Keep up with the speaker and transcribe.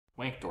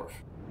Wankdorf.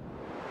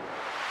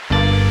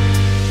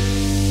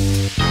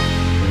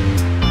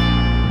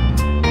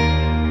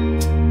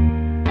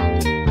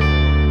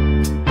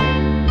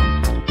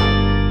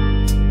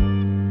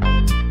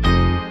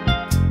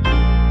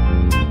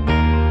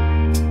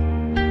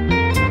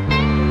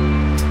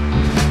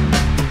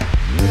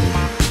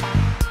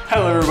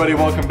 Hello everybody,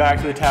 welcome back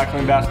to the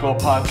Tackling Basketball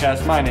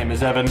Podcast. My name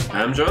is Evan.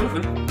 I'm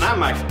Jonathan. And I'm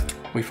Michael.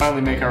 We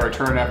finally make our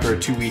return after a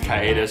 2-week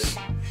hiatus.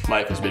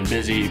 Life has been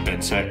busy,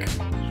 been sick.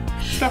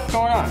 Stuff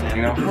going on,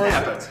 you know? It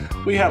happens.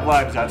 We have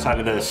lives outside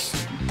of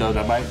this, though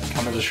that might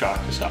come as a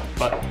shock to some.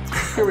 But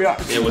here we are.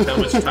 Yeah, with how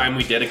much time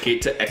we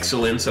dedicate to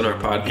excellence in our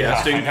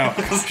podcasting, I know.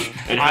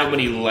 and how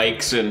many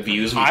likes and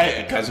views we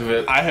get because of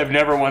it. I have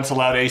never once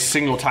allowed a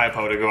single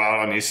typo to go out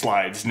on these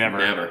slides. Never.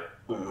 Never.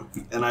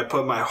 And I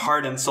put my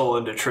heart and soul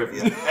into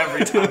trivia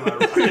every time I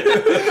write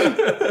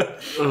it.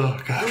 Oh,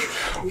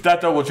 gosh. With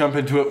that, though, we'll jump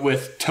into it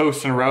with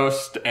toast and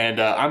roast. And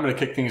I'm going to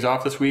kick things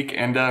off this week.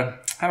 And I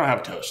don't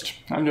have toast.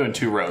 I'm doing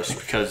 2 roasts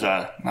because,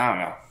 I don't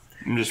know.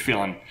 I'm just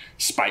feeling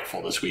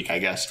spiteful this week, I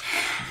guess.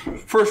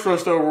 First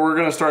roast, though, we're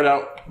going to start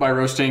out by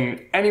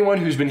roasting anyone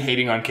who's been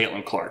hating on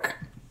Caitlin Clark.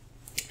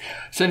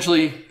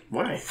 Essentially,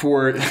 Why?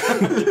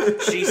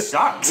 She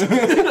sucks.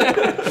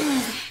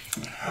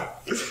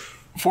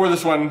 For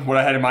this one, what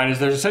I had in mind is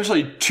there's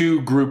essentially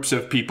 2 groups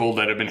of people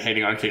that have been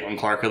hating on Caitlin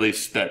Clark, at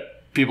least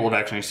that people have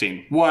actually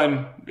seen.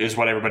 One is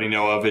what everybody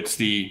know of. It's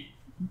the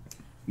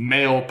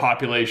male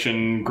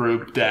population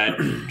group that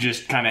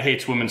just kind of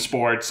hates women's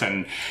sports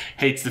and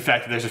hates the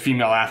fact that there's a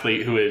female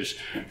athlete who is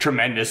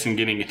tremendous and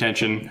getting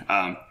attention.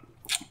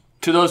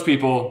 To those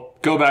people,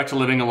 go back to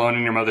living alone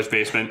in your mother's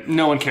basement.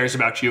 No one cares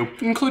about you,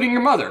 including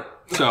your mother.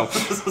 So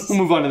we'll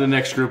move on to the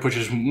next group, which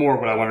is more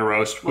what I want to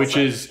roast, which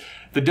is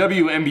the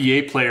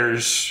WNBA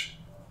players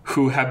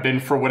who have been,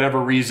 for whatever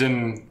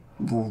reason,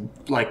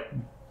 like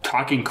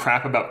talking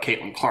crap about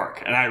Caitlin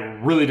Clark. And I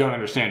really don't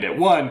understand it.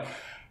 One,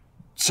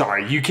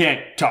 sorry, you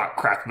can't talk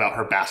crap about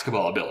her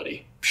basketball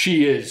ability.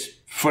 She is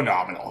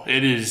phenomenal.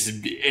 It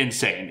is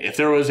insane. If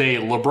there was a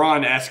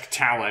LeBron-esque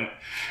talent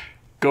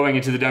going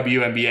into the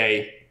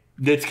WNBA,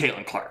 it's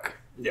Caitlin Clark.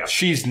 Yeah.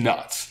 She's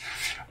nuts.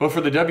 But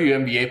for the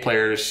WNBA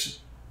players,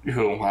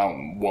 who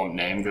I won't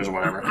name because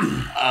whatever,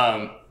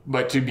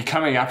 but to be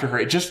coming after her,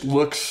 it just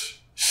looks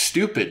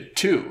stupid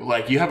too.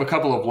 Like, you have a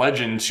couple of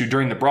legends who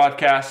during the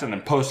broadcast and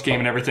then post-game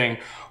and everything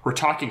were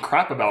talking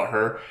crap about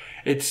her.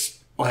 It's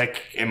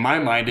like, in my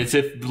mind, it's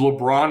if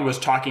LeBron was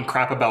talking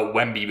crap about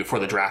Wemby before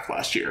the draft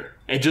last year.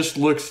 It just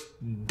looks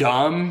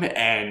dumb,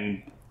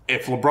 and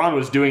if LeBron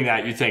was doing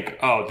that, you'd think,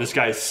 oh, this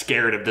guy's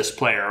scared of this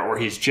player or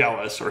he's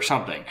jealous or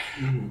something.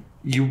 Mm-hmm.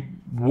 You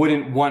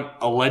wouldn't want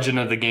a legend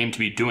of the game to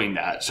be doing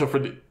that. So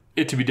for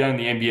it to be done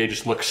in the NBA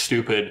just looks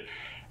stupid,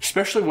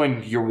 especially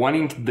when you're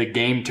wanting the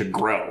game to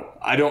grow.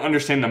 I don't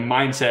understand the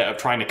mindset of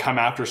trying to come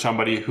after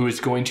somebody who is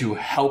going to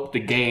help the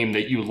game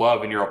that you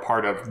love and you're a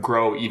part of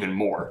grow even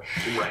more.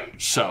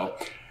 Right. So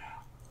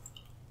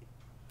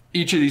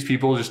each of these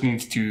people just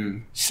needs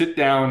to sit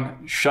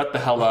down, shut the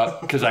hell up,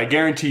 because I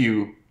guarantee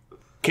you,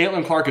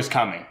 Caitlin Clark is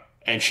coming,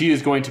 and she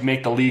is going to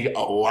make the league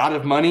a lot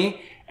of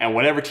money, and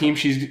whatever team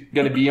she's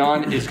going to be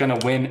on is going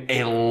to win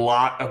a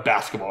lot of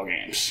basketball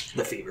games.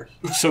 The Fever.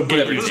 So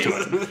get used to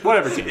it.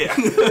 Whatever team. Yeah.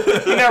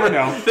 You never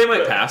know. They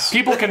might pass.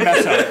 People can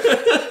mess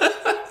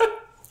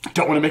up.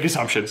 Don't want to make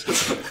assumptions.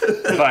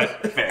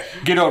 But Fair.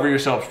 Get over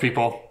yourselves,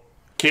 people.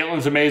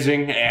 Caitlin's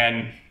amazing,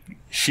 and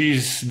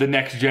she's the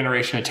next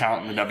generation of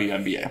talent in the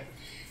WNBA.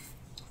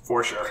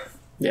 For sure.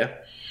 Yeah.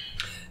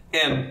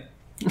 And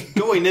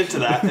going into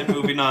that and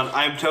moving on,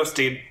 I'm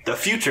toasting the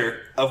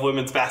future of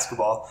women's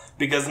basketball,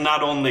 because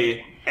not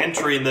only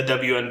entering the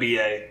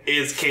WNBA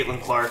is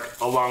Caitlin Clark,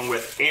 along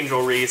with Angel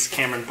Reese,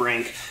 Cameron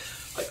Brink,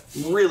 like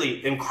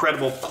really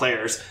incredible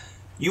players.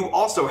 You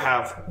also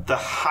have the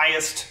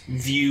highest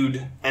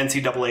viewed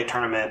NCAA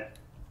tournament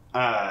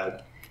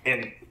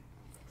in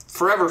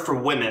forever for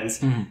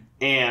women's,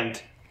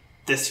 and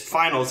this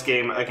finals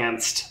game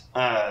against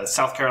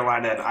South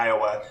Carolina and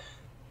Iowa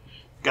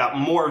got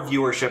more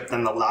viewership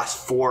than the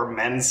last 4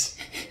 men's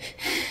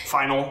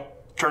final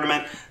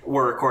tournament.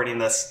 We're recording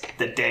this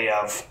the day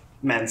of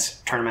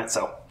men's tournament,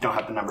 so don't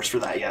have the numbers for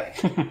that yet.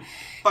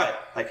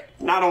 But, like,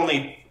 not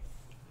only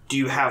do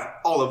you have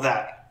all of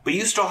that, but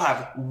you still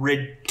have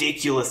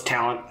ridiculous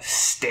talent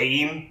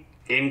staying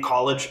in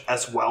college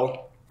as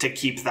well to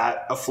keep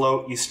that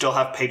afloat. You still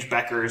have Paige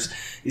Beckers.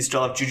 You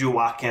still have Juju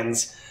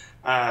Watkins.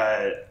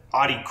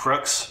 Audie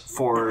Crooks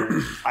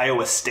for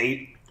Iowa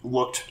State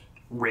looked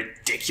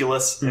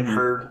ridiculous in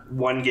her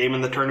 1 game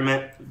in the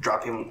tournament,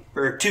 dropping,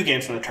 or 2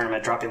 games in the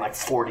tournament, dropping like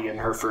 40 in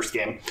her first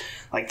game.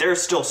 Like, there's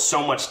still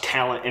so much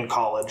talent in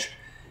college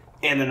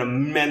and an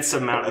immense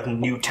amount of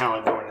new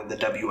talent going into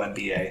the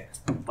WNBA.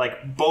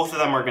 Like, both of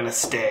them are going to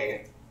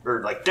stay,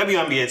 or like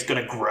WNBA is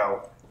going to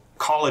grow.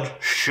 College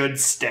should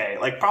stay,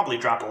 like probably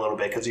drop a little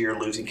bit because you're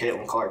losing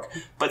Caitlin Clark,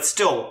 but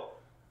still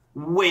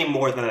way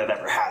more than it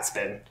ever has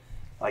been.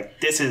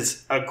 Like, this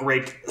is a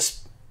great,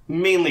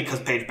 mainly because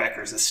Paige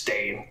Beckers is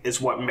staying, is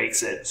what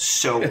makes it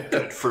so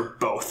good for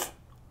both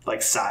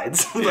like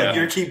sides. Yeah. Like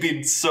you're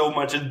keeping so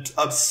much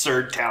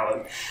absurd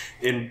talent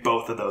in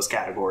both of those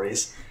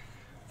categories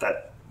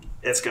that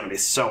it's going to be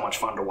so much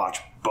fun to watch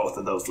both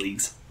of those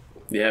leagues.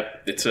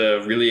 Yep, it's a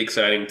really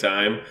exciting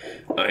time.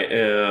 I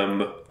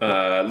am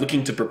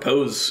looking to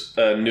propose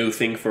a new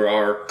thing for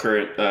our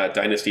current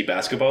Dynasty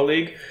Basketball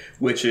League,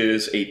 which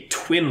is a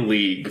twin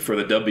league for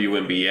the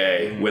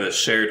WNBA with a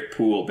shared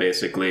pool,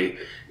 basically.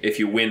 If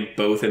you win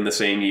both in the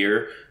same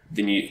year,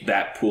 then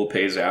that pool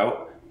pays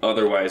out.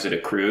 Otherwise, it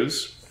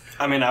accrues.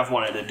 I mean, I've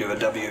wanted to do a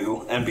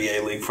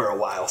WNBA league for a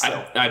while,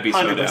 so I'd be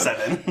so 100%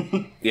 down.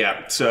 in.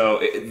 Yeah, so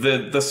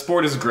the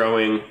sport is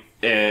growing,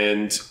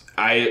 and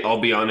I'll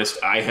be honest,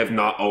 I have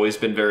not always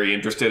been very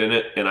interested in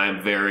it, and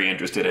I'm very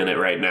interested in it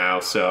right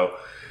now. So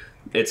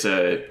it's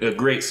a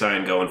great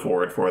sign going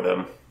forward for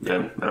them,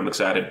 and I'm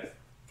excited.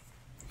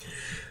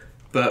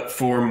 But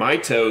for my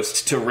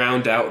toast, to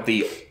round out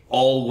the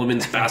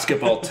all-women's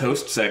basketball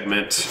toast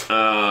segment,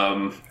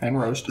 And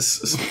roast.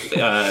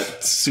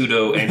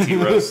 pseudo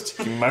anti-roast.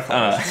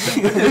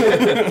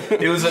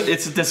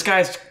 It's a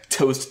disguised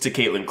toast to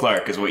Caitlin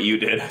Clark, is what you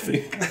did, I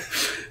think.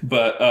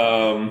 But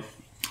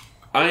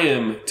I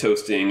am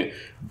toasting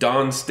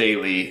Dawn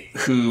Staley,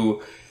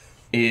 who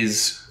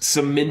is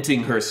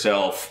cementing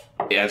herself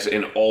as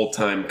an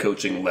all-time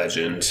coaching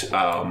legend,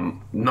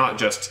 not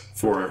just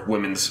for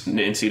women's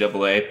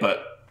NCAA,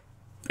 but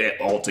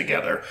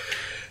altogether.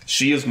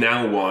 She has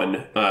now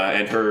won,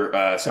 and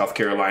her South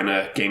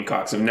Carolina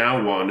Gamecocks have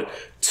now won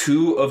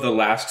 2 of the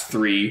last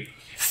 3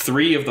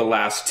 of the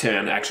last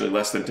 10, actually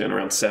less than 10,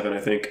 around 7, I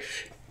think.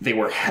 They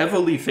were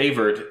heavily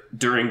favored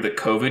during the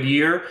COVID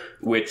year,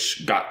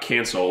 which got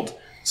canceled.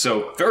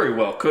 So very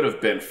well could have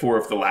been 4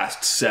 of the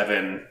last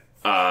 7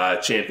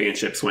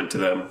 championships went to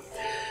them.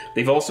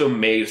 They've also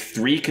made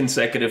 3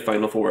 consecutive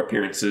Final Four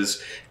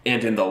appearances,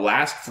 and in the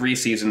last 3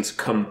 seasons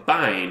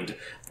combined,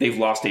 they've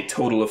lost a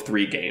total of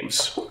 3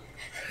 games.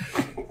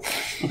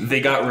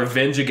 They got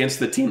revenge against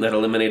the team that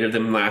eliminated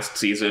them last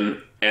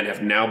season and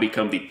have now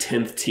become the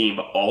 10th team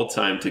all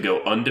time to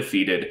go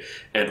undefeated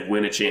and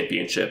win a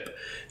championship,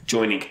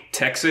 joining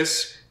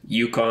Texas,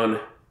 UConn,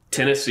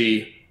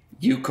 Tennessee,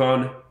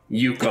 UConn,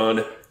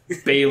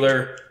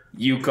 Baylor,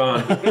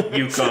 UConn,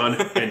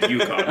 and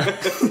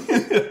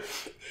UConn.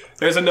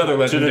 There's another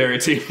legendary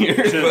team here.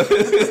 To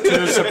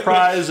the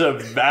surprise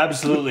of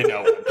absolutely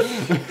no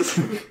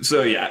one.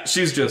 So yeah,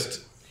 she's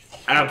just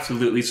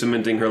absolutely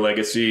cementing her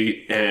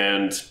legacy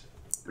and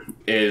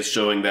is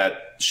showing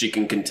that she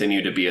can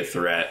continue to be a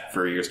threat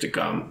for years to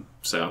come.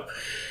 So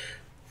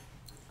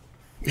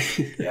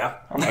Yeah.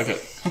 I like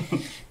it.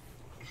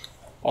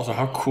 Also,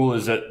 how cool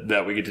is it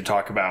that we get to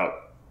talk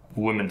about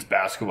women's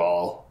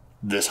basketball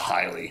this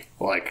highly?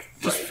 Like,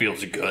 just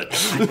feels good.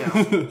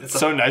 It's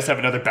so nice to have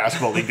another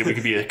basketball league that we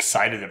could be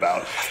excited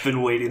about. I've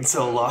been waiting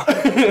so long.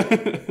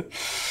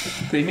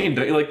 they mean,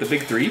 don't you like the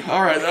big 3?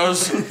 All right, that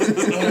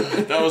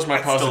was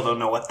my Still don't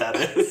know what that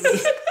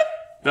is.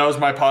 That was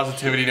my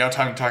positivity. Now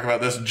time to talk about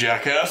this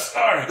jackass.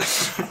 All right.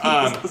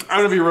 I'm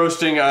going to be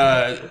roasting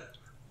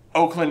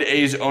Oakland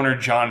A's owner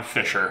John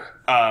Fisher.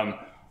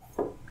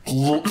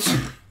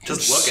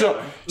 Just look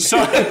at him.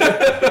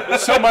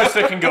 So much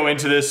that can go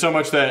into this, so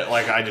much that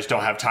I just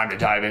don't have time to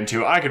dive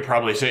into. I could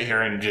probably sit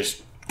here and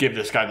just give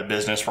this guy the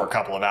business for a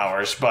couple of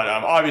hours, but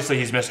obviously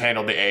he's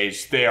mishandled the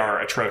A's. They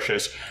are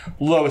atrocious.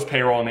 Lowest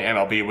payroll in the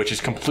MLB, which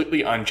is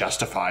completely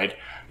unjustified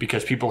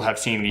because people have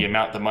seen the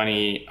amount of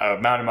money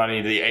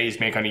the A's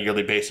make on a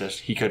yearly basis.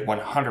 He could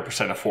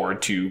 100%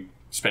 afford to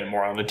spend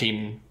more on the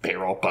team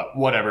payroll, but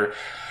whatever.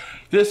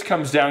 This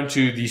comes down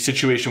to the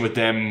situation with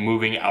them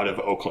moving out of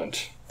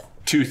Oakland.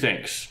 2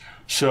 things.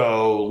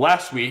 So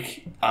last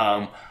week,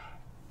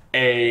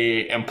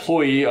 a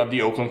employee of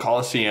the Oakland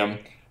Coliseum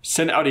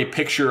sent out a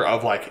picture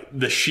of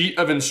the sheet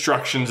of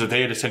instructions that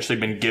they had essentially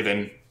been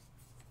given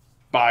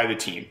by the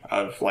team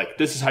of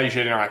this is how you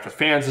should interact with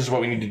fans. This is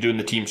what we need to do in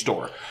the team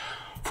store.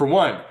 For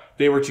one,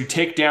 they were to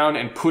take down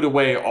and put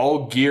away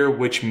all gear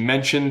which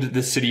mentioned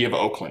the city of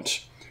Oakland.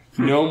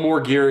 No more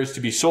gear is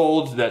to be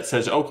sold that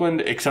says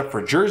Oakland except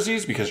for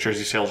jerseys because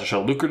jersey sales are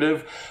so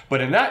lucrative.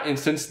 But in that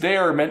instance, they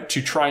are meant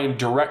to try and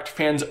direct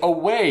fans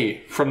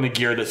away from the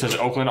gear that says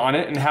Oakland on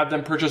it and have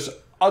them purchase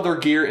other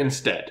gear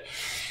instead.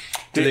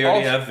 Do they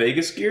already have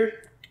Vegas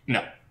gear?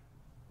 No.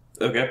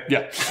 Okay.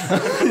 Yeah.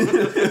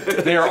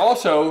 They are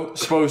also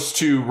supposed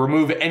to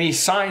remove any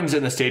signs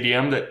in the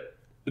stadium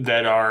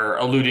that are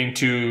alluding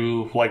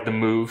to the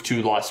move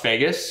to Las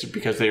Vegas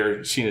because they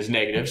are seen as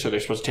negative, so they're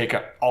supposed to take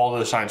all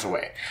those signs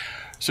away.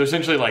 So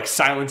essentially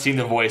silencing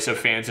the voice of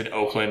fans in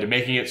Oakland and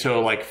making it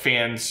so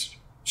fans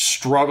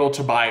struggle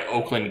to buy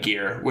Oakland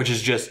gear, which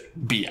is just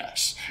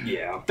BS.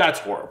 Yeah. That's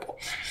horrible.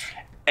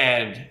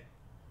 And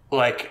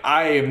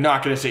I am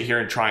not going to sit here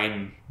and try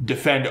and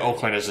defend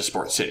Oakland as a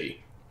sports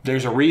city.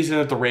 There's a reason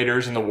that the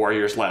Raiders and the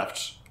Warriors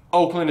left.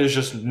 Oakland is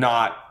just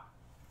not...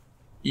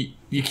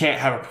 You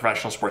can't have a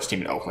professional sports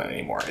team in Oakland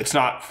anymore. It's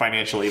not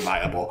financially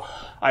viable.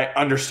 I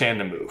understand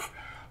the move.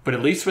 But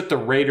at least with the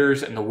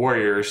Raiders and the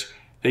Warriors,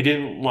 they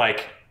didn't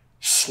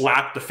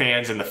slapped the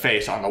fans in the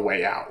face on the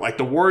way out. Like,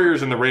 the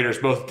Warriors and the Raiders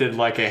both did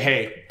like a,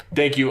 hey,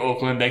 thank you,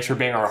 Oakland. Thanks for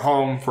being our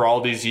home for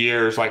all these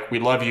years. Like, we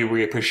love you.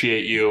 We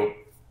appreciate you.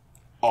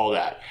 All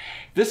that.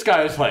 This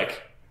guy is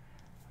like,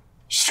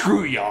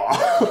 screw y'all.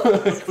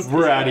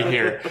 We're out of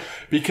here.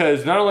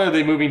 Because not only are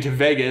they moving to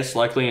Vegas,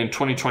 likely in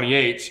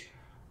 2028,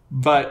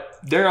 but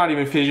they're not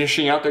even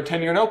finishing out their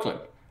tenure in Oakland.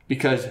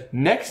 Because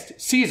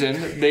next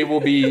season, they will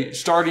be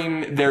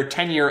starting their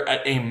tenure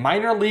at a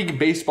minor league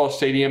baseball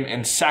stadium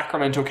in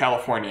Sacramento,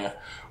 California,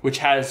 which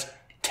has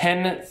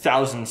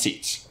 10,000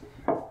 seats.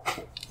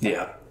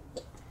 Yeah.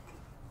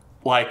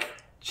 Like,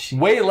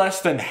 way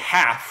less than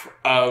half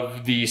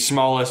of the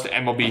smallest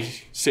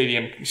MLB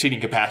stadium seating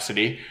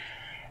capacity.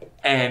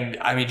 And,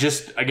 I mean,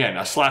 just, again,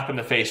 a slap in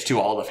the face to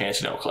all the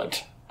fans in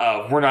Oakland.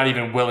 We're not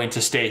even willing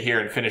to stay here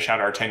and finish out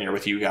our tenure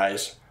with you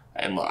guys.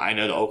 And look, I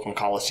know the Oakland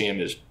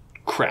Coliseum is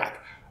crap.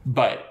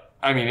 But,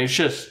 I mean, it's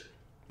just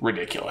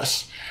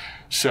ridiculous.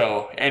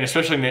 So, and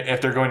especially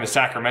if they're going to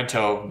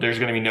Sacramento, there's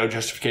going to be no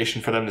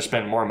justification for them to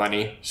spend more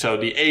money. So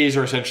the A's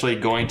are essentially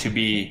going to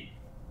be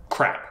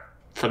crap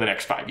for the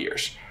next 5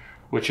 years,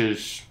 which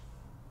is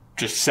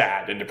just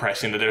sad and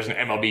depressing that there's an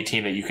MLB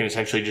team that you can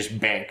essentially just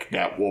bank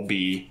that will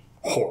be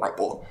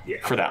horrible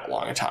for that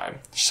long a time.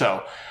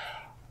 So,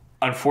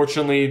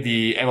 unfortunately,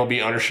 the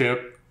MLB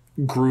ownership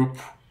group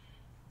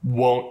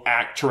won't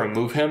act to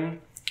remove him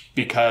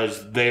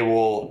because they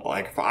will,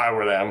 like, if I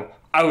were them,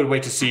 I would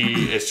wait to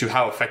see as to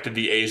how effective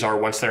the A's are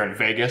once they're in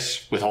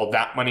Vegas with all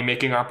that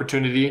money-making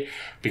opportunity,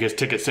 because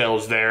ticket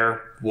sales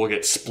there will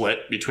get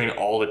split between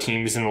all the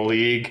teams in the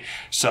league.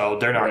 So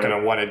they're not going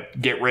to want to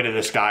get rid of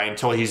this guy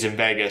until he's in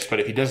Vegas. But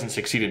if he doesn't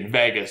succeed in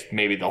Vegas,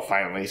 maybe they'll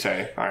finally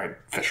say, all right,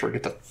 Fisher,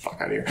 get the fuck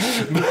out of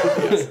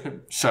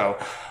here. So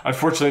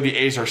unfortunately, the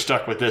A's are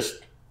stuck with this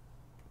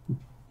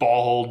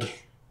bald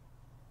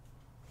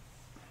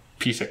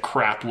piece of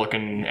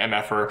crap-looking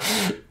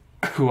MFer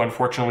who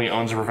unfortunately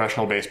owns a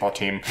professional baseball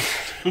team.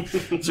 I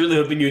was really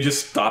hoping you would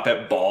just stop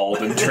at bald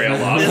and trail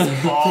off.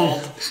 This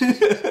bald.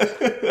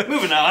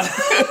 Moving on.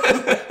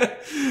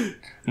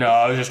 No,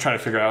 I was just trying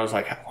to figure out, I was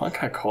like, what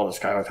can I call this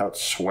guy without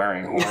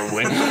swearing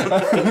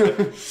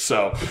horribly?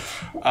 So,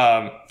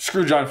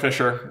 screw John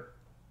Fisher.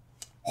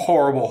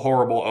 Horrible,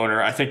 horrible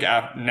owner. I think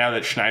now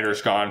that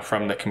Schneider's gone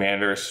from the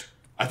Commanders,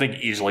 I think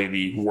easily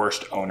the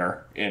worst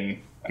owner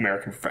in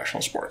American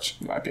professional sports,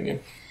 in my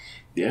opinion.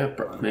 Yeah,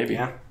 maybe.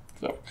 Yeah.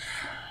 So, all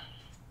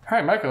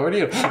right, Michael, what do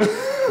you? All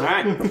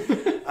right.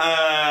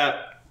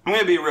 I'm going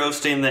to be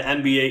roasting the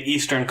NBA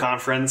Eastern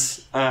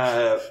Conference.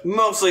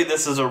 Mostly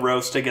this is a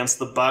roast against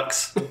the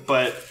Bucks,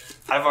 but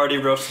I've already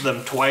roasted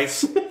them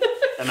twice.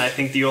 And I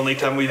think the only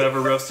time we've ever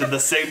roasted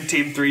the same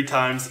team 3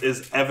 times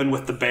is Evan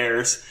with the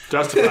Bears.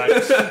 Justified.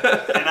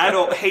 And I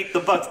don't hate the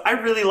Bucks. I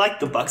really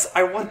like the Bucks.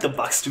 I want the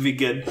Bucks to be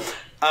good.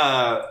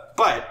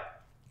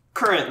 But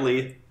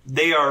currently,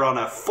 they are on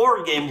a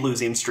 4-game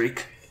losing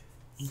streak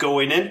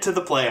going into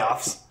the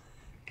playoffs.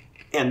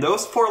 And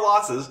those 4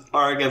 losses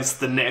are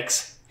against the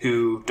Knicks,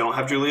 who don't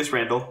have Julius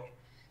Randle.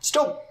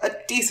 Still a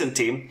decent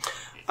team.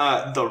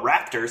 The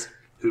Raptors,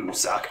 who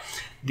suck.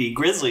 The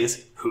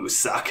Grizzlies, who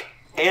suck.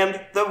 And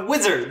the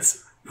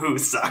Wizards, who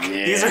suck.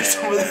 Yeah. These are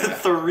some of the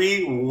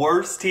 3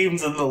 worst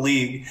teams in the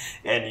league.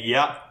 And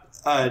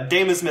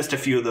Dame has missed a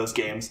few of those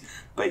games.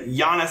 But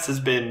Giannis has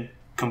been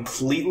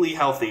completely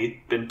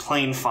healthy, been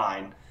playing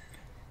fine.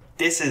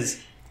 This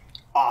is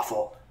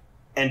awful.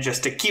 And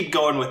just to keep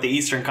going with the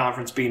Eastern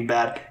Conference being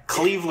bad,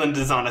 Cleveland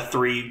is on a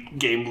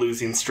 3-game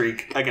losing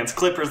streak against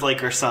Clippers,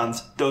 Lakers,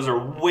 Suns. Those are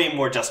way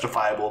more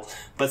justifiable.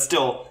 But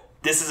still,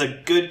 this is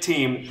a good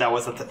team that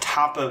was at the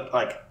top of,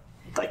 like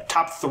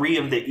top 3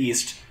 of the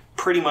East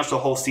pretty much the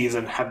whole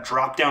season, have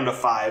dropped down to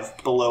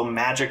 5 below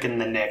Magic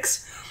and the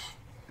Knicks.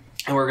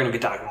 And we're going to be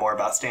talking more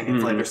about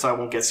standings later, so I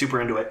won't get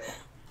super into it.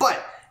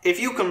 But if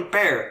you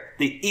compare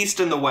the East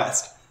and the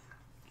West,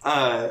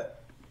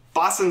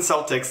 Boston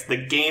Celtics, the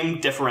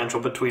game differential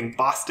between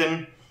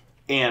Boston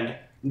and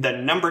the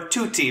number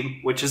 2 team,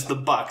 which is the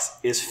Bucks,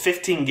 is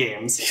 15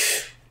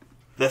 games.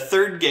 The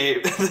third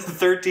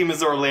team is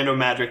the Orlando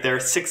Magic. They're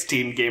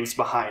 16 games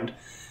behind.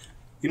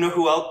 You know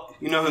who else?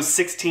 You know who's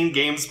 16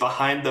 games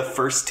behind the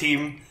first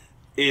team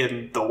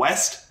in the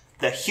West?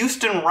 The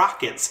Houston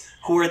Rockets,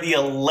 who are the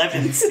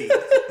 11th seed.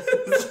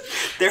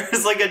 There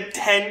is like a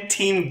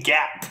 10-team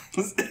gap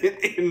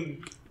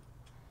in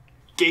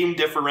game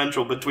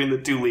differential between the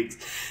 2 leagues.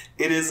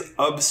 It is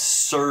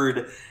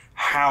absurd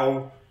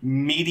how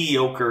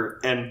mediocre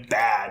and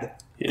bad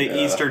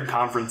the Eastern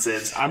Conference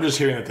is. I'm just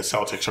hearing that the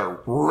Celtics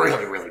are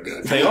really, really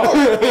good. They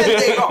are.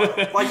 They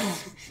are. Like,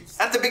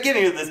 at the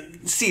beginning of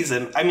the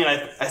season, I mean, I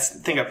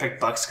think I picked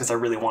Bucks because I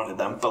really wanted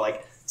them, but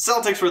like,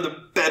 Celtics were the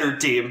better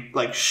team,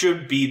 like,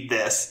 should be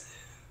this.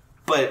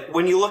 But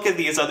when you look at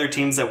these other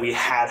teams that we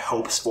had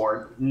hopes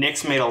for,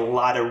 Knicks made a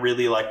lot of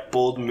really, like,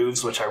 bold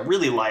moves, which I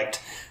really liked.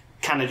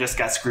 Kind of just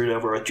got screwed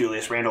over with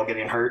Julius Randle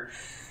getting hurt.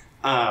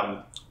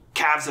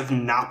 Cavs have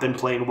not been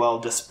playing well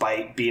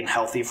despite being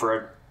healthy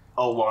for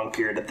a long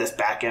period at this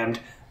back end.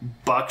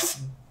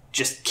 Bucks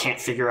just can't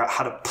figure out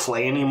how to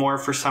play anymore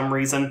for some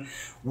reason.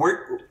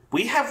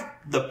 we have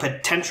the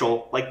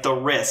potential, like the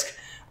risk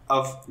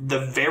of the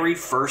very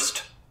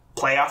first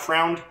playoff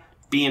round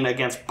being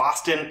against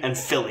Boston and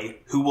Philly,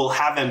 who will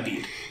have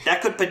Embiid.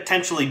 That could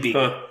potentially be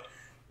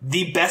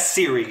the best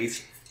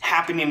series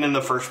happening in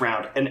the first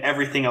round, and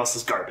everything else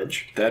is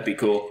garbage. That'd be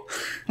cool.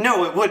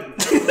 No, it wouldn't.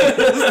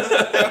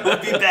 That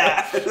would be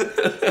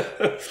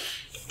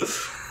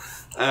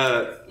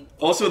bad.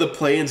 Also, the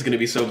play-in's going to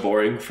be so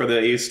boring for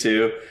the East,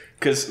 too.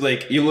 Because,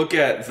 like, you look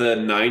at the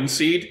 9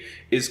 seed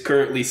is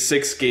currently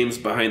 6 games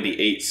behind the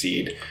 8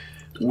 seed,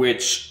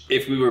 which,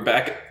 if we were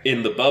back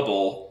in the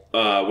bubble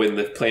when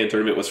the play-in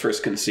tournament was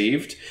first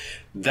conceived,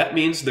 that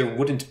means there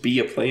wouldn't be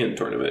a play-in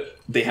tournament.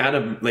 They had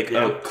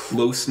a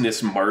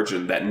closeness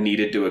margin that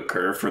needed to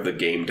occur for the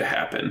game to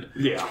happen.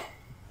 Yeah.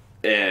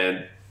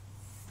 And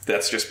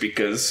that's just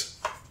because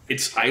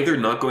it's either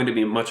not going to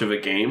be much of a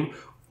game,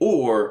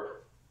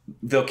 or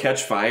they'll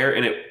catch fire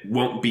and it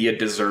won't be a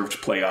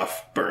deserved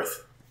playoff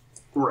berth.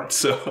 Right.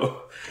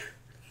 So,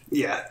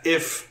 yeah,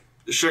 if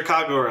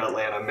Chicago or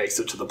Atlanta makes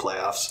it to the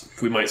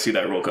playoffs, we might see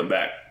that rule come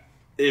back.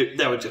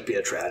 That would just be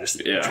a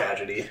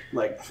tragedy.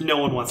 Like, no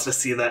one wants to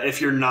see that.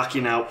 If you're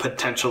knocking out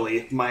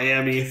potentially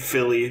Miami,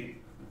 Philly,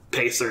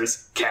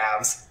 Pacers,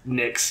 Cavs,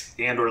 Knicks,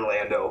 and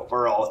Orlando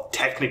are all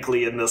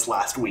technically in this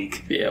last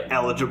week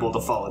eligible to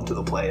fall into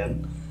the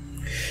play-in.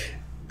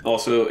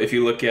 Also, if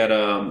you look at,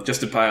 just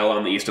to pile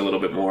on the East a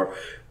little bit more,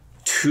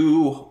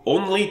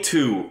 only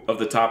two of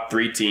the top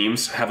 3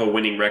 teams have a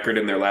winning record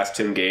in their last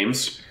 10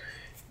 games.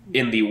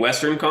 In the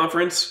Western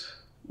Conference,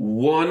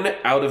 1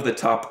 out of the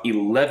top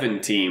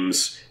 11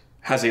 teams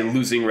has a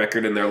losing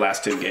record in their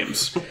last 10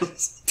 games.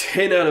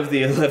 10 out of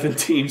the 11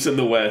 teams in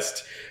the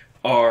West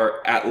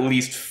are at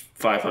least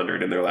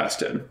 500 in their last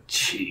 10.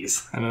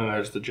 Jeez. And then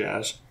there's the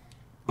Jazz.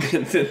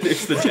 And then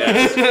there's the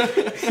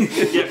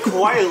Jazz. Yeah,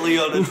 quietly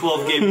on a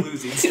 12-game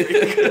losing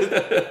streak.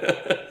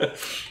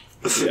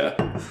 Yeah.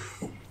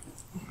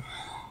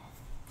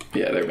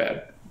 Yeah, they're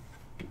bad.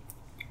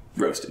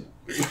 Roasted.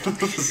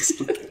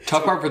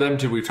 Tough part for them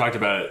too. We've talked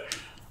about it.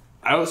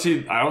 I don't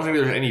think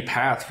there's any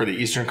path for the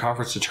Eastern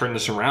Conference to turn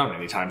this around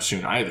anytime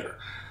soon either.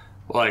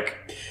 Like,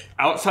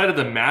 outside of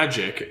the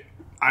Magic,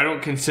 I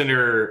don't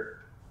consider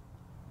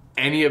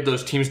any of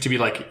those teams to be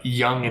like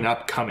young and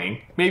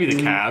upcoming. Maybe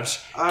the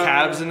Cavs.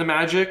 Cavs and the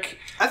Magic.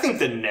 I think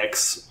the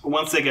Knicks,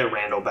 once they get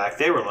Randall back,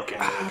 they were looking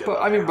really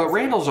good. But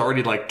Randall's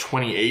already like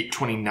 28,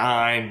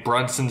 29.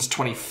 Brunson's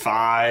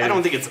 25. I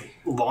don't think it's a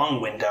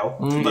long window,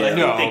 but I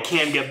think they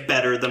can get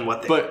better than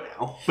what they are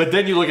now. But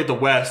then you look at the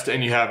West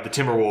and you have the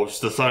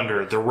Timberwolves, the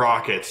Thunder, the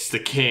Rockets, the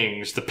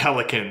Kings, the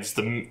Pelicans,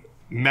 the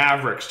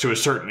Mavericks to a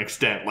certain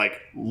extent. Like,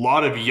 a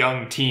lot of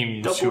young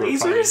teams The who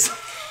Blazers? are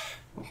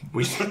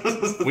we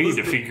need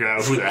to figure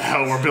out who the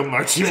hell we're building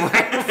our team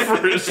around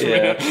first.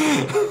 Yeah.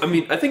 I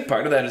mean, I think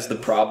part of that is the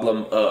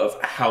problem of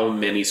how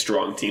many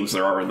strong teams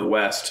there are in the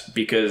West,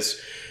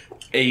 because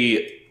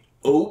a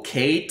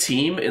okay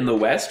team in the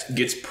West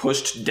gets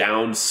pushed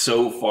down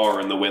so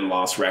far in the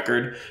win-loss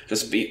record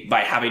just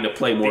by having to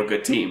play more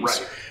good teams.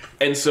 Right.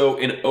 And so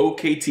an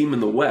okay team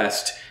in the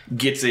West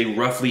gets a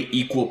roughly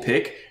equal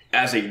pick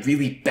as a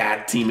really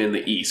bad team in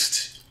the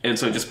East. And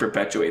so it just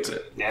perpetuates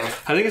it. Yeah.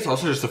 I think it's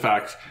also just the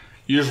fact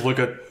you just look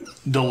at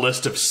the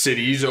list of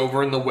cities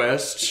over in the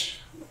West.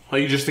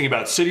 Like, you just think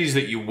about cities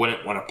that you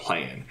wouldn't want to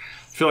play in.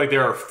 I feel like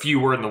there are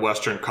fewer in the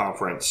Western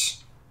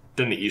Conference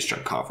than the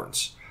Eastern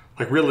Conference.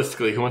 Like,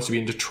 realistically, who wants to be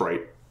in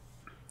Detroit?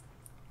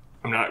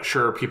 I'm not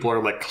sure people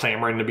are, like,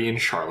 clamoring to be in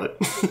Charlotte.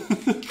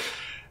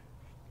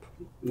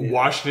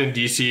 Washington,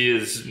 D.C.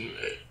 is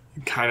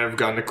kind of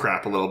gone to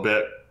crap a little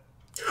bit.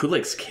 Who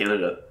likes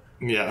Canada?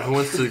 Yeah, who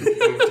wants to move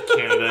to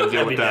Canada and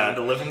deal I'd be with down that?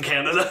 to live in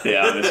Canada.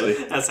 Yeah, honestly.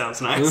 That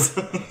sounds nice.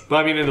 But,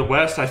 I mean, in the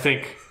West, I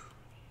think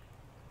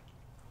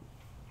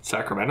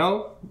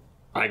Sacramento,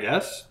 I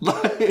guess.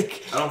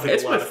 Like, I don't think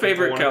It's my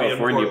favorite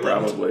California, Portland.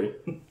 probably.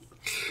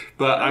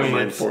 but I mean,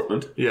 In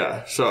Portland.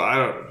 yeah. So I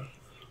don't.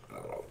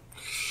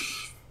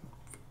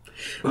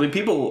 I mean,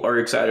 people are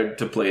excited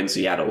to play in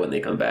Seattle when they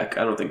come back.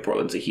 I don't think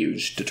Portland's a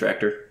huge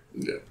detractor.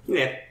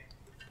 Yeah.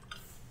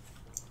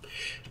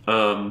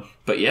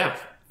 But yeah,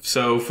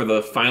 so for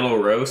the final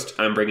roast,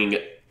 I'm bringing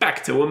it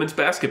back to women's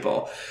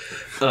basketball.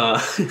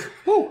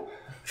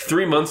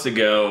 3 months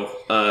ago,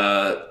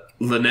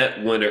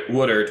 Lynette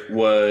Woodard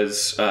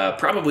was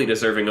probably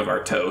deserving of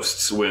our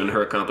toasts when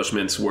her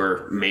accomplishments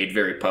were made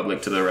very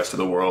public to the rest of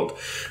the world.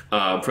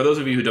 For those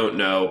of you who don't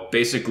know,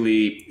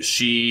 basically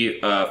she,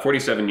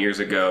 47 years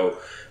ago,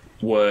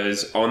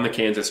 was on the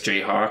Kansas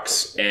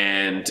Jayhawks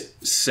and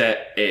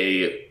set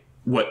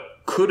what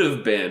could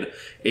have been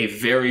a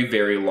very,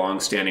 very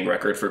long-standing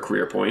record for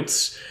career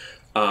points.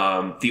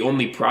 The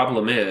only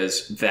problem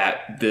is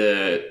that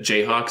the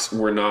Jayhawks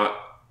were not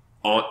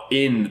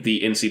in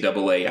the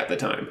NCAA at the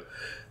time.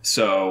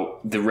 So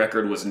the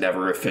record was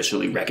never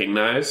officially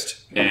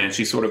recognized, and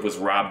she sort of was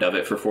robbed of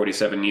it for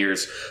 47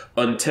 years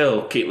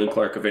until Caitlin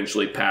Clark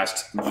eventually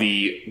passed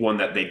the one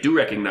that they do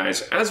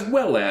recognize, as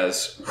well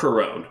as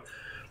her own.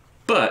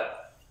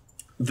 But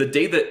the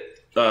day that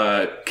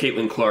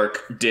Caitlin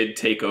Clark did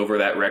take over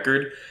that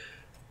record,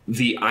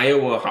 the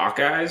Iowa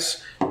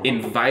Hawkeyes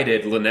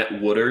invited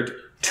Lynette Woodard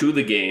to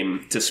the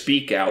game to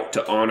speak out,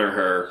 to honor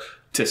her,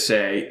 to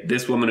say,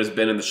 this woman has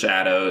been in the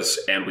shadows,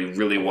 and we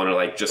really want to,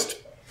 like, just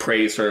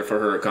praise her for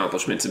her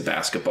accomplishments in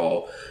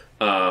basketball.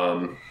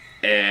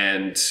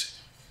 And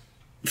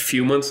a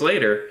few months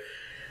later,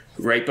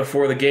 right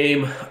before the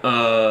game,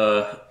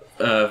 the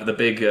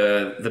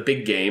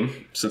big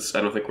game, since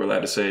I don't think we're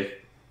allowed to say,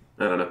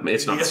 I don't know,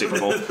 it's not the Super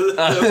Bowl.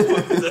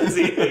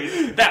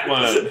 That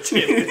one.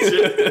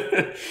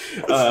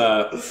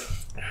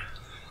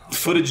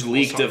 Footage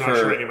leaked of her. I'm not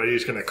sure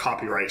anybody's going to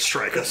copyright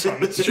strike us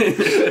on this.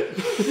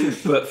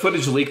 But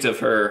footage leaked of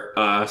her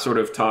sort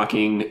of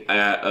talking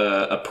at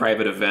a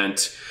private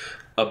event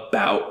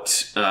about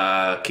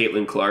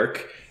Caitlin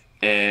Clark,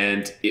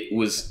 and it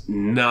was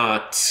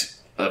not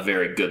a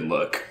very good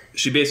look.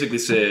 She basically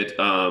said,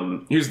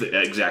 here's the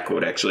exact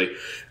quote, actually.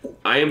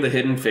 "I am the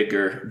hidden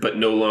figure, but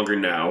no longer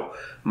now.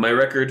 My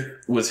record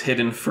was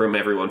hidden from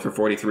everyone for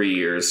 43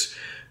 years.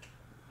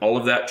 All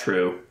of that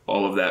true,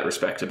 all of that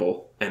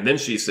respectable." And then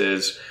she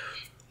says,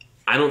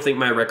 "I don't think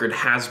my record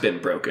has been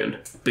broken,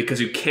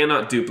 because you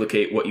cannot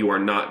duplicate what you are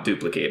not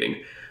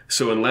duplicating.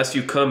 So unless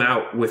you come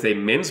out with a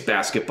men's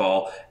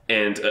basketball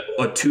and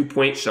a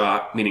 2-point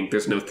shot," meaning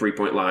there's no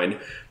 3-point line,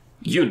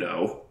 "you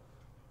know,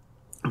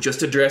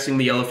 just addressing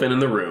the elephant in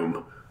the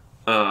room."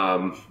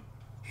 I'm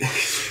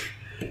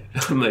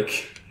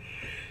like,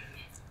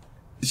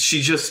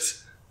 she's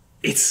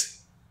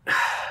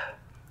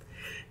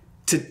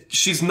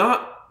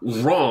not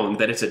wrong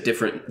that it's a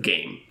different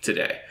game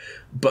today.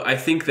 But I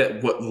think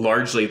that what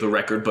largely the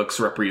record books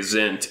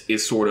represent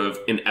is sort of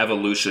an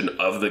evolution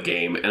of the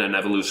game and an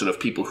evolution of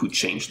people who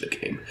changed the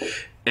game.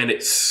 And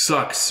it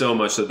sucks so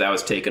much that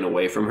was taken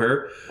away from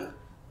her.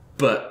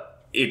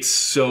 But it's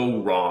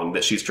so wrong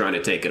that she's trying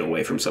to take it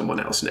away from someone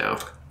else now.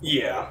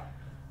 Yeah.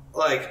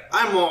 Like,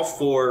 I'm all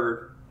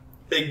for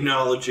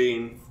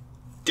acknowledging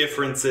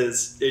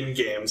differences in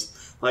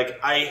games. Like,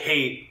 I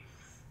hate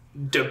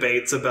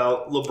debates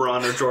about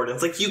LeBron or Jordan.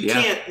 It's like, you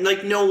can't,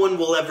 like, no one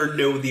will ever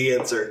know the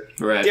answer.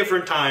 Right.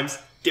 Different times,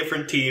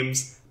 different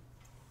teams.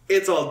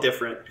 It's all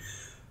different.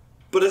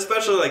 But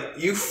especially, like,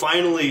 you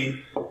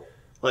finally,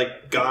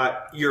 like,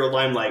 got your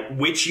limelight,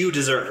 which you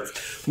deserved.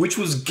 Which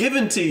was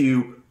given to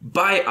you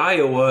by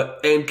Iowa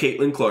and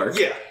Caitlin Clark.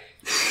 Yeah.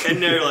 And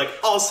now you're like,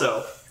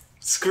 also,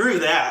 screw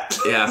that.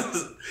 Yeah.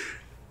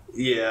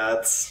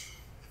 It's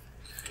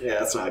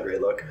not a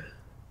great look.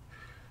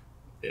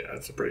 Yeah,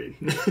 it's a pretty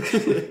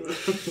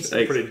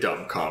pretty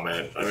dumb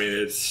comment. I mean,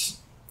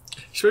 it's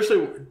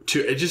especially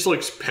it just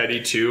looks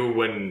petty too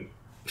when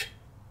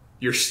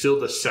you're still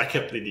the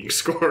second leading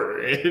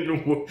scorer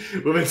in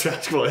women's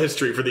basketball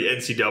history for the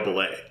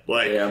NCAA.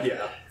 Like,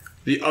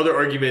 the other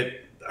argument,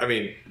 I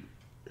mean,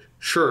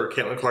 sure,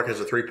 Caitlin Clark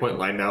has a 3-point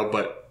line now,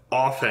 but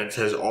offense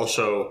has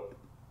also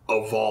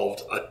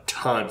evolved a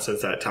ton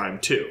since that time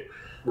too.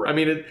 Right. I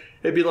mean,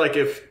 it'd be like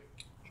if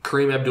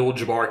Kareem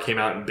Abdul-Jabbar came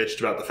out and bitched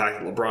about the fact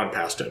that LeBron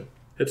passed him.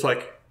 It's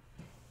like,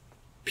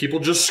 people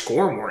just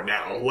score more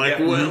now.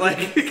 Like,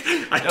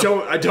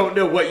 I don't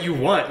know what you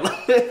want.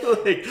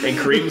 And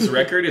Kareem's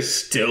record is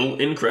still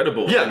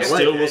incredible. Yeah, and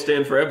still will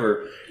stand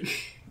forever.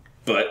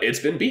 But it's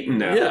been beaten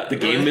now. Yeah, the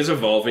game is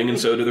evolving, and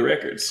so do the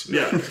records.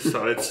 Yeah,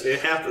 so it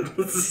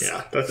happens.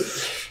 Yeah,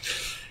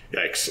 that's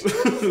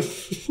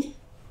yikes.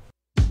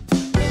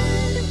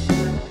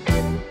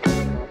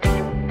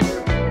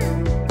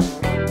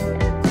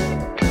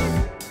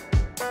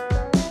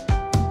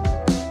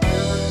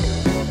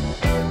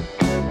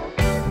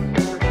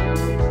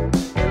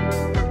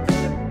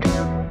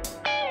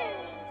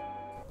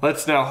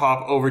 Let's now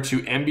hop over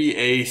to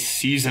NBA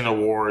season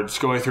awards.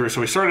 Going through, so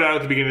we started out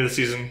at the beginning of the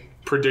season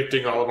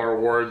predicting all of our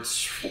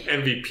awards: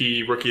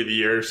 MVP, Rookie of the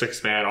Year,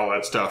 Sixth Man, all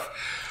that stuff.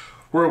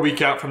 We're a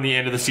week out from the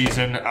end of the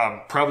season.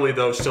 Probably,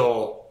 though,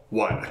 still,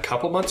 a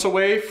couple months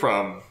away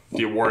from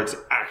the awards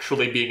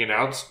actually being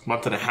announced.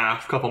 Month and a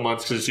half, couple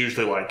months, because it's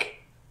usually like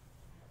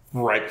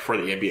right before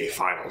the NBA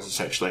Finals,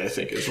 essentially, I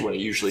think, is when it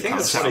usually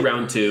comes out.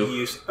 Round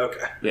 2.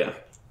 Okay. Yeah.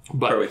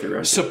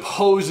 But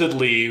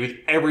supposedly,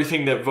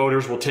 everything that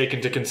voters will take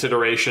into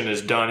consideration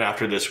is done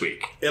after this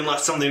week.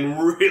 Unless something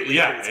really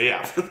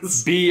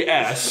happens.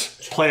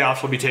 BS.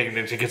 Playoffs will be taken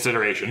into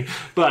consideration.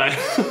 But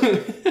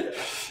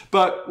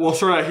but we'll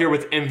start out here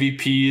with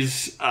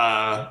MVPs.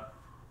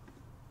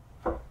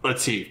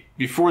 Let's see.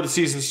 Before the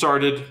season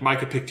started,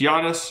 Micah picked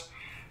Giannis,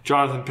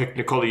 Jonathan picked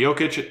Nikola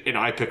Jokic, and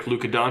I picked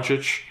Luka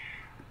Doncic.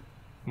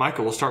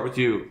 Michael, we'll start with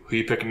you. Who are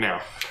you picking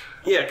now?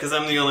 Yeah, because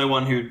I'm the only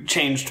one who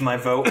changed my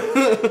vote.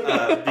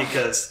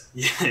 Because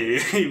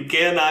you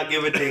cannot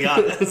give it to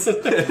Giannis.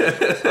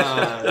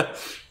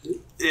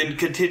 In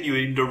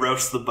continuing to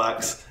roast the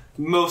Bucks,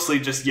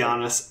 mostly just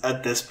Giannis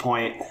at this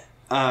point.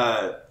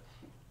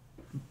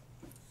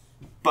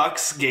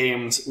 Bucks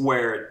games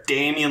where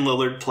Damian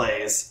Lillard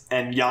plays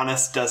and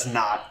Giannis does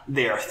not,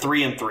 they are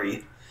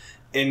 3-3.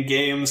 In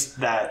games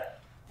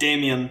that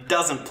Damian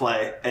doesn't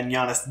play and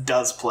Giannis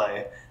does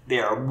play, they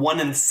are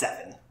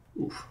 1-7.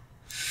 Oof.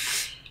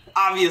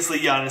 Obviously,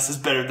 Giannis is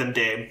better than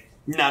Dame.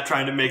 Not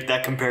trying to make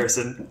that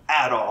comparison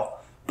at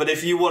all. But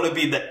if you want to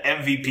be the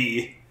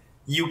MVP,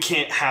 you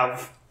can't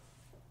have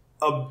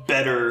a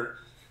better,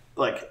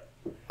 like,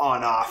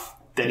 on-off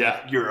than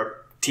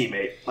your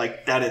teammate.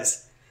 Like, that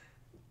is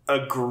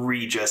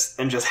egregious.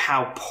 And just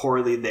how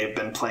poorly they've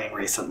been playing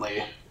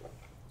recently.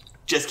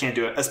 Just can't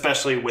do it,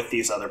 especially with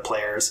these other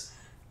players.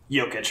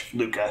 Jokic,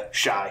 Luka,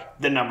 Shai.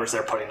 The numbers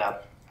they're putting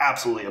up,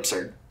 absolutely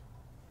absurd.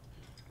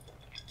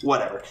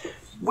 Whatever.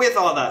 With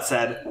all that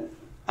said,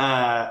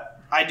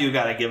 I do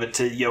gotta give it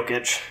to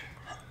Jokic.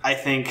 I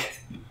think,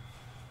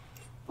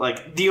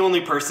 like, the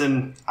only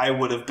person I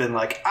would have been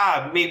like,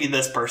 maybe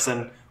this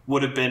person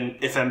would have been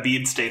if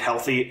Embiid stayed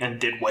healthy and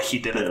did what he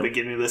did at the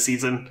beginning of the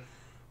season,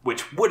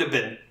 which would have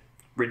been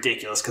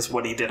ridiculous because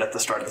what he did at the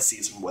start of the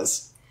season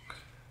was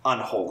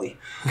unholy.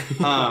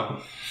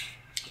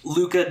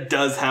 Luka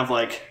does have,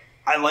 like,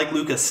 I like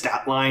Luka's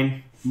stat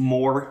line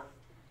more,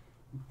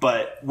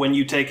 but when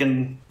you take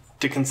into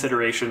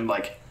consideration,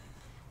 like,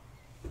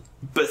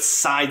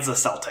 besides the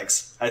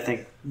Celtics, I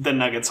think the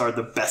Nuggets are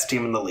the best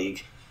team in the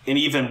league. And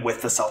even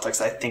with the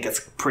Celtics, I think it's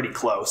pretty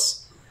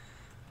close.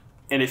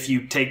 And if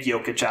you take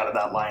Jokic out of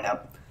that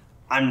lineup,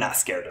 I'm not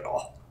scared at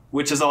all.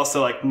 Which is also,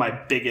 like, my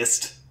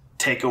biggest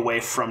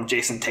takeaway from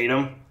Jason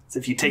Tatum. So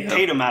if you take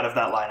Tatum out of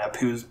that lineup,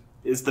 who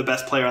is the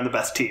best player on the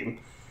best team,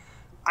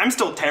 I'm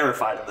still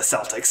terrified of the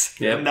Celtics.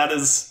 Yep. And that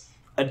is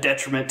a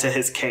detriment to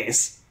his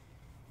case.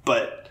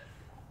 But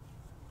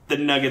the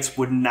Nuggets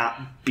would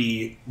not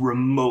be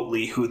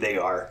remotely who they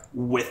are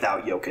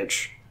without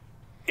Jokic.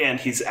 And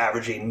he's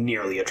averaging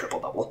nearly a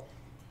triple-double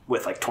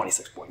with, like,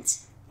 26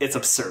 points. It's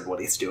absurd what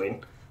he's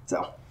doing.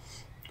 So,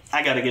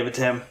 I gotta give it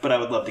to him, but I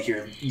would love to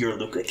hear your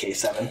Luka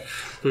K7.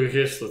 Luka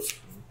K, let's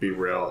be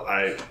real.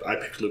 I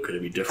picked Luka to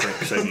be different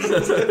because I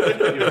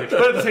need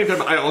but at the same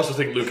time, I also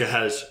think Luka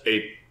has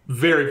a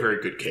very,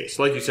 very good case.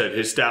 Like you said,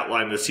 his stat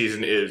line this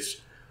season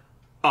is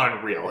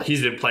unreal.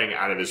 He's been playing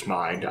out of his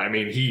mind. I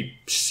mean, he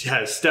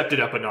has stepped it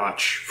up a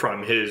notch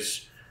from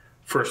his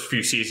first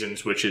few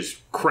seasons, which is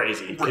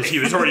crazy because he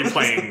was already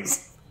playing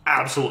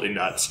absolutely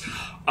nuts.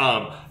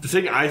 The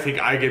thing I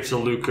think I give to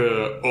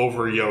Luka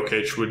over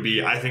Jokic would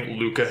be I think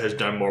Luka has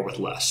done more with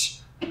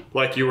less.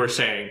 Like you were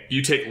saying,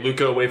 you take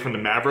Luka away from the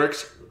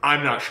Mavericks,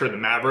 I'm not sure the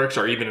Mavericks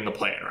are even in the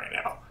play-in right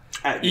now.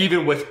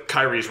 Even with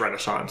Kyrie's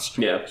renaissance.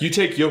 Yeah. You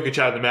take Jokic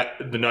out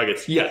of the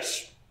Nuggets,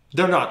 yes,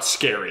 they're not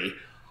scary,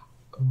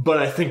 but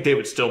I think they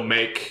would still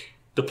make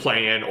the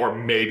play-in or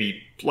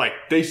maybe, like,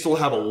 they still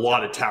have a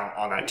lot of talent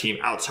on that team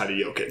outside of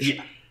Jokic.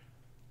 Yeah.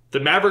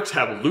 The Mavericks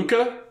have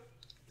Luka,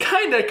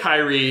 kind of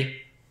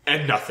Kyrie,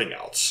 and nothing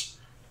else.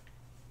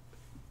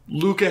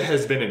 Luka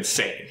has been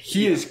insane.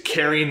 He is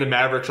carrying the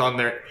Mavericks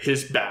on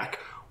his back.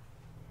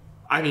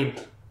 I mean,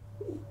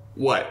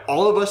 what?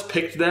 All of us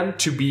picked them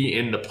to be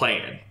in the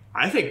play-in.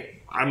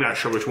 I'm not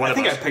sure which one of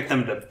us. I think I picked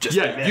them to just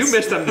miss. You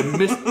missed them to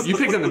miss. You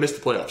picked them to miss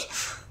the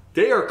playoffs.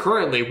 They are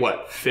currently,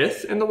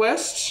 fifth in the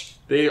West?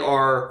 They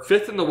are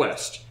fifth in the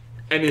West.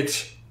 And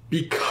it's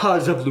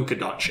because of Luka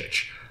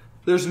Doncic.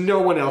 There's no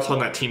one else on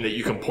that team that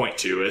you can point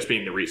to as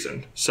being the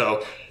reason.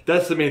 So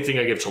that's the main thing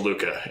I give to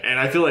Luka. And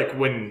I feel like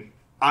when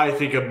I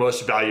think of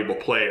most valuable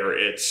player,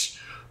 it's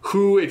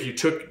who, if you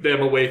took them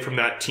away from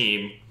that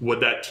team, would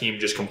that team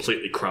just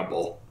completely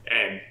crumble?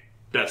 And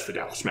that's the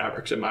Dallas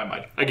Mavericks in my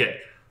mind. Again,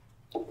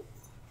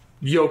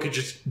 Jokic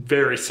is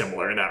very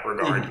similar in that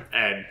regard.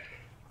 And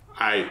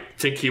I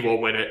think he will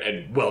win it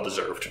and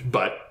well-deserved.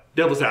 But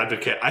devil's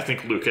advocate, I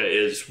think Luka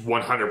is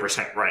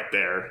 100% right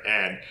there.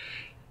 And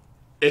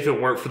if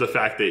it weren't for the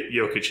fact that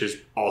Jokic is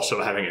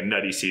also having a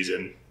nutty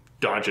season,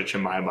 Doncic,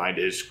 in my mind,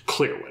 is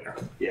clear winner.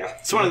 Yeah.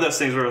 It's one of those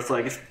things where it's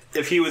like,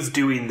 if he was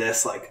doing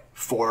this, like,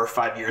 4 or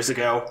 5 years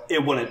ago,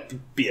 it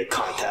wouldn't be a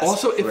contest.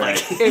 Also, if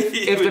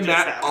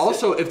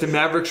the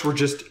Mavericks were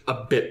just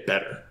a bit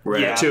better,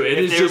 right? Yeah. Too, it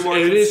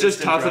is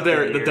just tough that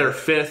they're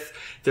fifth.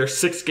 They're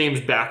 6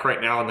 games back right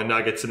now on the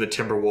Nuggets and the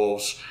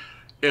Timberwolves.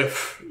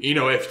 If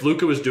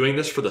Luka was doing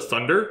this for the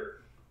Thunder,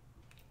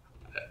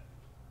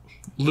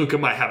 Luka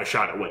might have a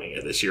shot at winning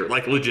it this year,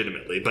 like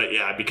legitimately. But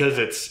yeah, because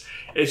it's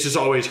just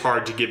always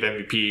hard to give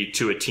MVP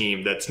to a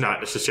team that's not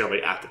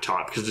necessarily at the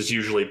top because it's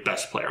usually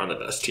best player on the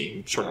best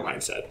team sort of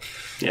mindset.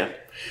 Yeah.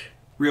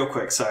 Real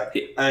quick,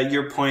 sorry.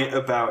 Your point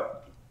about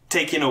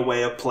taking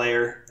away a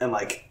player and,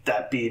 like,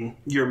 that being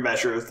your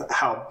measure of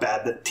how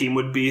bad the team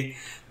would be.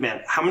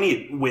 Man, how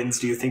many wins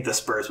do you think the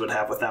Spurs would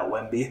have without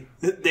Wemby?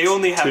 They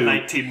only have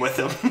 19 with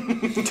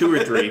him. 2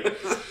 or 3.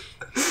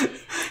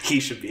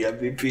 He should be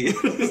MVP.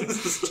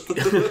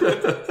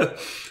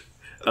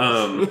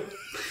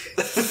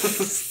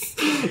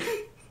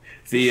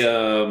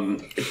 The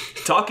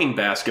Talking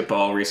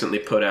Basketball recently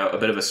put out a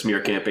bit of a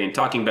smear campaign.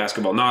 Talking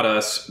Basketball, not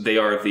us. They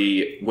are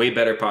the way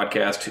better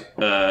podcast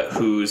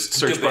whose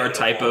search bar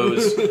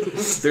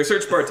typos. Their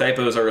search bar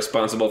typos are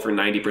responsible for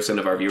 90%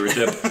 of our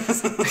viewership.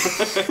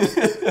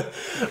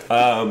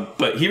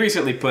 But he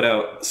recently put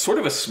out sort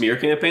of a smear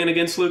campaign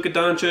against Luka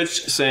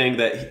Doncic, saying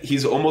that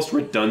he's almost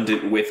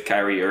redundant with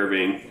Kyrie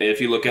Irving. If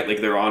you look at,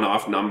 like, their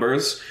on-off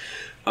numbers,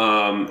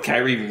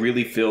 Kyrie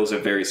really fills a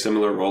very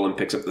similar role and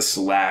picks up the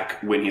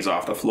slack when he's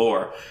off the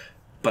floor.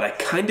 but I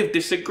kind of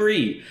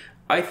disagree.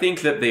 I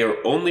think that they are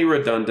only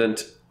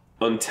redundant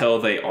until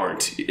they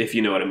aren't, if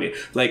you know what I mean.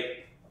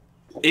 Like,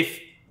 if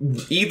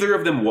either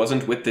of them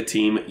wasn't with the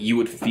team, you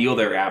would feel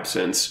their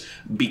absence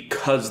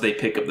because they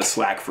pick up the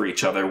slack for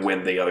each other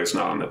when the other's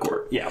not on the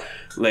court. Yeah.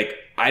 Like,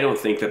 I don't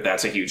think that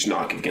that's a huge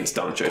knock against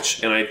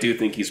Doncic, and I do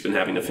think he's been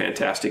having a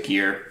fantastic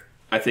year.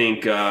 I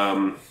think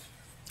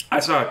I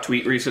saw a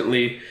tweet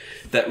recently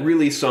that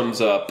really sums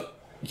up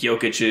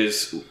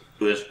Jokic's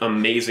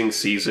amazing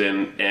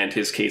season and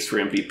his case for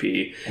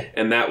MVP,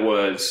 and that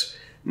was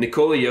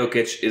Nikola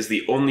Jokic is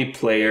the only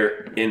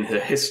player in the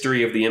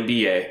history of the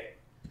NBA.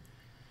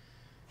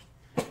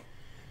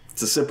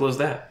 It's as simple as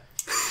that.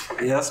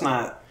 Yeah, that's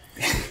not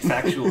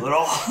factual at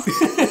all.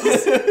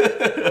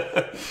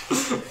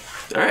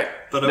 All right,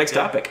 but next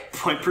topic.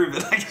 Point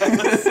proven, I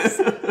guess.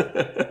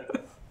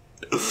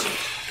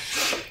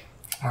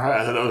 All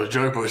right, I thought that was a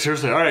joke, but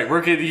seriously. All right,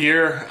 Rookie of the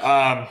Year.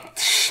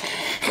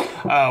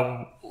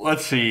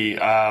 Let's see.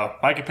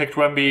 Micah picked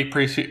Wemby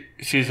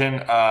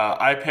preseason.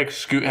 I picked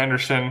Scoot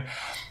Henderson.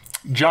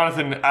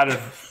 Jonathan out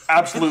of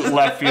absolute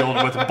left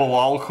field with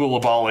Bilal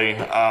Coulibaly.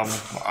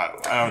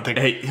 I don't think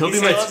He still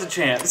has a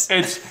chance.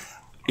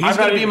 He's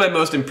going to be my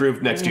most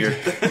improved next year.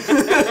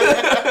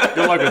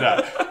 Good luck with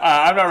that.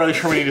 I'm not really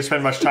sure we need to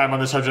spend much time on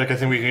this subject. I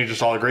think we can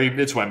just all agree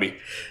it's Wemby.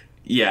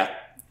 Yeah.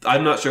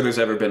 I'm not sure there's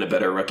ever been a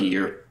better rookie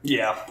year.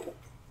 Yeah.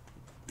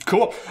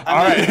 Cool.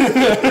 All right.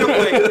 Real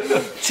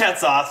quick,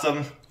 Chet's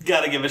awesome.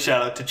 Got to give a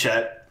shout out to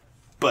Chet,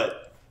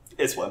 but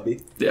it's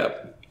Wemby. Yeah.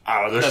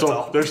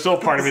 There's still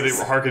part of me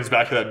that harkens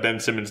back to that Ben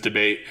Simmons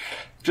debate.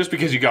 Just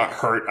because you got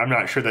hurt, I'm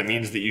not sure that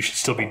means that you should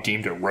still be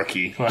deemed a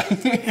rookie.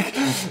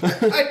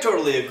 I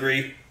totally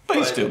agree. But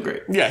he's still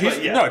great. Yeah,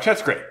 no,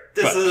 Chet's great.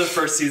 This is the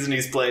first season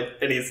he's played,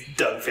 and he's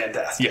done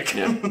fantastic.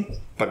 Yeah.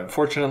 But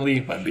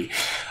unfortunately, Wemby.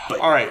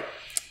 All right.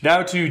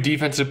 Now to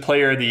Defensive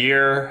Player of the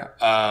Year.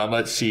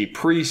 Let's see.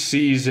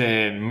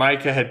 Preseason,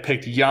 Micah had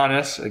picked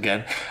Giannis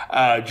again.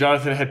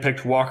 Jonathan had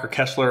picked Walker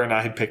Kessler, and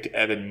I had picked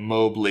Evan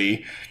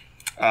Mobley.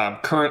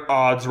 Current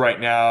odds right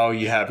now,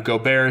 you have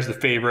Gobert as the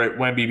favorite,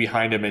 Wemby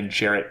behind him, and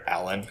Jarrett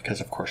Allen, because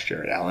of course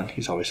Jarrett Allen,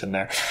 he's always in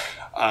there.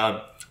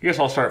 I guess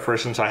I'll start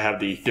first since I have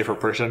the different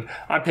person.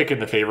 I'm picking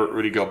the favorite,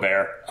 Rudy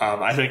Gobert.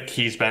 I think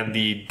he's been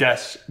the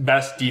best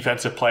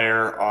defensive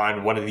player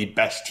on one of the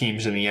best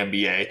teams in the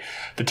NBA.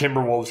 The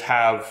Timberwolves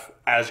have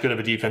as good of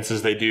a defense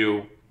as they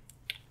do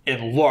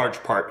in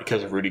large part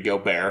because of Rudy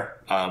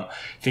Gobert. I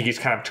think he's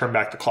kind of turned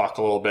back the clock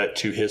a little bit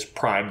to his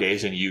prime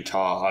days in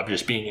Utah of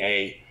just being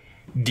a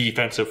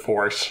defensive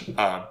force.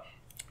 I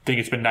think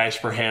it's been nice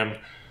for him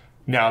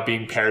now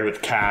being paired with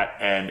Kat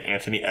and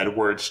Anthony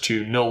Edwards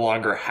to no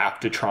longer have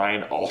to try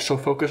and also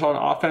focus on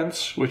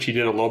offense, which he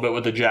did a little bit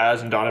with the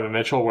Jazz and Donovan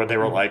Mitchell, where they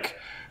were like,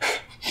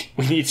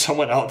 we need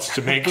someone else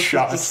to make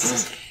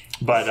shots.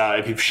 But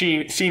if you've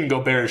seen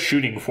Gobert's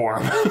shooting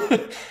form,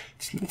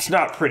 it's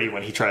not pretty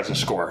when he tries to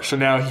score. So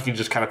now he can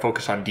just kind of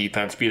focus on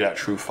defense, be that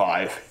true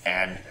five,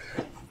 and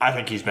I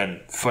think he's been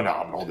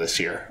phenomenal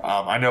this year.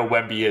 I know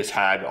Wemby has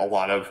had a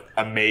lot of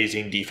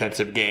amazing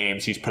defensive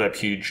games. He's put up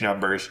huge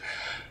numbers.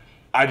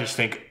 I just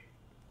think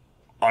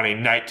on a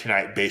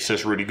night-to-night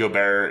basis, Rudy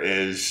Gobert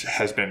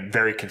has been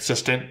very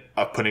consistent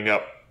of putting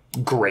up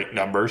great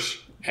numbers,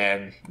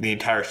 and the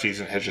entire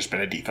season has just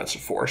been a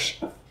defensive force.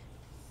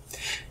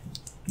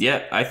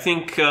 Yeah, I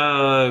think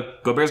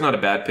Gobert's not a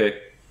bad pick.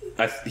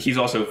 He's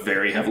also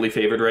very heavily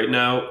favored right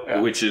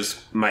now, which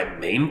is my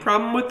main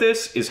problem with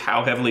this, is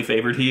how heavily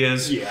favored he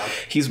is. Yeah.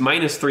 He's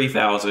minus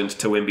 3,000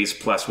 to Wemby's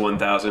plus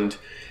 1,000.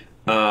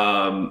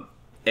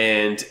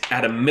 And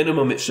at a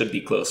minimum, it should be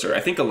closer.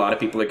 I think a lot of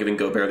people are giving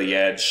Gobert the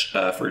edge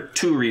for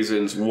two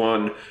reasons.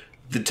 One,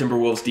 the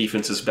Timberwolves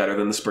defense is better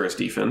than the Spurs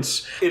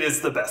defense. It is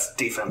the best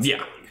defense.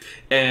 Yeah.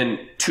 And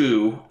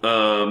two,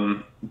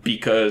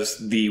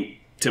 because the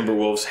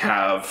Timberwolves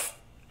have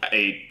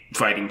a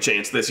fighting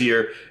chance this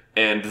year,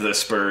 and the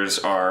Spurs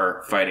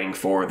are fighting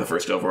for the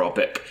first overall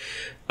pick.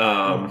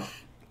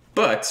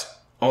 But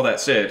all that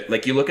said,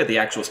 like, you look at the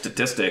actual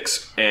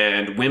statistics,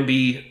 and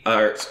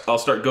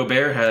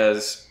Gobert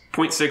has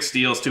 0.6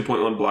 steals,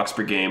 2.1 blocks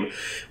per game.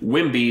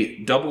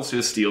 Wemby doubles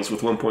his steals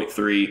with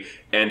 1.3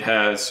 and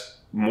has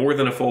more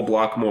than a full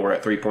block more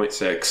at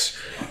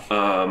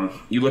 3.6.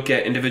 You look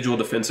at individual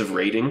defensive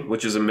rating,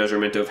 which is a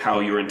measurement of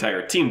how your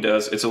entire team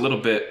does. It's a little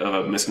bit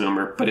of a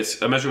misnomer, but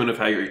it's a measurement of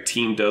how your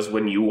team does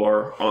when you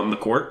are on the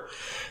court.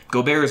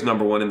 Gobert is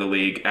number 1 in the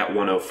league at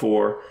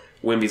 104.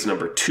 Wemby's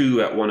number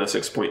 2 at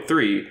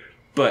 106.3.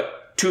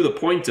 But to the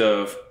point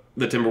of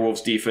the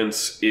Timberwolves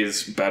defense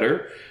is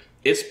better,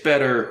 it's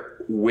better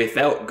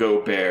without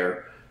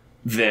Gobert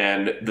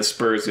than the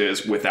Spurs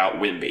is without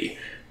Wemby.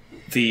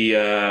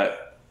 The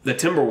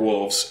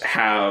Timberwolves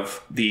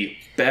have the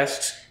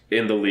best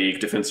in the league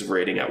defensive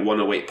rating at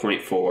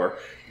 108.4,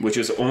 which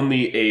is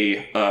only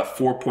a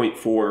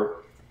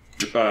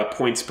 4.4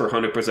 points per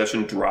 100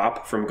 possession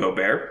drop from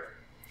Gobert,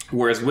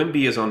 whereas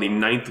Wemby is on the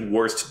 9th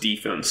worst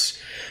defense,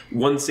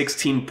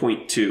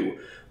 116.2,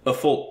 a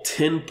full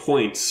 10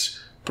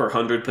 points per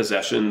 100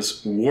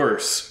 possessions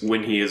worse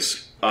when he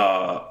is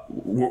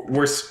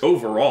worse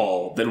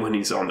overall than when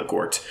he's on the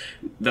court.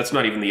 That's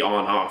not even the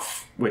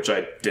on-off, which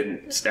I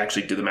didn't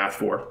actually do the math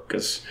for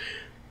because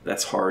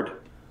that's hard.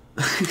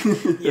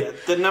 Yeah,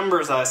 the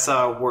numbers I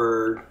saw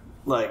were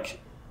like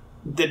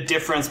the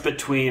difference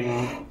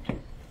between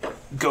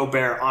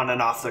Gobert on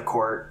and off the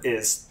court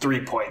is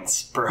 3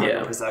 points per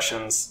 100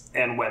 possessions,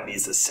 and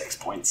Wemby's is 6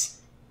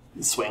 points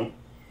swing.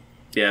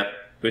 Yeah,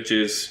 which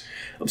is,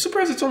 I'm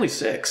surprised it's only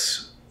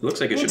 6. It looks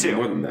like it should be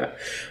more than that.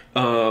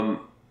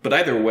 But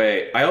either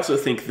way, I also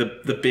think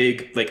the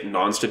big like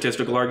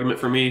non-statistical argument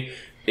for me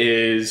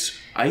is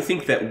I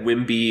think that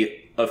Wemby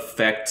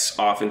affects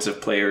offensive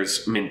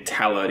players'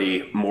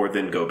 mentality more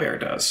than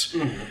Gobert does.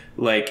 Mm-hmm.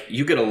 Like,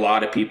 you get a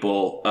lot of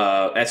people,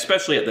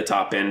 especially at the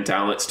top end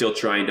talent, still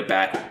trying to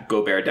back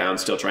Gobert down,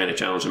 still trying to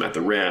challenge him at the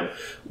rim.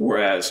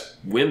 Whereas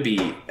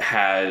Wemby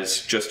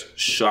has just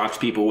shocked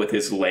people with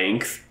his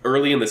length.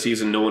 Early in the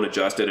season, no one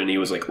adjusted, and he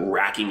was like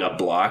racking up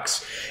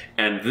blocks.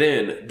 And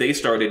then they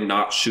started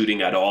not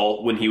shooting at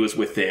all when he was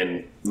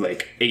within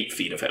like 8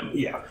 feet of him.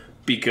 Yeah.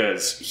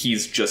 Because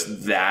he's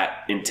just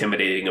that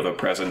intimidating of a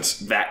presence,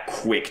 that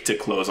quick to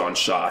close on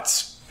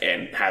shots,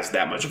 and has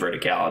that much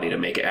verticality to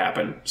make it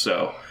happen.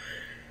 So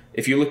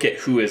if you look at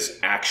who has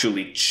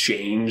actually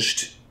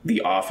changed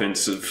the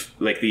offensive,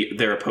 like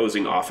their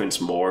opposing offense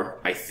more,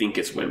 I think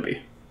it's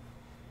Wemby.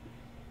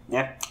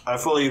 Yeah, I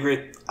fully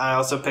agree. I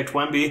also picked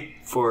Wemby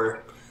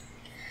for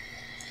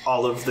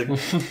all of the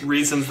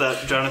reasons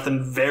that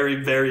Jonathan very,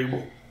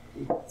 very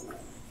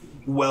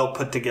well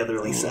put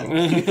togetherly said.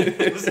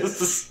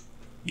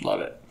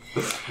 Love it.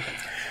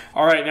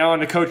 All right, now on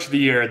to Coach of the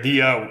Year.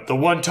 The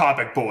one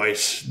topic,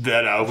 boys,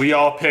 that we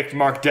all picked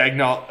Mark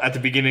Daigneault at the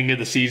beginning of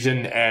the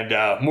season,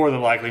 and more than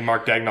likely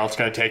Mark Daigneault's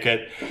going to take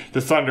it. The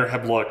Thunder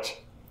have looked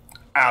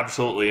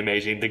absolutely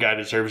amazing. The guy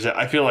deserves it.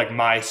 I feel like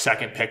my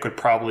second pick would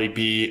probably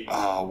be,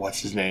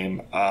 what's his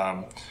name?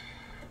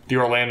 The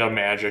Orlando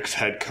Magic's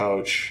head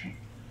coach.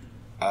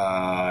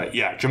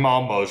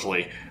 Jamal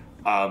Mosley.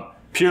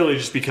 Purely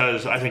just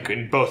because I think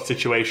in both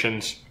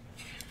situations,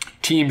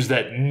 teams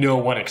that no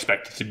one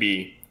expected to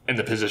be in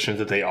the positions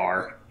that they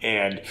are,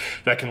 and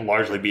that can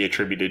largely be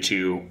attributed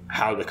to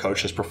how the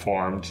coach has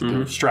performed,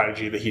 the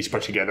strategy that he's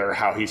put together,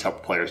 how he's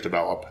helped players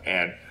develop,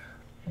 and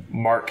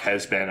Mark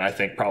has been, I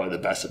think, probably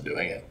the best at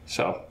doing it.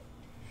 So,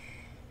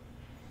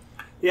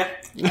 yeah,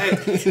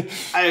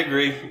 I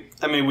agree.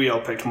 I mean, we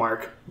all picked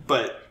Mark,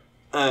 but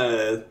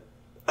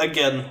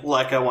again,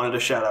 like I wanted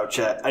to shout out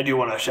Chet, I do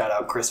want to shout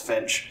out Chris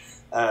Finch,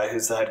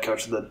 who's the head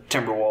coach of the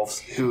Timberwolves,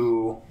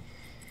 who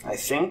I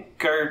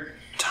think are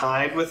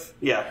tied with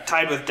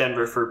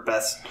Denver for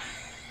best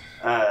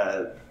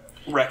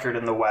record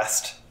in the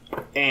West,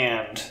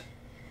 and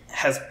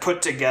has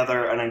put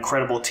together an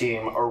incredible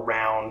team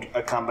around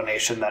a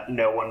combination that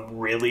no one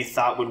really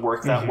thought would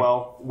work that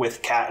well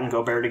with Cat and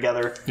Gobert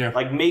together. Yeah.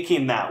 Like,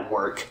 making that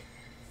work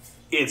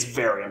is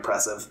very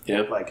impressive.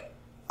 Yeah. Like,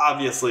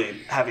 obviously,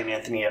 having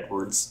Anthony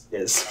Edwards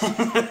is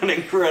an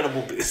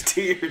incredible boost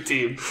to your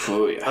team.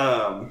 Oh,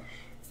 yeah.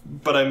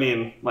 But I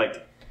mean,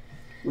 like,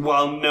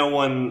 while no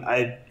one,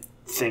 I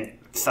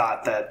think,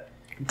 thought that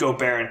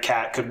Gobert and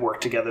Cat could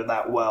work together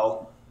that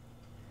well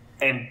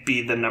and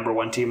be the number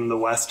one team in the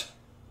West,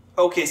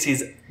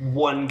 OKC's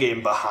one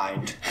game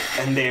behind,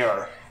 and they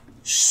are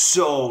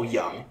so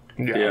young.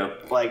 Yeah.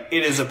 Like,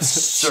 it is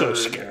absurd.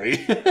 So scary.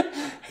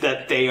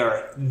 that they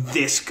are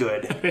this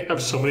good. They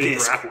have so many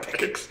draft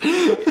picks.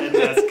 And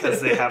that's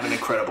because they have an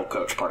incredible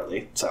coach,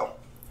 partly. So,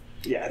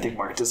 yeah, I think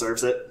Mark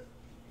deserves it.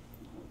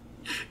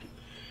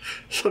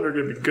 Thunder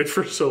going to be good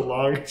for so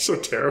long. It's so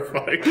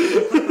terrifying.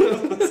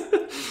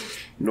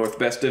 North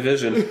Best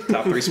Division.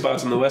 Top 3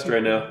 spots in the West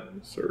right now.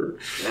 Sir.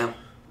 Yeah.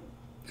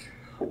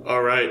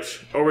 All right.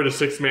 Over to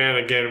sixth man.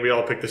 Again, we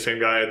all picked the same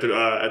guy at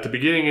the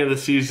beginning of the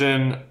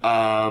season.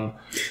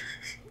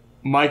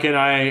 Mike and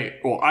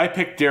I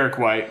picked Derek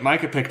White.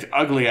 Micah picked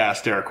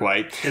ugly-ass Derek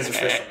White. His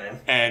official name.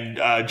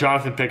 And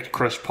Jonathan picked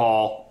Chris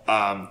Paul.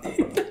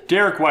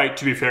 Derek White,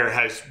 to be fair,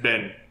 has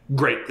been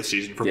great this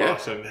season for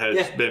Boston.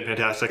 Has been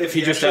fantastic. If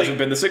he just hasn't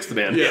been the sixth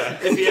man. Yeah.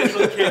 If he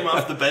actually came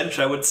off the bench,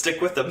 I would stick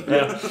with him.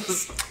 Yeah.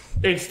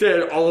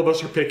 Instead, all of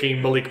us are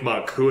picking Malik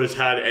Monk, who has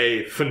had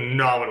a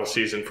phenomenal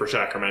season for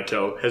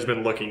Sacramento, has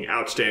been looking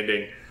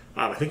outstanding.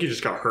 I think he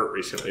just got hurt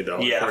recently, though,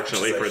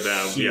 unfortunately for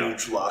them.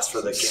 Huge loss for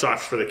the Kings.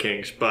 Sucks for the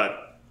Kings,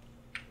 but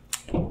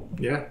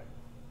yeah.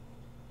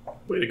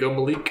 Way to go,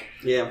 Malik.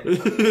 Yeah.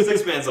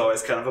 Six man's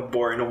always kind of a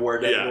boring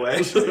award anyway.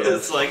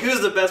 It's like,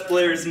 who's the best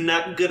player is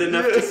not good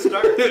enough to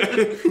start?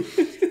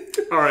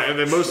 All right, and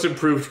then most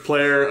improved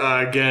player,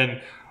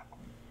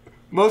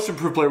 most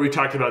improved player, we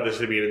talked about this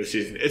at the beginning of the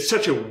season. It's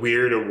such a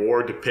weird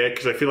award to pick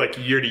because I feel like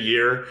year to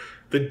year,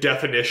 the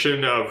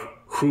definition of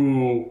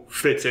who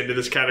fits into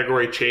this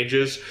category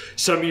changes.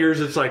 Some years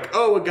it's like,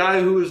 a guy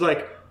who was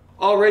like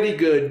already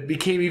good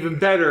became even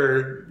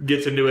better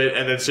gets into it,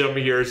 and then some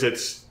years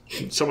it's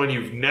someone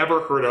you've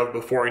never heard of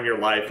before in your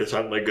life is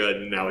suddenly good,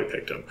 and now we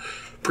picked him.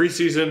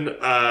 Preseason,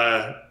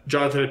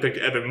 Jonathan had picked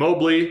Evan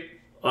Mobley,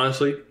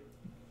 honestly.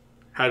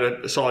 Had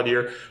a solid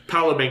year.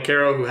 Paolo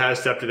Banchero, who has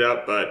stepped it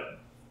up, but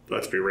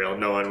let's be real,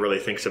 no one really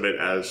thinks of it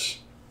as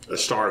a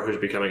star who's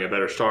becoming a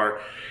better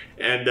star.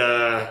 And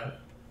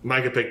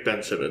Micah picked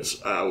Ben Simmons.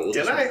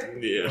 Did I?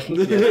 Yeah.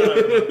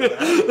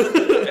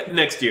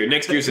 Next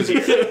year's his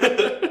year.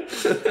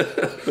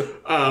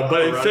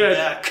 But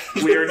instead,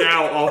 we are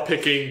now all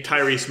picking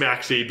Tyrese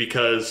Maxey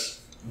because,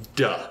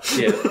 duh.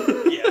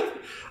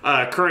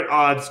 Yeah. Current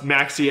odds,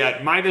 Maxey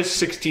at minus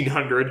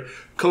 1,600,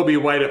 Kobe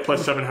White at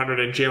plus 700,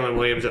 and Jalen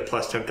Williams at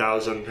plus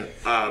 10,000.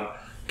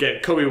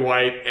 Again, Kobe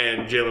White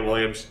and Jalen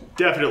Williams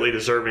definitely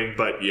deserving,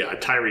 but yeah,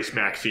 Tyrese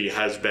Maxey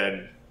has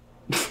been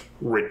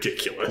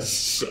ridiculous.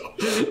 So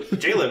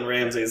Jalen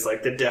Ramsey is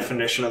like the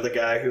definition of the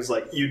guy who's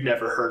like you'd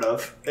never heard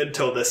of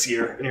until this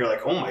year, and you're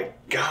like, oh my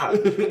god,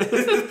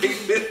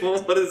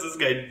 what is this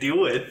guy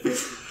doing?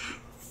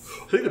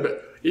 I think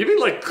even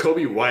like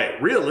Kobe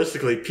White,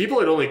 realistically, people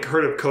had only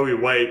heard of Kobe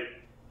White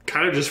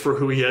kind of just for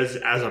who he is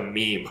as a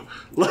meme.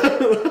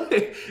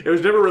 It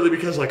was never really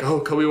because like,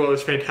 oh, Kobe White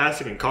was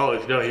fantastic in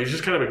college. No, he was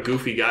just kind of a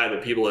goofy guy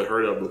that people had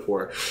heard of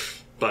before.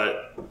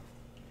 But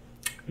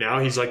now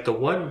he's like the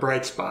one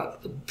bright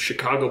spot the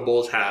Chicago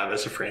Bulls have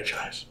as a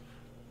franchise.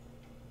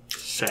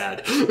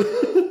 Sad.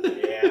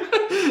 Yeah,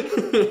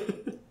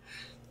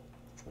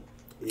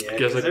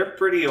 because like, they're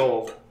pretty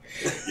old.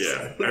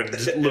 Yeah,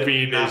 and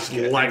Levine is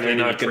likely They're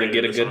not going to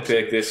get a good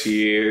pick this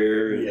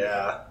year.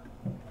 Yeah.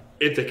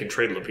 If they can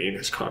trade Levine,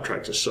 his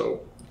contract is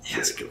so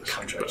His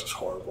contract is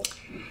horrible.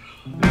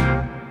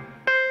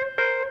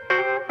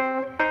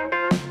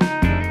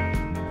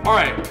 All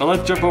right, now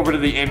let's jump over to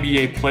the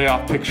NBA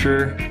playoff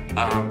picture.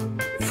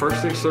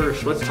 First things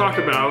first, let's talk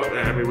about,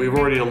 I mean, we've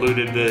already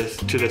alluded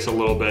to this a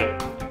little bit.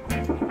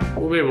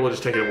 Well, maybe we'll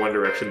just take it in one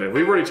direction then.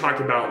 We've already talked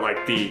about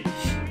like the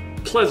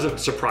pleasant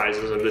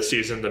surprises of this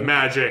season, the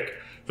Magic,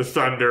 the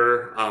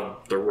Thunder,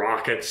 the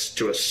Rockets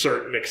to a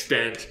certain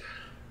extent.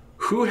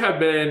 Who have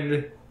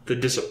been the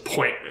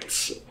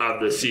disappointments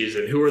of the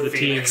season? Who are the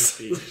teams?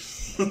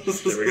 There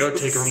we go,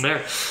 take it from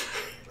there.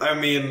 I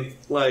mean,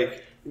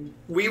 like,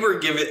 we were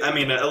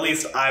at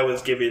least I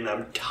was giving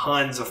them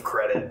tons of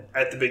credit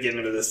at the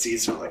beginning of the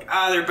season. Like,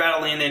 they're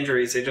battling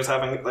injuries. They just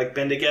haven't, like,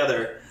 been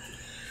together.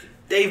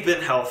 They've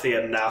been healthy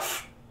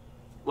enough.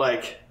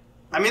 Like,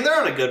 I mean, they're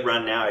on a good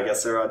run now. I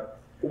guess they're on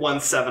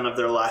 1-7 of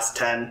their last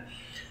 10.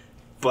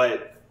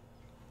 But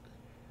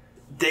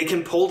they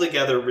can pull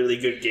together really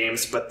good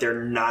games, but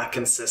they're not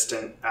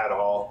consistent at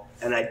all.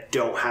 And I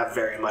don't have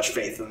very much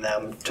faith in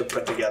them to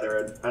put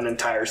together an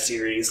entire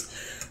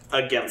series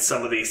against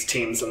some of these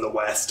teams in the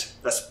West,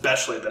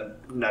 especially the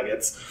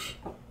Nuggets.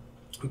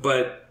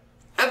 But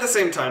at the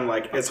same time,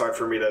 like, it's hard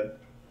for me to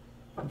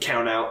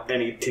count out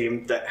any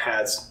team that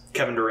has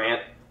Kevin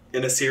Durant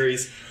in a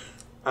series.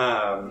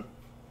 But,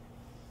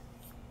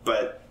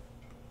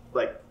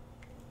 like,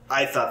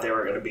 I thought they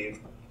were going to be,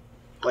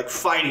 like,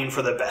 fighting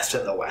for the best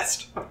in the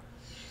West.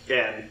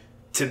 And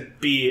to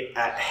be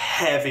at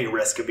heavy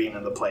risk of being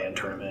in the play-in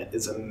tournament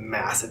is a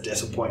massive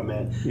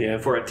disappointment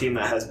for a team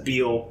that has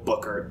Beal,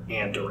 Booker,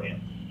 and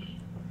Durant.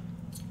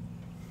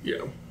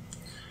 Yeah,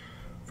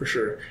 for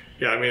sure.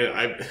 Yeah, I mean,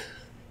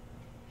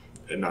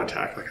 and not to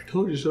act like I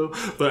told you so,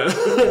 but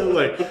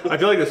like I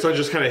feel like the Suns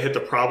just kind of hit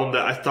the problem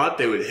that I thought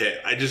they would hit.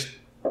 I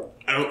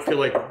don't feel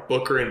like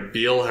Booker and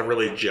Beal have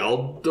really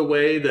gelled the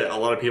way that a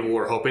lot of people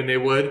were hoping they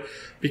would,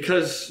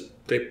 because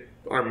they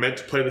are meant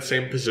to play the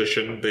same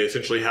position. They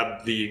essentially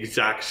have the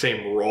exact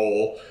same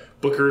role.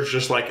 Booker's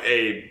just like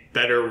a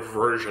better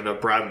version of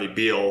Bradley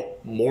Beal,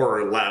 more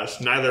or less.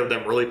 Neither of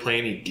them really play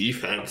any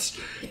defense.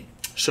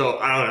 So,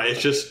 I don't know.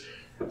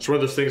 It's one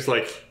of those things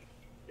like,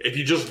 if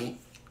you just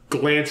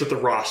glance at the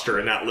roster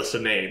and that list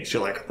of names,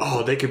 you're like,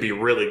 oh, they could be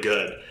really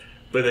good.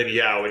 But then,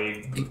 when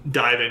you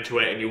dive into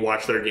it and you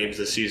watch their games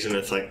this season,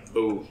 it's like,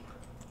 oh,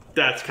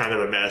 that's kind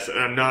of a mess. And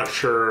I'm not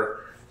sure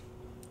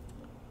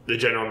the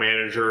general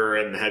manager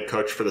and the head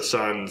coach for the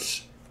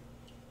Suns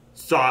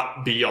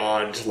thought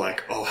beyond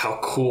like, oh, how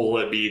cool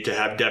it'd be to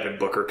have Devin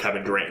Booker,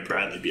 Kevin Durant, and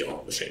Bradley Beal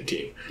on the same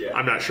team. Yeah.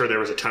 I'm not sure there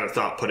was a ton of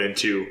thought put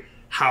into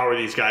how are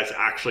these guys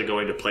actually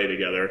going to play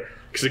together.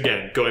 Because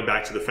again, going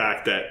back to the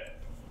fact that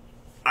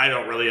I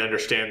don't really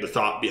understand the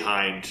thought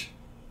behind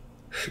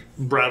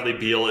Bradley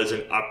Beal is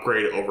an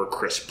upgrade over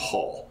Chris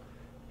Paul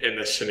in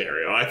this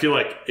scenario. I feel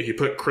like if you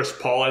put Chris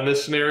Paul in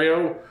this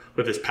scenario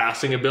with his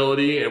passing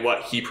ability and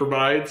what he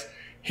provides,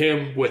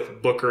 him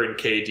with Booker and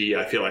KD,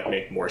 I feel like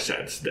make more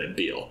sense than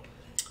Beal.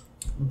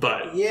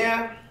 But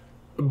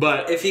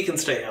if he can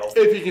stay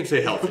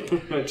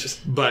healthy.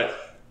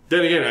 But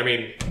then again, I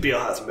mean, Beal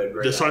hasn't been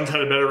great. The Suns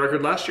had a better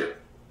record last year.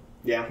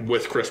 Yeah.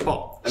 With Chris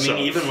Paul. I mean,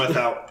 even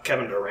without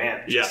Kevin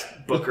Durant,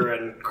 Booker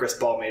and Chris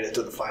Paul made it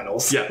to the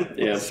finals.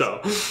 Yeah.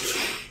 So.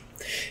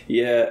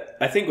 Yeah,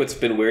 I think what's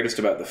been weirdest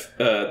about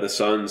the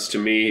Suns to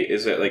me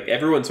is that like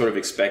everyone sort of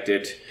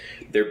expected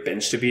their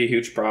bench to be a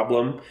huge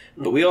problem,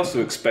 but we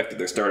also expected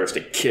their starters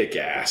to kick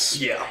ass.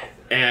 Yeah.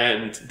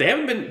 And they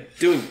haven't been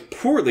doing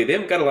poorly. They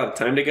haven't got a lot of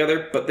time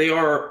together, but they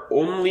are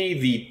only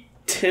the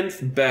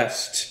 10th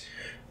best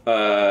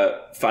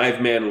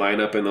five-man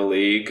lineup in the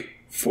league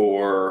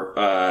for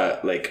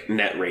like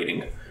net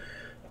rating,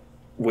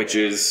 which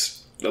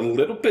is a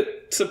little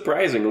bit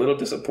surprising, a little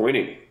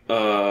disappointing.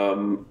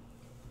 And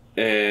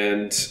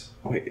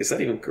wait, is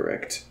that even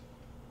correct?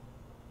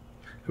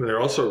 I mean, they're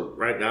also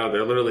right now.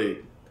 They're literally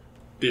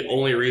the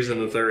only reason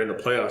that they're in the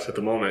playoffs at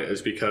the moment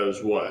is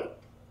because what?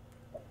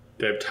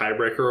 They have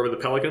tiebreaker over the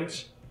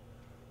Pelicans.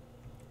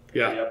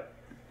 Yeah. Yep.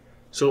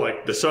 So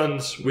like the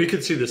Suns, we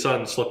could see the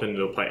Suns slip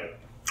into the play-in.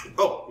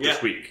 Oh, yeah.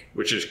 This week,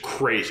 which is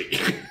crazy.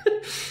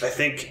 I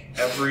think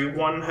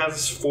everyone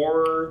has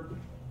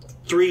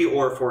 3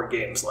 or 4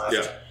 games left.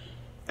 Yeah.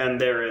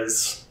 And there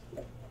is,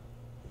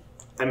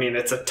 I mean,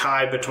 it's a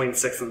tie between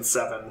 6 and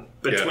 7.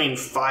 Between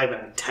 5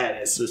 and 10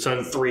 is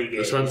 3 games.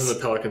 The Suns and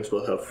the Pelicans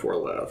both have 4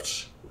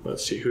 left.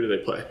 Let's see, who do they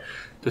play?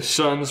 The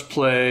Suns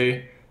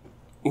play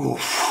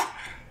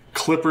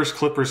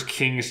Clippers,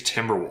 Kings,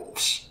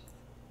 Timberwolves.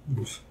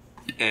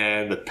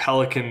 And the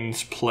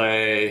Pelicans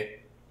play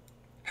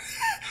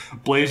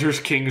Blazers,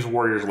 Kings,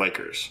 Warriors,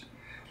 Lakers.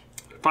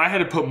 If I had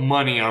to put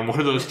money on one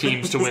of those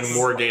teams to win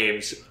more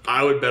games,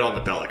 I would bet on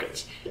the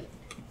Pelicans.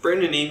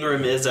 Brandon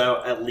Ingram is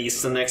out at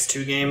least the next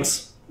 2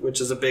 games,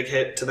 which is a big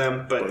hit to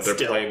them, but they're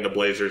still. playing the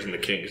Blazers and the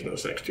Kings in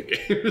those next 2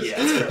 games. Yeah,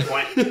 that's a fair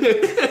point.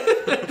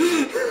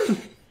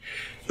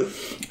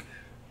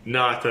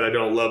 Not that I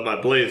don't love my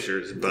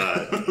Blazers,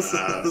 but...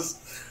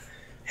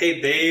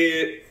 Hey,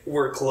 they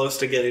were close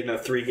to getting a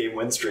 3-game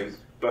win streak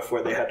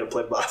before they had to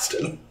play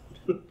Boston.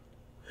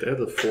 They have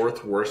the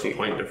 4th worst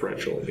point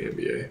differential in the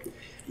NBA.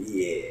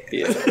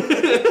 Yeah.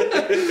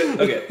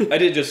 Okay, I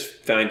did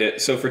just find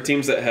it. So for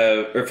teams that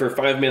have, or for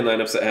 5-man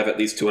lineups that have at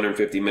least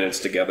 250 minutes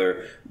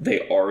together, they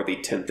are the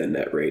 10th in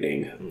net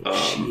rating.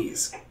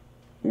 Jeez.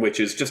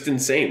 Which is just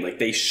insane. Like,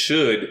 they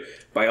should,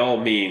 by all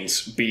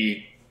means,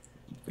 be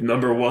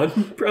number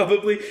 1,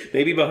 probably.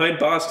 Maybe behind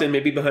Boston,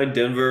 maybe behind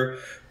Denver.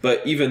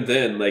 But even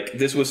then, like,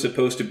 this was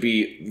supposed to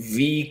be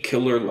the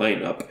killer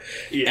lineup.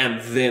 Yeah.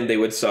 And then they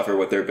would suffer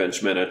with their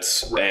bench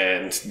minutes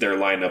and their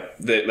lineup.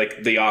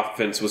 The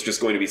offense was just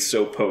going to be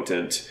so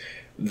potent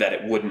that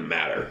it wouldn't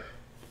matter.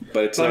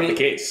 But it's not the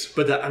case.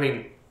 But,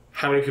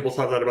 how many people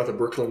thought that about the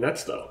Brooklyn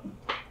Nets, though?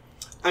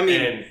 I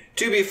mean,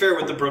 to be fair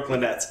with the Brooklyn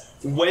Nets,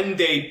 when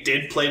they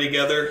did play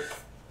together,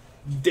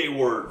 they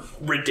were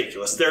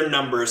ridiculous. Their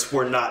numbers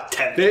were not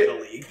 10th in the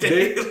league.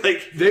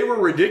 They were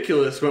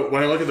ridiculous, but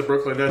when I look at the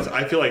Brooklyn Nets,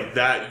 I feel like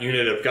that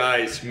unit of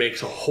guys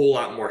makes a whole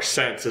lot more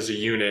sense as a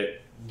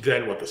unit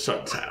than what the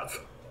Suns have.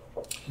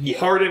 Yeah.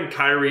 Harden,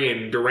 Kyrie,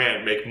 and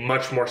Durant make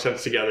much more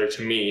sense together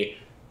to me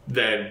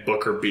than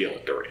Booker, Beal,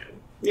 and Durant.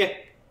 Yeah.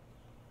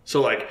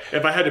 So,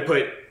 if I had to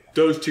put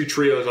those 2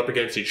 trios up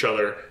against each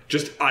other,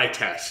 just eye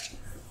test,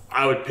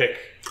 I would pick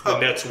the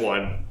Nets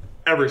one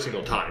every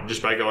single time,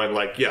 just by going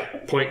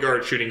point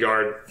guard, shooting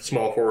guard,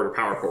 small forward, or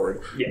power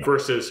forward,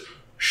 versus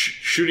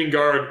shooting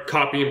guard,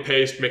 copy and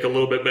paste, make a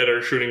little bit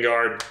better shooting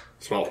guard,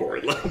 small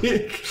forward.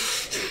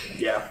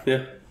 Yeah.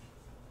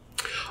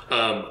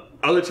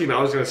 Other team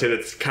I was going to say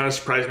that's kind of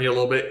surprised me a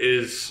little bit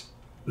is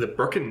the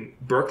Brooklyn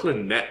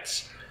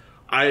Nets.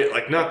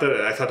 Not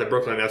that I thought the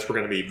Brooklyn Nets were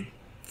going to be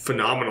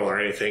phenomenal or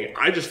anything.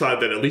 I just thought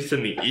that at least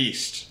in the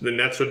East, the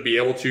Nets would be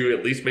able to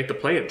at least make the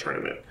play-in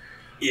tournament.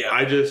 Yeah.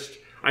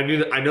 I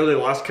know they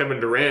lost Kevin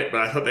Durant,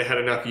 but I thought they had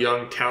enough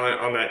young talent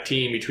on that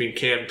team between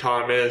Cam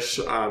Thomas,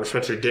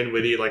 Spencer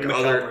Dinwiddie,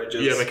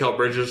 Mikal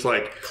Bridges,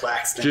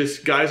 Claxton.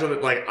 Just guys on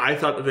it. I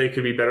thought that they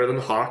could be better than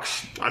the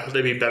Hawks. I thought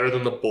they'd be better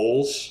than the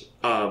Bulls.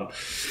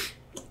 That's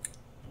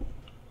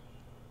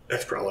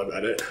probably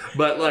about it.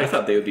 But I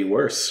thought they would be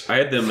worse. I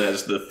had them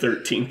as the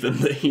 13th in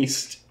the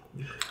East.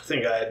 I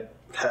think I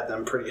had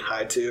them pretty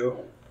high too.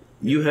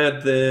 You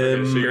had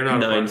them. Okay, so you're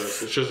not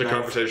 9th. It's just a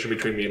conversation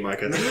between me and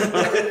Micah.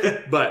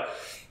 But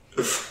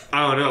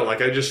I don't know.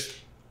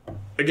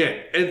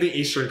 Again, in the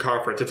Eastern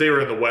Conference, if they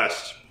were in the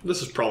West,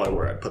 this is probably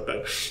where I'd put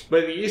them.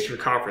 But in the Eastern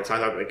Conference, I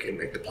thought they could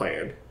make the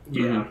play-in.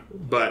 Yeah.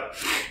 But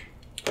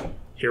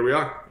here we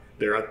are.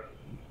 They're at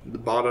the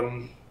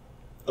bottom.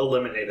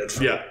 Eliminated.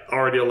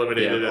 Already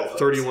eliminated at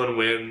 31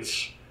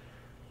 wins.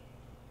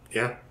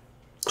 Yeah.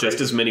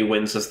 Just as many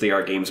wins as they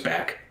are games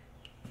back.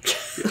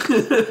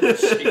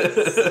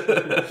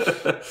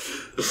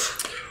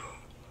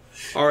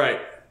 All right.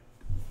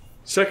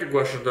 Second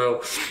question,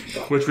 though,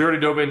 which we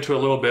already dove into a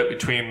little bit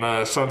between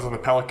the Suns and the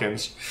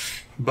Pelicans,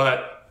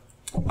 but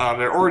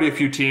there are already a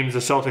few teams. The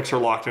Celtics are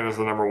locked in as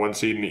the number 1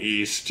 seed in the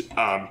East.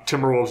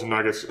 Timberwolves and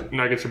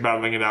Nuggets are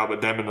battling it out,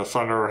 but them and the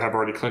Thunder have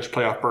already clinched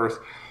playoff berth.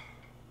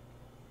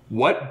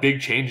 What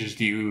big changes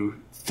do you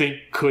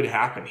think could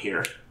happen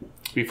here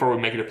before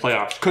we make it to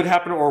playoffs? Could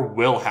happen or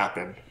will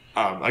happen?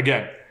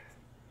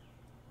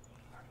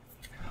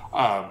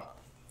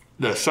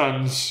 The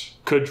Suns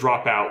could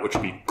drop out, which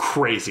would be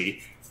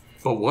crazy.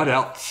 But what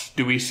else?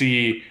 Do we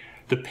see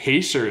the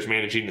Pacers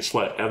managing to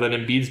slip? Now that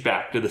Embiid's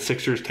back, do the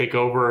Sixers take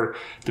over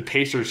the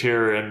Pacers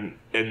here in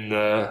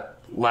the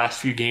last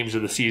few games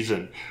of the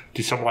season?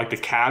 Do someone like the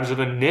Cavs or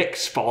the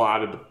Knicks fall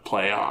out of the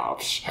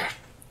playoffs?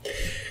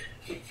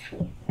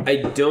 I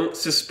don't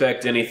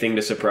suspect anything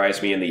to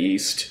surprise me in the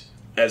East.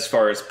 as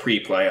far as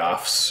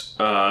pre-playoffs,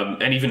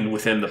 and even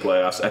within the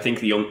playoffs, I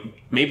think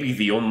maybe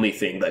the only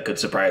thing that could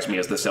surprise me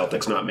is the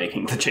Celtics not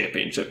making the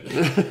championship.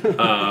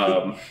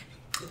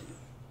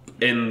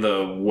 In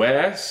the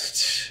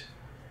West,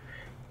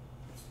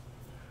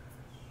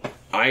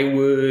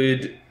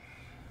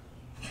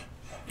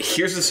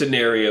 here's a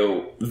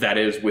scenario that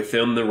is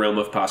within the realm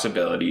of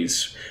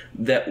possibilities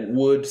that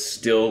would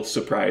still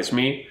surprise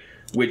me,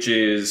 which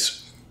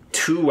is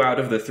 2 out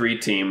of the 3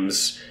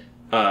 teams,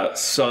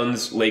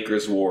 Suns,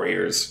 Lakers,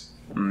 Warriors,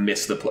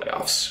 miss the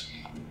playoffs.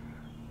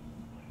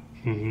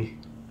 Mm-hmm.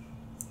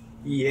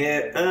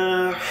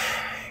 Yeah.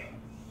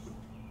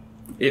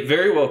 It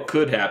very well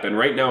could happen.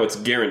 Right now, it's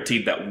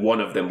guaranteed that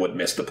one of them would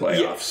miss the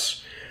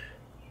playoffs.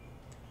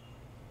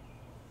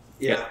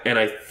 Yeah. And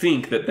I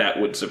think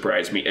that would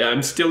surprise me.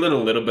 I'm still in a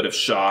little bit of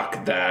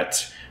shock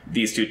that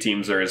these 2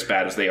 teams are as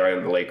bad as they are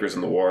in the Lakers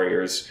and the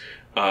Warriors.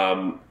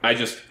 I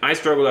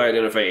struggle to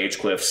identify age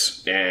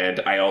cliffs,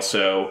 and I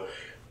also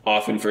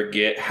often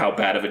forget how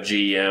bad of a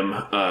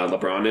GM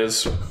LeBron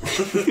is.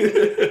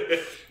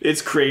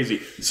 It's crazy.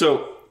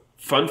 So,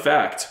 fun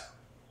fact.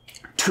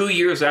 2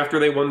 years after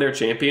they won their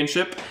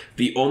championship,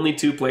 the only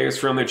 2 players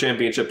from their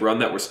championship run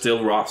that were still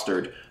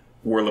rostered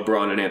were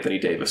LeBron and Anthony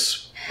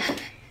Davis.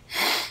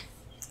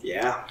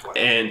 Yeah.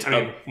 And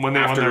when they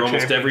after won their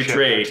almost every championship,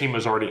 trade, their team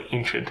was already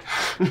ancient.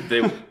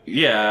 they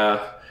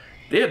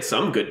had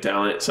some good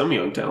talent, some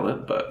young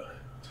talent, but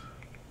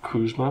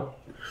Kuzma.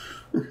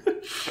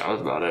 That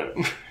was about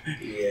it.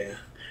 Yeah.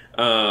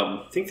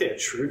 I think they had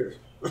Schroeder.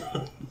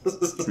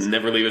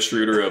 Never leave a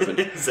Schroeder open.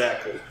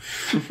 Exactly.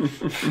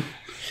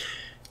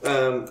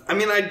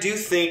 I do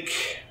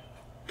think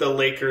the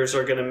Lakers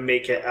are going to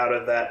make it out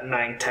of that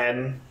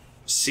 9-10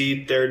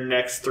 seed. Their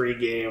next 3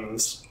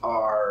 games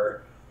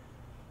are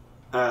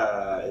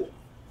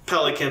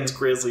Pelicans,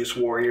 Grizzlies,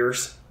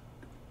 Warriors.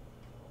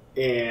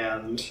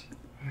 And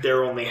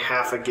they're only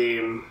half a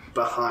game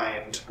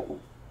behind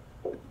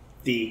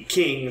the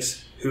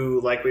Kings,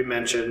 who, like we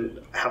mentioned,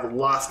 have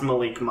lost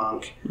Malik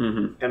Monk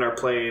and are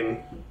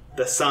playing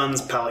the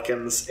Suns,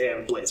 Pelicans,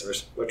 and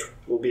Blazers, which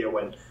will be a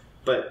win.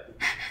 But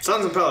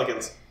Suns and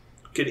Pelicans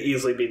could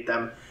easily beat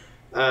them.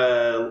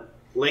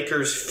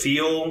 Lakers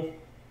feel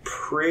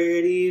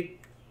pretty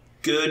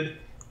good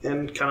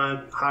and kind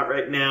of hot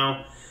right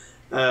now.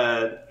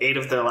 8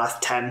 of their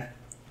last 10.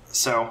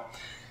 So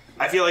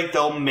I feel like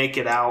they'll make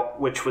it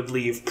out, which would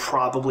leave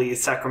probably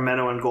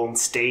Sacramento and Golden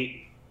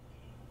State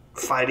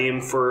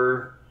fighting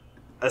for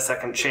a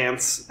second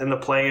chance in the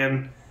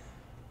play-in.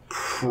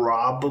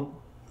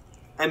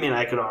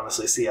 I could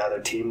honestly see either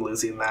team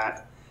losing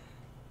that.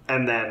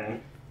 And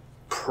then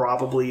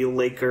probably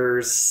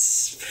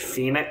Lakers,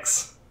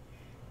 Phoenix.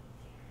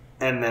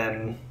 And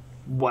then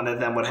one of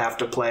them would have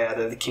to play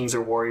either the Kings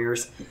or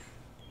Warriors.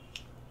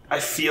 I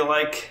feel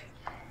like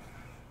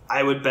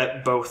I would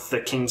bet both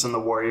the Kings and the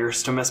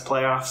Warriors to miss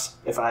playoffs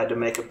if I had to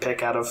make a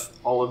pick out of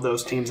all of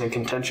those teams in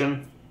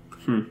contention.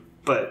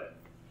 But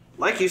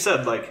like you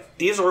said,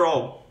 these are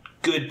all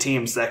good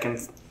teams that can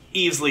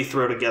easily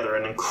throw together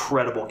an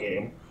incredible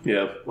game.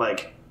 Yeah.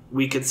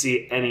 We could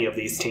see any of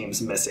these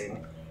teams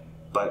missing.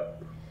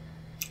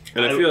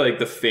 And I feel like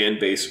the fan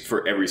base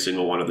for every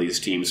single one of these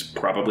teams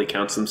probably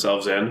counts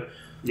themselves in.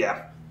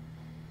 Yeah.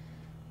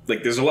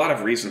 There's a lot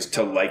of reasons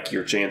to like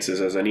your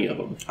chances as any of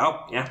them.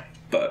 Oh, yeah.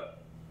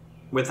 But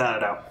without a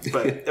doubt.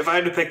 But if I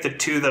had to pick the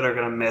 2 that are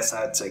going to miss,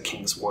 I'd say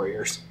Kings,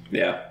 Warriors.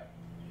 Yeah.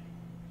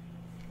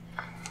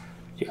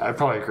 Yeah, I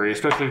probably agree,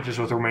 especially just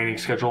with the remaining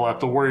schedule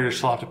left. The Warriors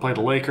still have to play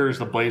the Lakers,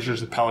 the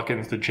Blazers, the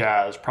Pelicans, the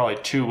Jazz. Probably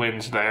 2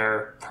 wins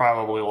there.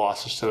 Probably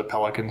losses to the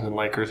Pelicans and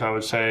Lakers, I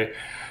would say.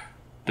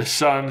 The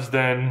Suns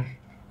then,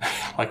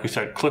 like we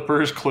said,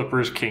 Clippers,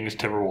 Kings,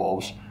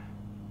 Timberwolves.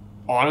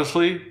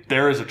 Honestly,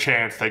 there is a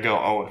chance they go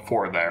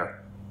 0-4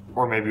 there.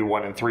 Or maybe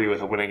 1-3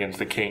 with a win against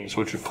the Kings,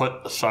 which would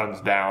put the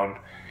Suns down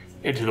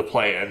into the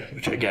play-in,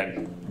 which,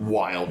 again,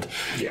 wild.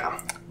 Yeah.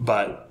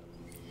 But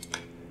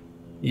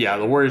yeah,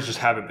 the Warriors just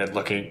haven't been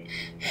looking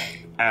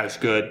as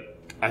good.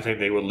 I think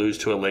they would lose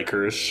to a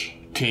Lakers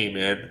team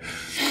in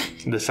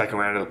the second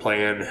round of the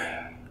play-in.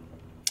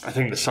 I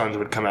think the Suns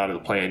would come out of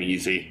the play-in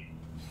easy,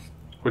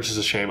 which is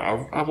a shame.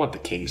 I want the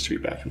Kings to be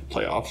back in the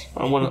playoffs.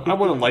 I want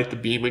to light the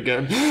beam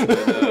again.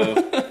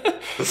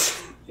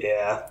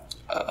 Yeah.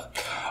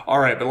 All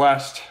right, the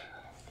last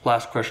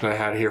question I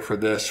had here for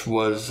this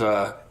was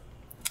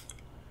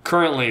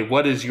currently,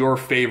 what is your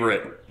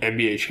favorite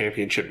NBA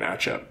championship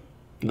matchup?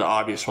 The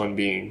obvious one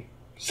being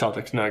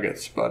Celtics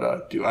Nuggets,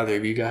 but do either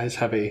of you guys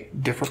have a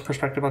different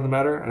perspective on the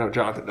matter? I know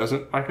Jonathan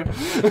doesn't. Micah?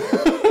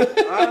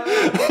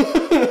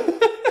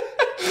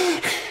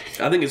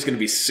 I think it's going to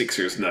be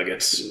Sixers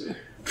Nuggets.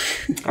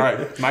 All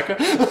right, Micah?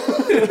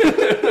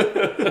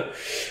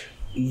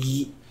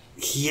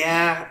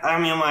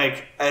 Yeah,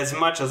 as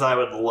much as I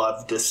would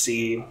love to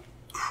see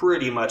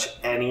pretty much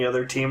any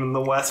other team in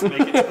the West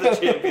make it to the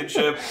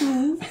championship,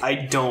 I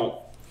don't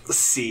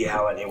see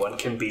how anyone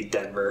can beat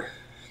Denver.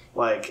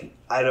 I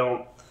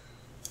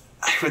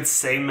would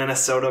say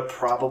Minnesota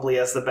probably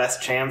has the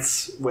best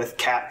chance with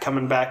Cat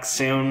coming back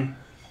soon.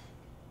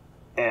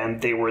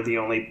 and they were the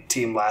only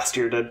team last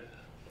year to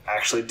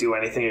actually do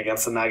anything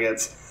against the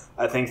Nuggets.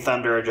 I think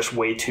Thunder are just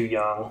way too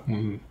young.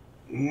 Mm-hmm.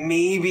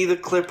 Maybe the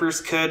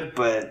Clippers could,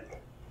 but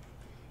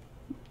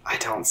I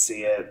don't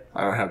see it.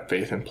 I don't have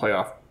faith in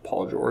playoff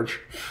Paul George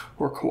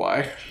or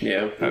Kawhi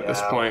at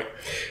this point.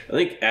 I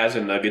think as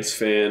a Nuggets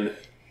fan,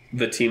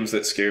 the teams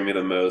that scare me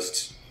the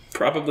most,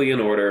 probably in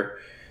order,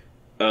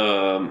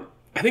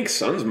 I think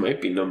Suns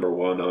might be number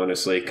one,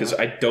 honestly, because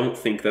I don't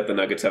think that the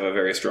Nuggets have a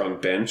very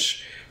strong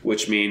bench,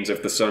 which means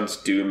if the Suns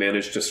do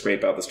manage to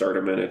scrape out the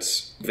starter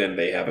minutes, then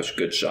they have a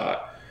good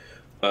shot.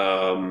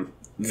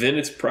 Then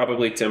it's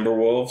probably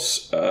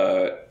Timberwolves.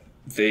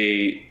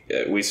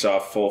 We saw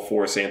full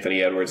force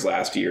Anthony Edwards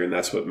last year, and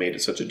that's what made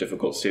it such a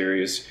difficult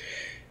series.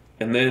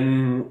 And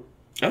then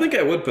I think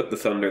I would put the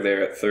Thunder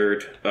there at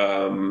third.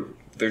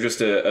 They're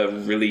just a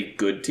really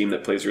good team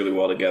that plays really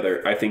well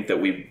together. I think that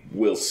we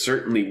will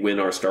certainly win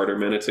our starter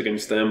minutes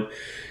against them,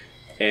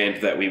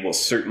 and that we will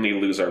certainly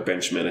lose our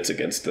bench minutes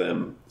against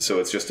them. So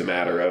it's just a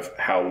matter of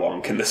how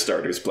long can the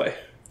starters play.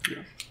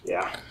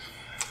 Yeah.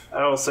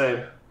 I will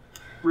say,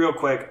 real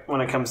quick,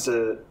 when it comes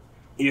to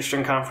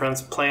Eastern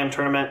Conference play-in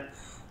tournament,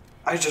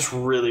 I just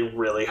really,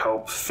 really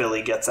hope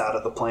Philly gets out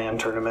of the play-in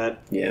tournament.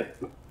 Yeah.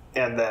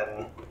 And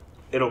then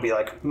it'll be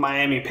like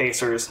Miami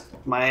Pacers,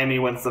 Miami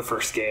wins the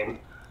first game.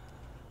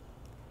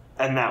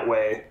 And that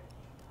way,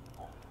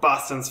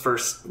 Boston's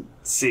first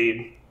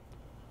seed,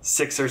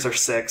 Sixers are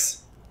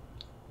 6,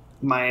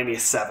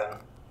 Miami's 7.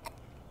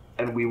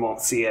 And we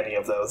won't see any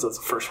of those as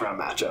a first-round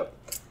matchup.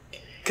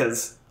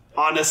 Because,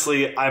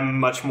 honestly, I'm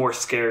much more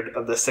scared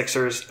of the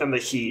Sixers and the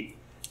Heat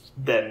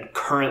than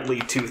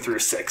currently 2 through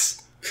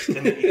 6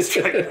 in the East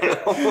right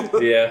now.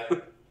 Yeah.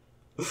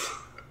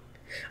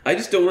 I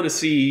just don't want to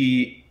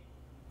see...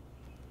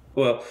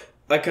 Well,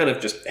 I kind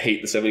of just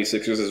hate the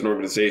 76ers as an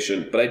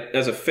organization, but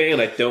as a fan,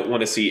 I don't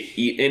want to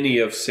see any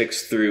of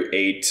 6 through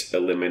 8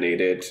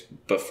 eliminated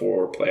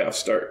before playoffs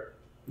start.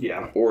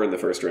 Yeah. Or in the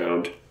first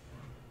round.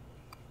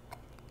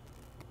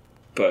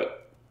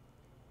 But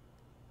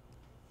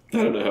I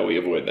don't know how we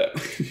avoid that.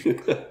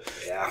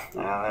 Yeah,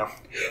 I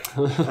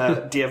don't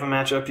know. Do you have a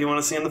matchup you want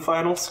to see in the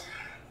finals?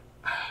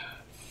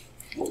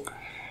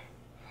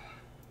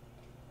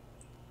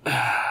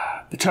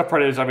 The tough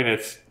part is,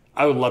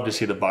 I would love to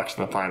see the Bucks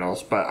in the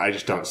finals, but I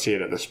just don't see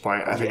it at this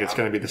point. I think it's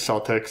going to be the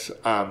Celtics.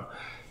 And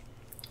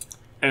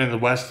in the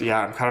West,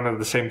 I'm kind of of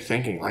the same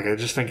thinking. I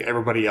just think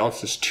everybody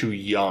else is too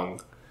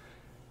young.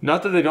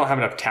 Not that they don't have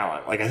enough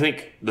talent. I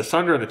think the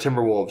Thunder and the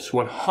Timberwolves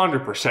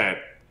 100%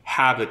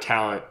 have the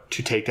talent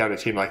to take down a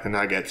team like the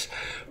Nuggets.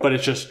 But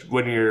it's just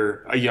when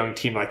you're a young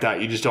team like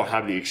that, you just don't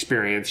have the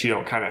experience. You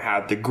don't kind of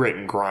have the grit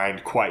and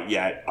grind quite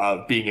yet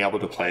of being able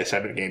to play a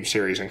 7-game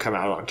series and come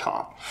out on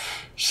top.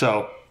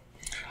 So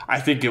I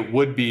think it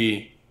would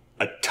be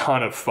a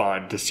ton of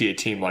fun to see a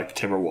team like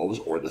the Timberwolves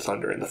or the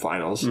Thunder in the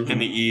finals. Mm-hmm. In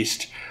the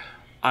East,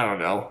 I don't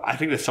know. I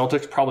think the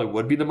Celtics probably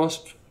would be the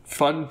most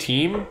fun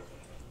team.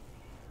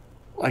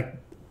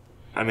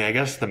 I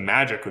guess the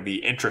Magic would be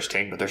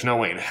interesting, but there's no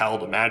way in hell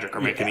the Magic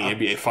are making the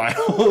NBA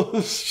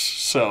Finals.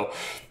 So,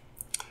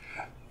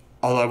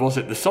 although I will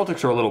say the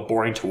Celtics are a little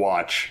boring to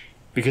watch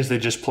because they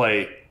just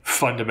play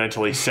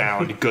fundamentally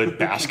sound, good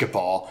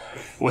basketball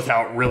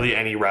without really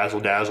any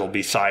razzle-dazzle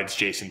besides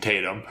Jason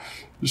Tatum.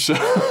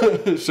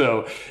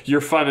 So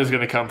your fun is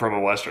going to come from a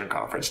Western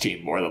Conference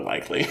team more than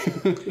likely.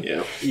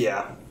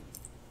 Yeah.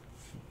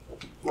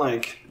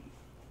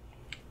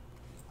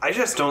 I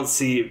just don't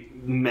see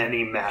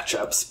many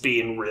matchups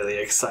being really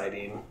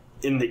exciting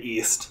in the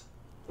East.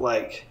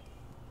 I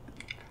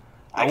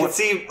could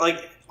see,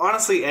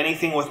 honestly,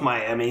 anything with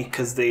Miami,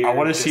 because they I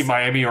want to see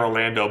Miami,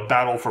 Orlando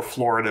battle for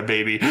Florida,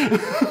 baby.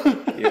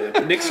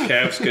 Knicks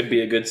Cavs could be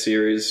a good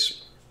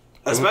series.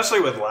 Especially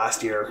with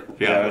last year.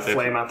 Yeah. The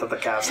flame out that the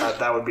Cavs had.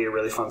 That would be a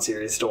really fun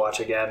series to watch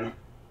again.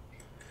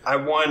 I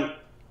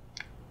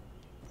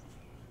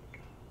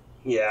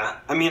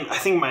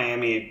think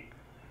Miami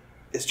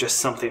is just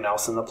something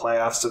else in the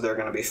playoffs, so they're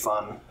going to be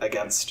fun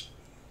against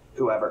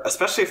whoever,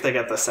 especially if they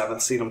get the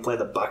 7th seed and play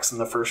the Bucks in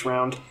the first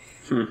round.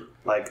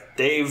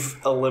 They've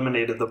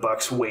eliminated the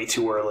Bucks way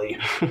too early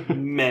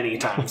many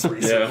times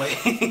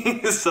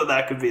recently. So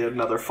that could be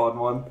another fun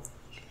one.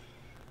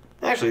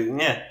 Actually,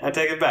 I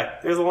take it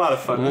back. There's a lot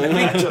of fun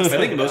matchups. I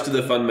think most of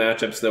the fun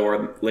matchups, though,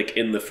 are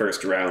in the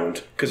first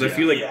round. Because I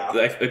feel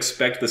I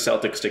expect the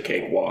Celtics to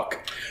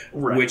cakewalk.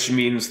 Right. Which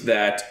means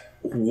that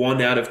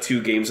 1 out of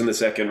 2 games in the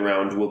second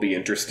round will be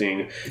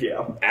interesting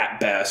at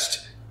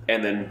best,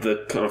 and then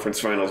the conference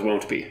finals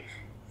won't be.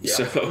 Yeah.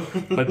 So,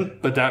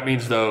 but that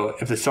means, though,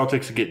 if the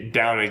Celtics get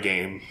down a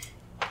game,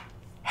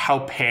 how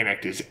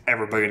panicked is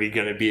everybody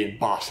going to be in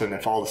Boston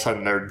if all of a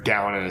sudden they're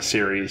down in a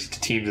series to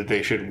teams that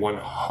they should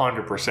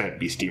 100%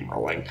 be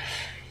steamrolling?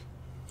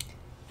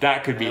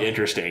 That could be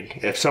interesting.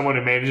 If someone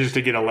manages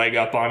to get a leg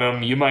up on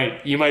them, you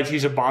might see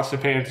some Boston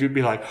fans who'd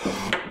be like,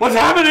 "What's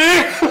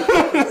happening?"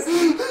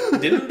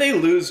 Didn't they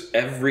lose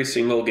every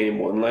single game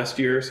 1 last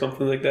year or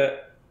something like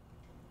that?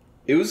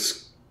 It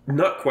was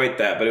not quite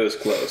that, but it was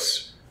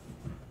close.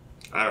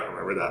 I don't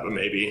remember that, but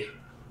maybe.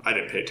 I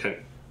didn't pay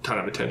ton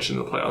of attention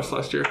in the playoffs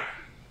last year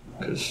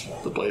because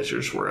the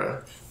Blazers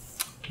were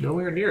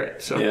nowhere near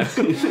it. So Yeah.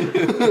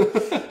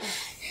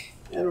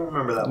 I don't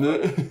remember that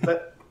one.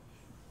 But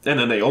And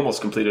then they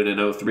almost completed an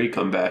 0-3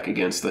 comeback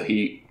against the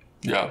Heat.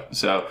 yeah.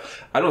 So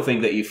I don't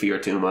think that you fear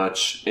too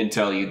much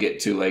until you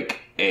get to like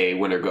a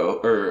win or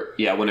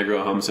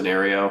go home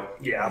scenario.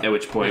 yeah. At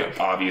which point,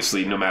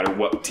 obviously, no matter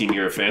what team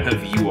you're a fan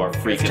of, you are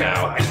freaking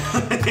out.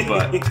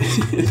 But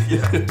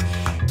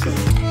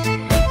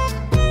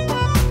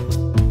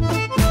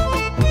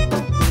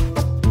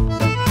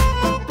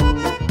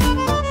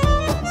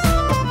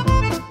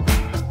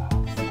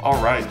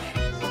All right.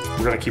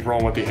 We're going to keep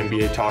rolling with the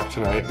NBA talk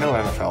tonight. No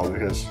NFL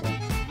because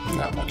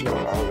not much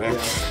going on there.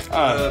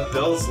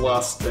 Bills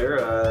lost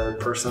their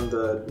person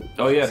to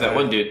oh yeah, that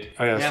one dude.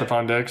 Oh, yeah, Yeah.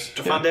 Stephon Diggs.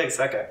 Stephon Diggs,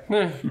 that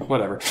guy.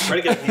 Whatever.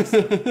 Pretty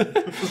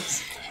good.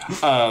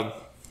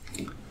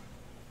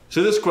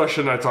 So this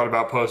question I thought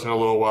about posing a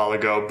little while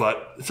ago,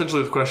 but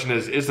essentially the question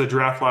is the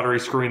draft lottery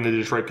screwing the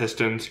Detroit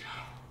Pistons,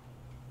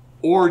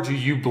 or do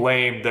you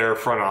blame their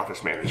front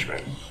office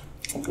management?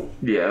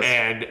 Yes.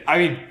 And, I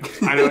mean,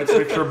 I know it's a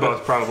mixture of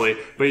both probably,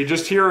 but you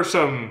just hear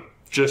some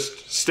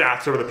just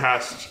stats over the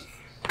past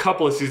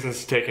couple of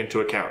seasons to take into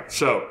account.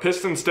 So,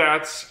 Piston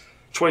stats,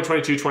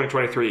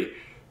 2022-2023.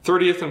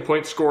 30th in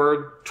points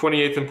scored,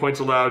 28th in points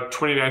allowed,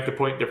 29th in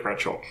point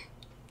differential.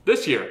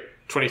 This year,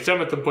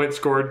 27th in points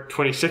scored,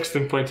 26th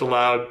in points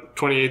allowed,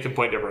 28th in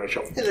point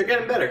differential. Yeah, they're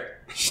getting better.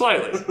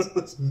 Slightly.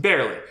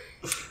 Barely.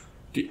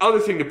 The other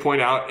thing to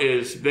point out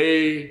is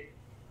they,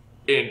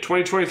 in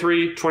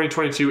 2023,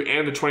 2022,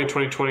 and the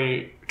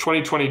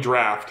 2020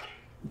 draft,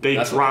 they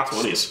That's dropped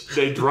like the 20s.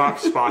 they dropped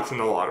spots in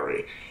the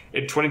lottery.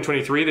 In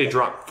 2023, they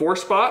dropped 4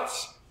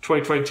 spots.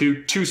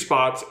 2022, 2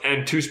 spots,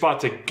 and 2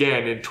 spots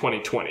again in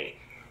 2020,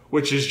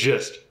 which is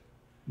just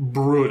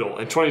brutal.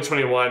 In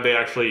 2021, they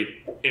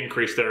actually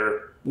increased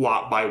their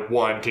lot by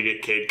 1 to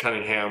get Cade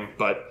Cunningham,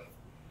 but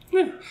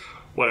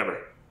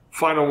whatever.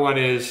 Final one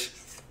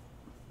is,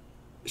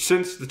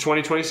 since the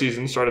 2020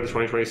 season, started the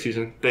 2020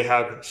 season, they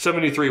have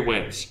 73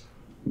 wins.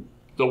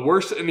 The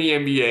worst in the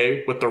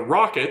NBA, with the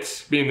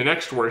Rockets being the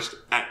next worst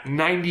at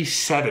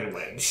 97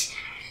 wins.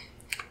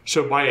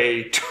 So by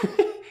a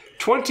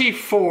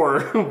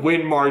 24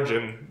 win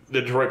margin,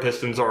 the Detroit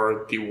Pistons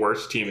are the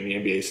worst team in the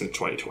NBA since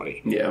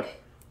 2020. Yeah.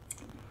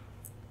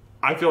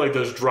 I feel like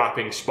those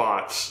dropping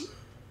spots,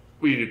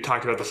 we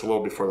talked about this a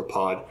little before the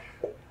pod.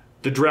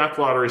 The draft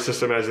lottery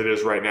system as it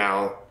is right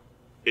now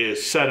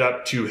is set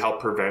up to help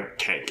prevent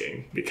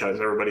tanking because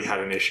everybody had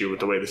an issue with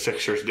the way the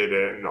Sixers did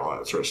it and all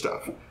that sort of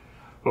stuff.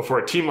 But for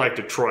a team like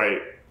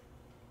Detroit,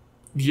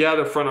 yeah,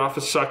 the front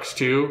office sucks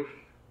too,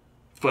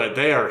 but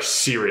they are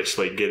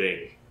seriously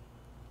getting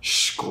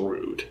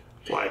screwed.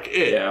 Like,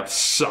 it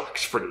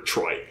sucks for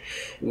Detroit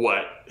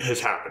what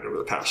has happened over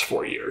the past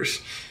 4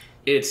 years.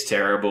 It's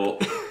terrible.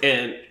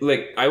 And,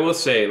 like, I will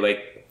say,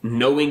 like,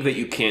 knowing that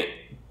you can't,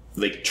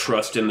 like,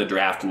 trust in the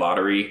draft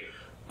lottery,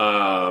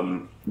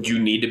 you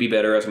need to be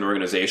better as an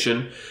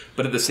organization.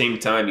 But at the same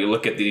time, you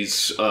look at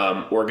these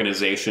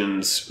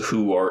organizations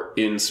who are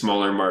in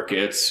smaller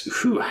markets,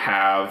 who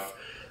have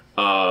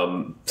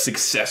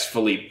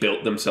successfully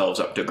built themselves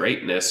up to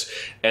greatness,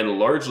 and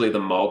largely the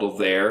model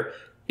there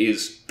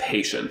is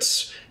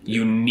patience.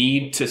 You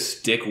need to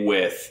stick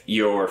with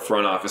your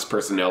front office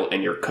personnel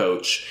and your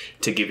coach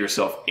to give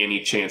yourself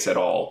any chance at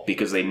all,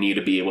 because they need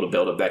to be able to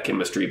build up that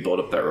chemistry, build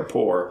up that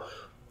rapport.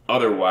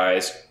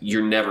 Otherwise,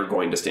 you're never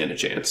going to stand a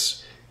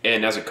chance.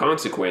 And as a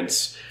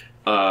consequence,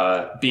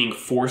 being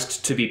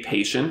forced to be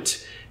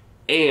patient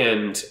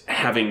and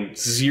having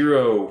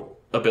zero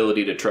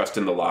ability to trust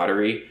in the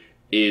lottery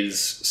is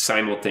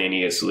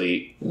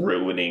simultaneously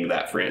ruining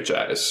that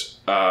franchise.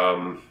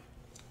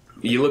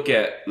 You look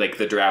at, like,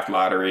 the draft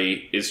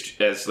lottery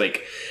as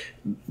like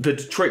the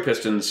Detroit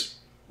Pistons,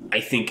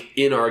 I think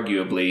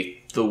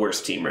inarguably the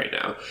worst team right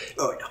now.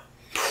 Oh, yeah.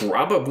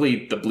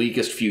 Probably the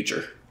bleakest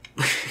future.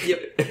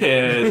 Yep.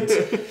 And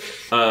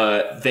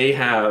they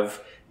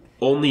have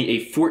only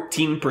a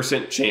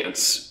 14%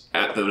 chance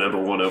at the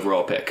number 1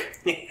 overall pick.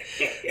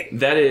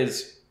 That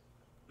is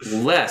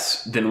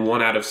less than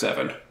 1 out of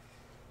 7.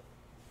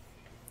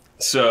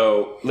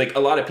 So, like, a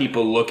lot of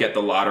people look at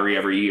the lottery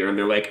every year and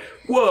they're like,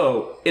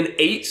 whoa, an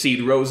 8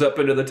 seed rose up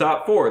into the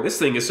top 4. This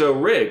thing is so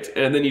rigged.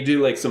 And then you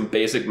do, like, some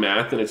basic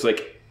math and it's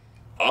like,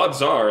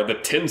 odds are the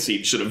 10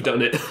 seed should have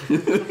done it.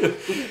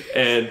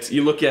 And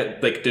you look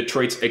at, like,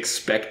 Detroit's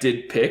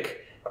expected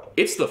pick,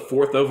 it's the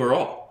 4th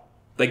overall.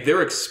 Like,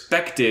 they're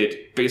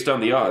expected, based on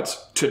the odds,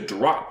 to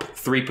drop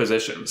 3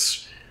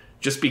 positions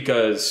just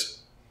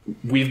because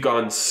we've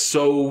gone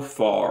so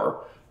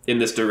far in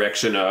this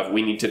direction of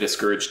we need to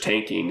discourage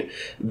tanking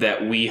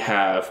that we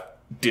have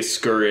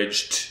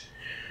discouraged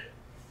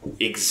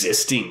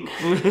existing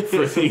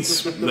for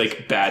these,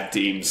 like, bad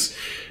teams.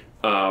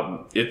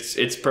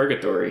 It's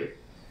purgatory.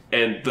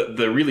 And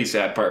the really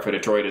sad part for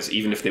Detroit is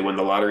even if they win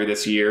the lottery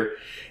this year,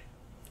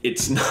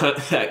 it's not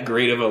that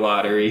great of a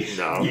lottery.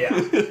 No. Yeah.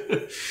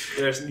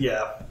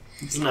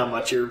 It's not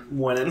much you're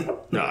winning.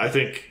 No, I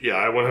think,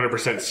 I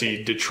 100%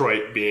 see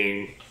Detroit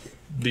being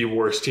the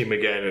worst team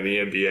again in the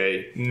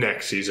NBA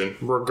next season,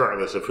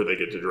 regardless of who they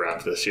get to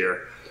draft this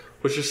year,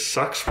 which just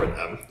sucks for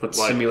them. Let's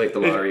simulate the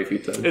lottery a few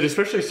times. It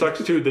especially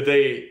sucks, too, that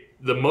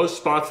the most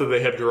spots that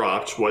they have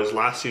dropped was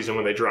last season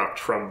when they dropped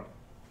from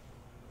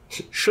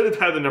should have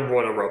had the number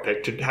 1 overall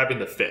pick to having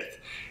the 5th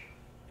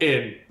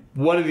in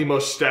one of the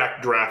most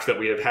stacked drafts that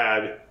we have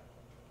had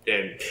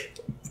in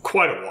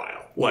quite a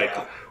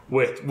while.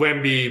 With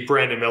Wemby,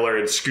 Brandon Miller,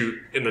 and Scoot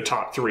in the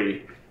top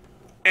 3.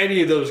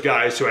 Any of those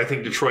guys who I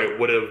think Detroit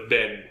would have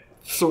been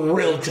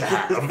thrilled to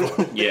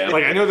have. Yeah.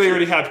 I know they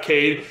already have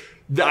Cade.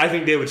 I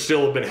think they would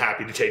still have been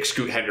happy to take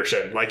Scoot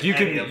Henderson. You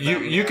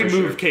can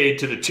move Cade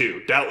to the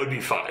 2. That would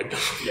be fine.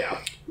 Yeah.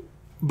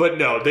 But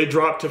no, they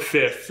drop to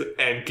 5th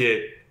and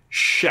get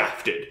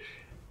shafted.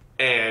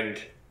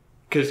 And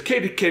because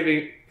Cade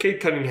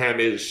Cunningham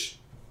is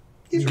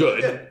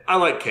good. I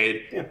like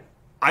Cade. Yeah.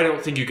 I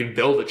don't think you can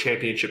build a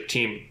championship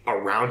team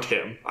around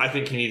him. I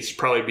think he needs to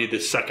probably be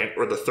the second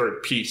or the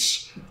third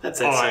piece.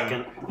 That's it,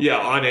 second. Yeah,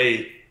 on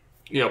a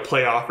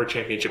playoff or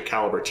championship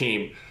caliber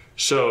team.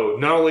 So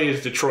not only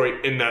is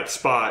Detroit in that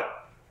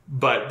spot,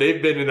 but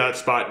they've been in that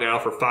spot now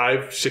for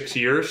 5-6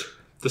 years.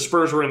 The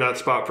Spurs were in that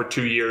spot for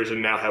 2 years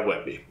and now have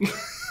Wemby.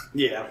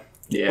 Yeah.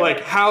 Yeah.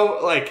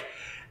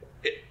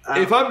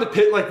 If I'm the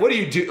Pit, what do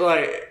you do?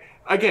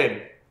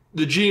 Again,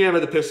 the GM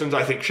of the Pistons,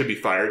 I think, should be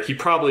fired. He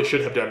probably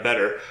should have done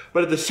better.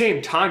 But at the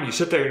same time, you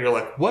sit there and you're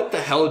like, what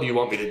the hell do you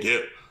want me to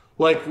do?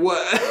 What?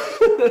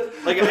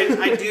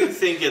 I do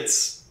think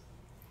it's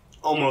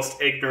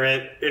almost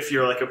ignorant if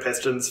you're a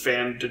Pistons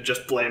fan to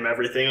just blame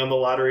everything on the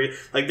lottery.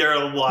 There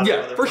are a lot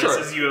of other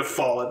places you have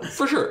fallen.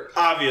 For sure.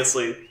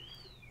 Obviously.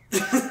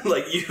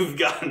 You've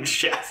gotten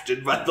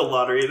shafted by the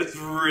lottery. It has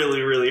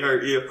really, really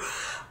hurt you.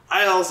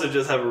 I also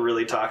just have a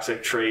really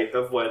toxic trait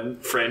of when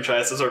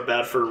franchises are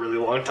bad for a really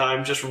long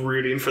time, just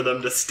rooting for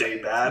them to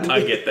stay bad.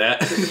 I get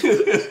that.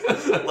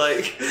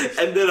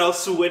 And then I'll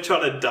switch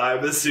on a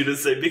dime as soon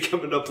as they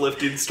become an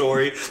uplifting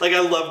story.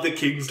 I love the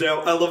Kings now.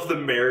 I love the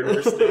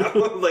Mariners now.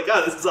 I'm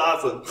this is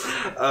awesome.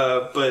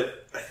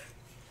 But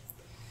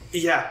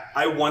yeah,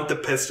 I want the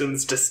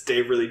Pistons to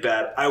stay really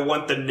bad. I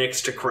want the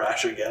Knicks to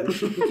crash again.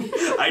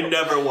 I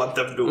never want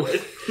them to win.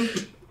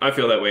 I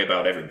feel that way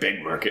about every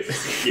big market.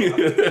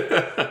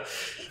 Yeah.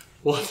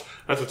 Well,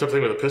 that's the tough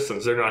thing with the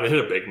Pistons. They're not in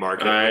a big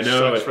market. I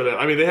know. Sucks for them.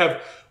 I mean, they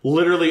have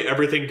literally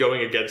everything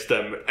going against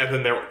them, and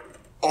then they're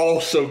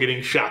also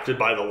getting shafted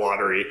by the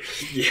lottery.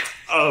 Yeah.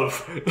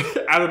 Of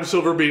Adam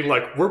Silver being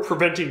like, we're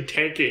preventing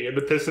tanking, and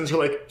the Pistons are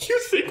like, you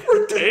think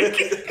we're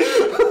tanking?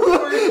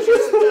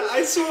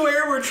 I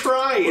swear we're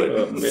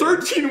trying.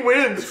 13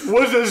 wins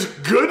was as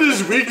good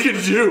as we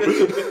could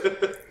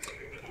do.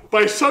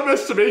 By some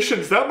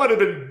estimations, that might have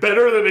been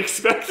better than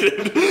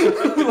expected.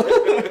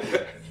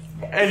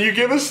 And you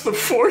give us the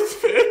 4th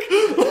pick.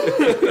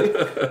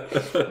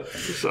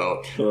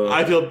 So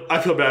I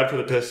feel bad for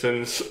the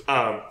Pistons.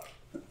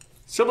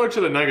 Similar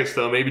to the Nuggets,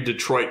 though, maybe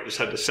Detroit just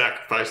had to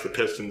sacrifice the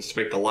Pistons to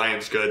make the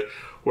Lions good,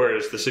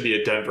 whereas the city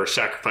of Denver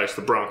sacrificed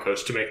the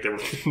Broncos to make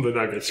the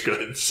Nuggets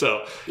good.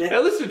 So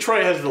at least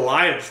Detroit has the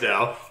Lions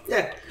now.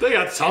 Yeah, they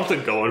got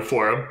something going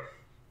for them.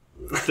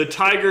 The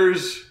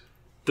Tigers,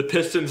 the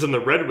Pistons, and the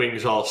Red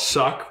Wings all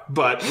suck,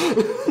 but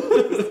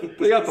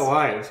they got the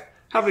Lions.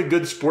 How many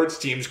good sports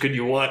teams could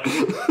you want?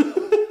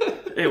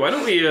 Hey, why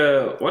don't we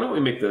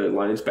make the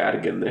Lions bad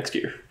again next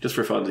year, just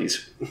for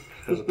funsies?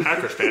 As a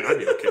Packers fan, I'd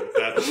be okay with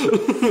that.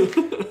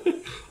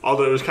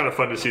 Although it was kind of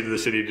fun to see the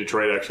city of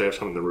Detroit actually have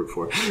something to root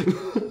for.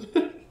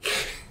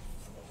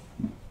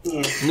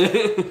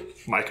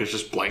 Mike is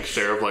just blank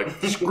stare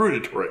of screw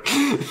Detroit.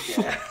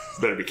 Yeah.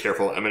 Better be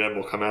careful. Eminem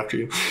will come after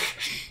you.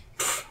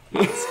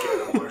 I'm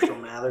scared of Marshall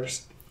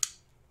Mathers.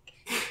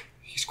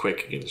 He's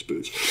quaking in his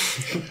boots.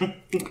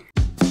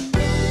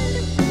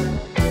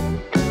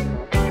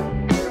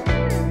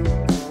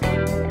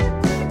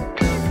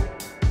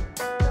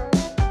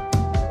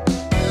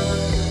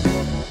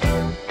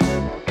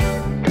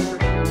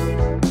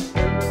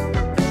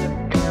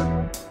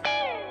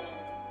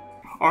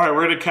 All right,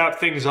 we're going to cap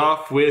things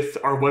off with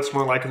our What's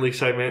More Likely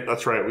segment.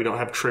 That's right, we don't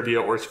have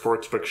trivia or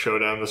sportsbook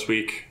showdown this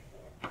week.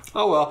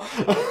 Oh well.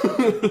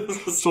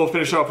 So we'll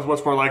finish off with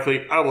What's More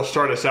Likely. I will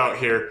start us out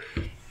here.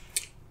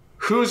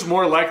 Who's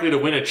more likely to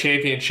win a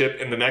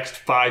championship in the next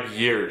 5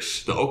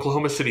 years? The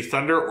Oklahoma City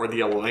Thunder or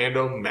the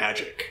Orlando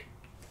Magic?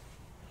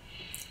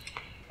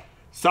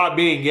 Thought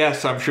being,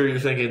 yes, I'm sure you're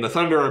thinking the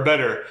Thunder are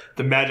better.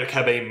 The Magic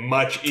have a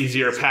much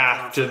easier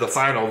path to the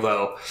final,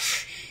 though.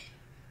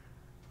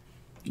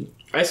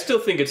 I still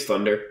think it's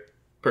Thunder,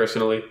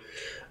 personally.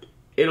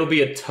 It'll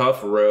be a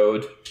tough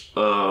road,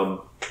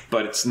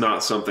 but it's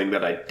not something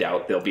that I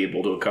doubt they'll be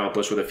able to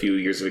accomplish with a few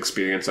years of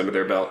experience under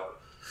their belt.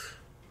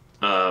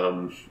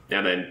 And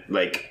then,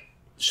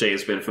 Shea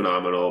has been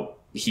phenomenal.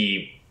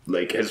 He,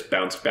 has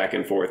bounced back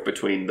and forth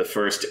between the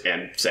first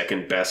and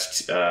second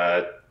best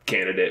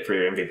candidate for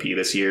MVP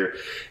this year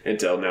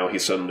until now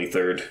he's suddenly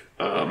third.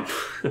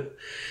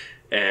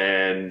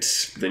 And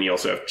then you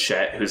also have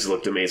Chet, who's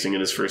looked amazing in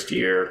his first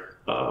year.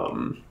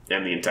 And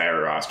the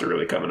entire roster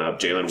really coming up.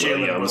 Jalen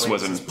Williams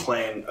wasn't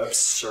playing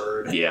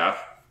absurd. Yeah.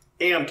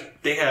 And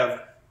they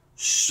have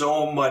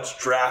so much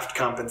draft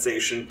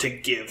compensation to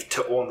give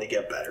to only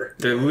get better.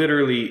 They're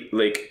literally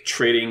like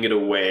trading it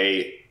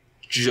away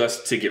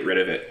just to get rid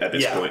of it at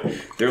this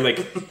point. They're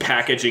like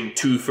packaging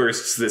 2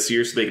 firsts this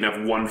year so they can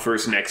have 1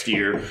 first next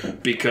year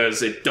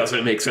because it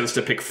doesn't make sense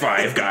to pick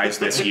 5 guys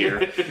this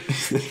year.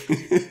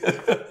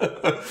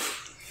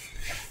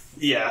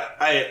 Yeah,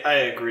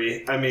 I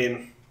agree. I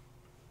mean,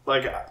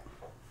 like,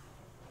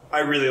 I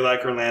really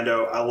like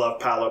Orlando. I love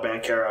Paolo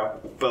Banchero,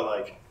 but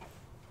like,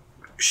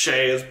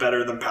 Shea is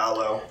better than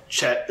Paolo.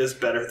 Chet is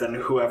better than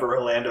whoever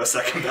Orlando's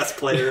second best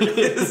player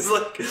is.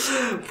 Like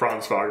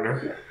Franz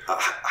Wagner.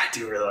 I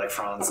do really like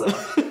Franz, though.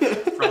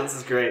 Franz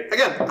is great.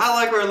 Again, I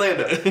like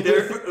Orlando.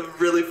 They're a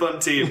really fun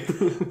team.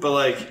 But,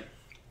 like,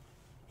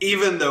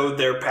 even though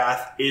their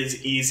path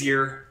is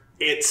easier,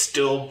 it's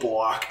still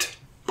blocked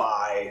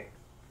by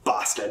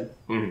Boston.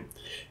 And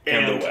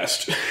the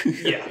West.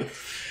 Yeah.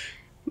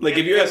 Like,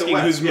 if you're asking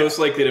who's most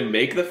likely to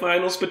make the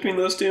finals between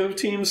those 2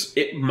 teams,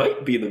 it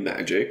might be the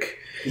Magic.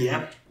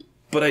 Yeah.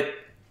 But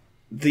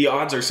the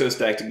odds are so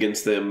stacked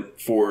against them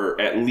for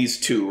at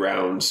least 2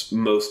 rounds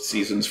most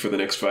seasons for the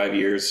next 5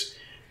 years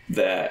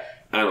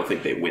that I don't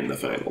think they win the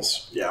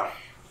finals. Yeah.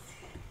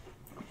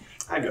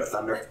 I'd go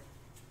Thunder.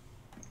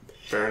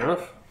 Fair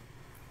enough.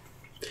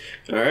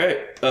 All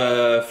right.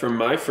 For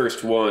my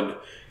first one,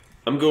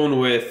 I'm going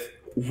with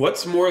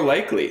what's more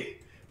likely,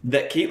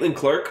 that Caitlin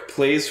Clark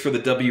plays for the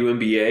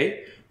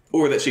WNBA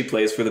or that she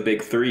plays for the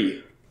Big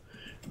 3.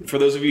 For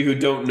those of you who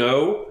don't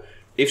know,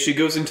 if she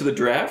goes into the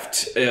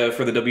draft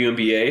for the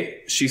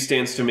WNBA, she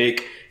stands to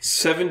make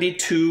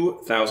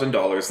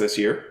 $72,000 this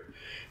year.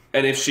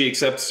 And if she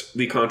accepts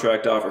the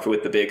contract offer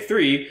with the Big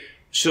 3,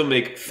 she'll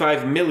make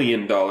 $5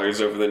 million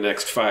over the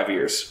next 5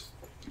 years.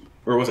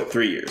 Or was it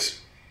 3 years?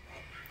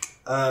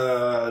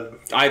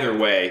 Either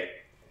way,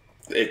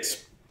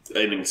 it's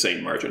an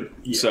insane margin.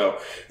 Yeah. So,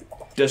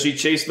 does she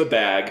chase the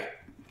bag,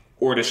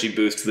 or does she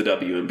boost the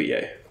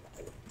WNBA?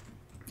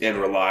 And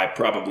rely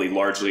probably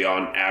largely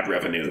on ad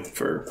revenue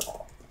for...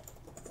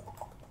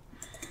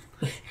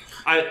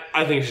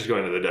 I think she's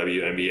going to the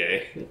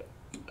WNBA.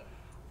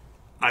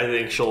 I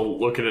think she'll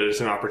look at it as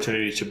an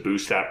opportunity to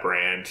boost that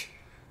brand,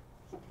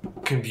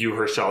 can view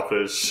herself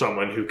as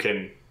someone who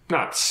can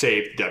not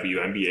save the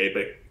WNBA,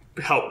 but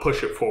help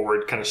push it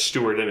forward, kind of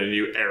steward in a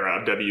new era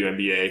of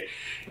WNBA.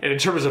 And in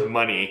terms of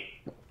money,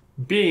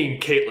 being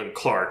Caitlin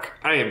Clark,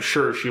 I am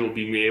sure she will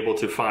be able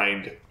to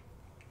find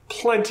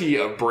plenty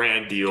of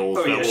brand deals.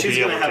 Oh, yeah, she's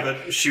going to have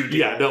a shoe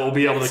deal. Yeah, that will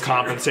be able to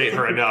compensate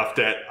her enough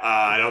that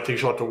I don't think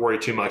she'll have to worry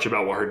too much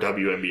about what her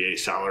WNBA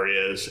salary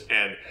is.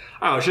 And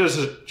I don't know,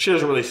 she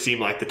doesn't really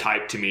seem like the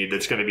type to me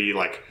that's going to be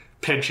like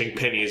pinching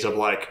pennies of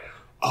like,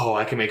 oh,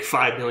 I can make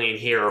 $5 million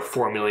here or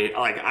 $4 million.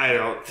 Like, I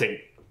don't think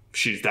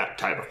she's that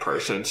type of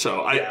person.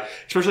 So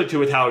especially too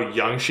with how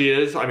young she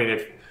is. I mean,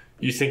 if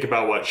you think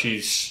about what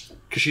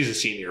because she's a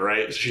senior,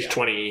 right? So she's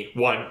 21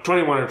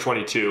 or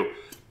 22.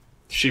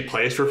 She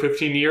plays for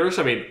 15 years.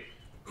 I mean,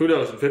 who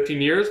knows? In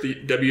 15 years, the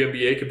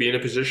WNBA could be in a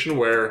position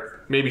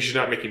where maybe she's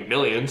not making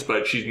millions,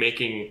 but she's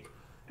making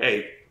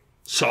a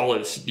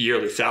solid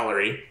yearly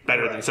salary,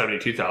 better than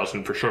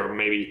 $72,000 for sure.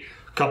 Maybe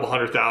a couple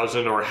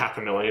 $100,000 or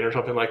 $500,000 or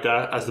something like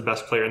that as the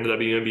best player in the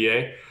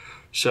WNBA.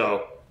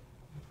 So,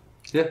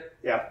 yeah,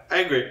 I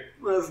agree.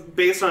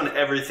 Based on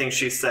everything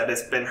she said,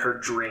 it's been her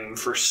dream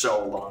for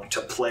so long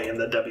to play in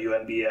the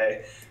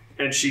WNBA,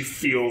 and she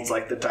feels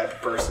like the type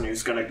of person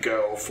who's going to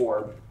go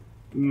for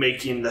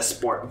making the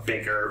sport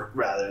bigger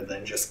rather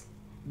than just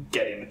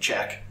getting a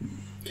check.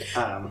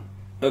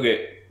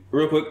 Okay,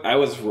 real quick, I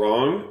was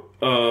wrong.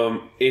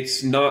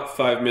 It's not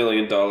 $5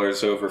 million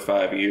over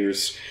 5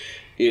 years.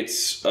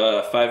 It's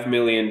 $5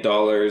 million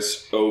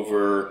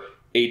over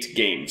 8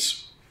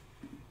 games.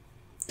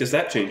 Does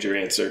that change your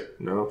answer?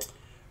 No.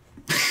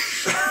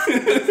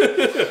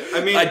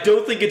 I mean, I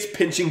don't think it's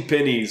pinching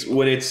pennies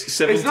when it's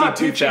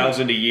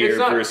 $72,000 a year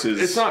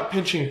versus. It's not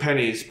pinching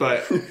pennies,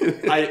 but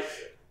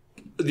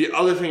the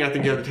other thing I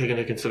think you have to take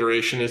into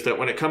consideration is that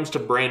when it comes to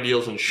brand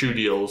deals and shoe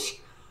deals,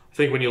 I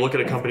think when you look at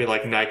a company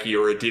like Nike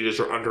or Adidas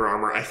or Under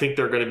Armour, I think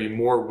they're going to be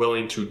more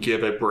willing to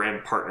give a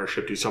brand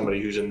partnership to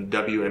somebody who's in the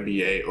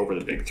WNBA over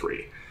the Big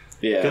 3.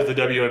 Yeah. Because the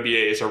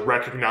WNBA is a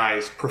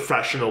recognized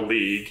professional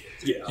league.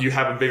 Yeah. You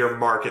have a bigger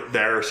market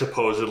there,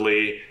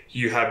 supposedly.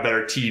 You have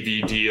better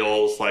TV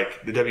deals.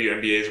 Like, the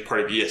WNBA is a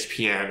part of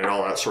ESPN and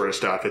all that sort of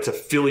stuff. It's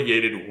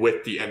affiliated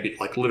with the NBA,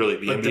 like literally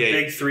the NBA. But the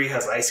Big 3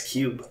 has Ice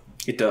Cube.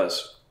 It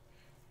does.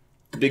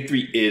 The Big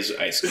 3 is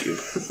Ice Cube.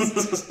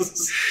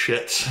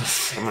 Shit.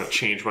 I'm going to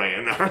change my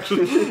answer.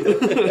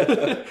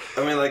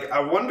 I mean, like, I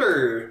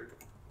wonder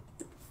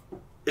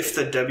if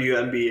the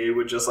WNBA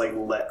would just, like,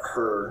 let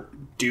her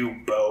do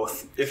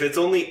both. If it's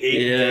only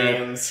 8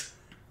 games,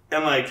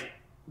 and, like,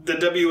 the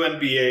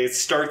WNBA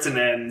starts and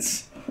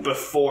ends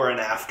before and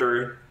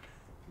after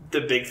the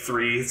Big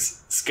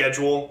 3's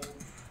schedule,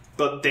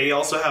 but they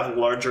also have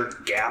larger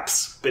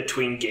gaps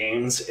between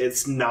games.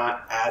 It's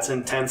not as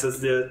intense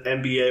as the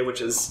NBA,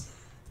 which is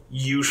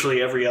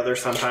usually every other,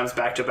 sometimes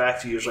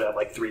back-to-back. You usually have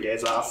like 3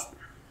 days off.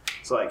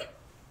 So, like,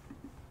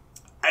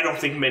 I don't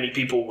think many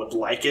people would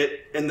like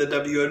it in the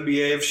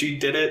WNBA if she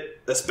did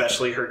it,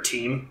 especially her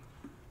team.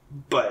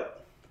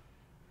 But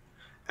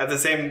at the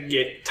same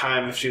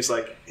time, if she's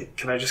like,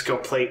 can I just go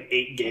play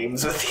 8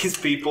 games with these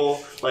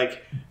people?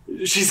 Like,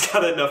 she's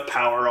got enough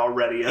power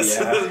already as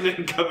an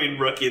incoming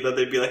rookie that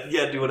they'd be like,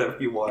 yeah, do whatever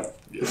you want.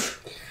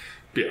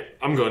 Yeah,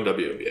 I'm going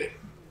WNBA.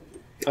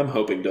 I'm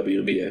hoping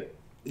WNBA.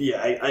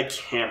 Yeah, I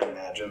can't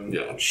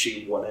imagine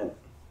she wouldn't.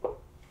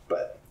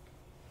 But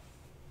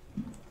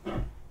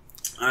all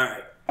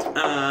right,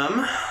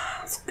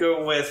 let's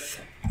go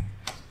with.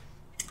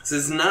 This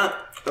is not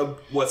a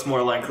what's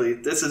more likely.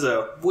 This is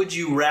a would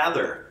you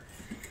rather.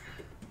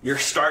 You're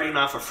starting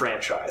off a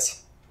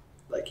franchise,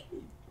 like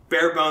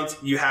bare bones.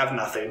 You have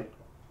nothing,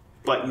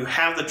 but you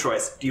have the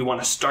choice. Do you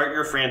want to start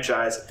your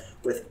franchise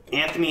with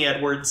Anthony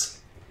Edwards,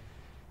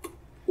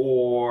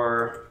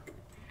 or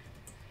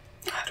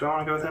do I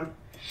want to go with him?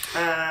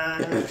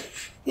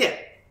 Yeah,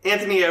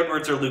 Anthony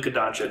Edwards or Luka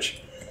Doncic.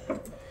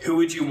 Who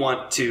would you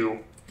want to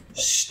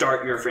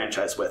start your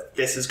franchise with?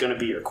 This is going to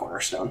be your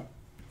cornerstone.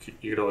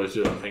 You could always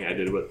do the thing I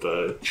did with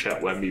the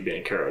Chet Wemby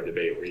Banchero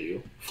debate where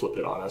you flip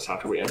it on us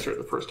after we answer it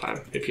the first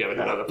time. If you have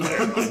another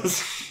player,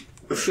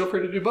 feel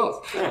free to do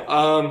both.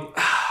 God,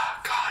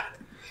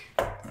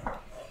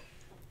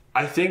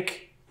 I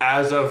think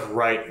as of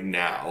right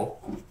now,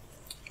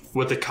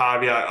 with the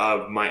caveat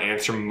of my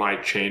answer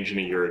might change in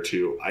a year or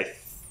two, I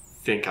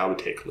think I would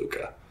take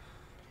Luka.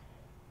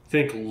 I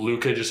think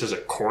Luka just as a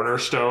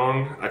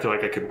cornerstone, I feel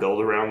like I could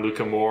build around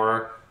Luka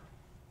more.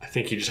 I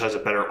think he just has a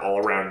better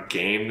all-around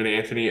game than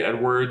Anthony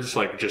Edwards,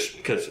 like just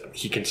because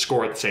he can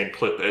score at the same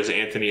clip as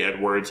Anthony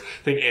Edwards.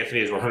 I think Anthony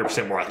is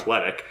 100% more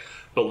athletic,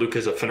 but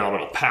Luka's a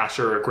phenomenal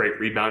passer, a great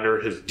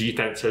rebounder. His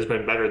defense has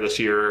been better this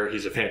year.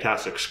 He's a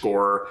fantastic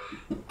scorer.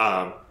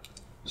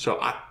 So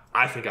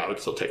I think I would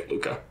still take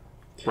Luka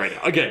right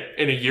now. Again,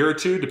 in a year or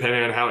two,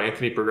 depending on how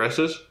Anthony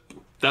progresses,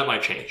 that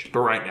might change. But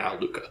right now,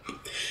 Luka.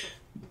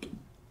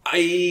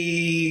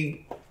 I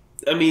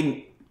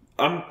mean,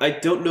 I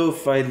don't know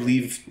if I'd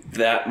leave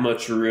that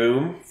much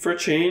room for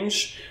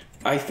change.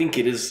 I think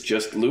it is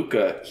just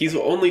Luka. He's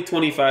only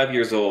 25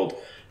 years old,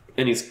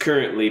 and he's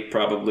currently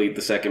probably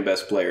the second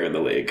best player in the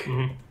league.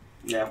 Mm-hmm.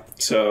 Yeah.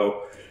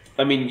 So,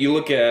 I mean, you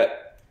look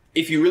at,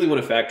 if you really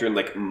want to factor in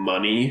like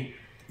money,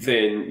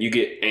 then you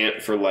get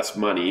Ant for less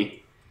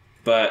money.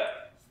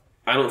 But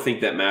I don't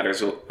think that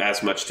matters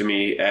as much to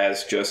me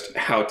as just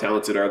how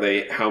talented are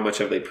they, how much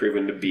have they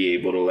proven to be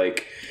able to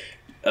like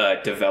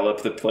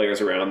develop the players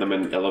around them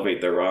and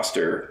elevate their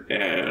roster.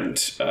 And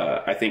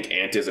I think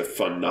Ant is a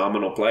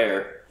phenomenal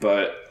player,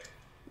 but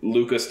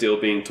Luka still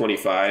being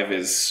 25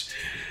 is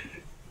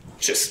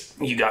just,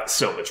 you got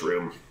so much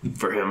room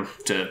for him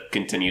to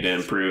continue to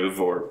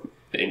improve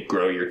and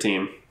grow your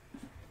team.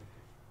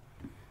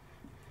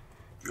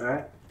 All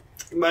right.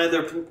 My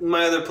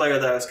other player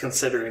that I was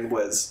considering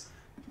was,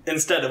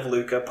 instead of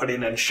Luka,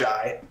 putting in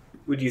Shai.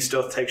 Would you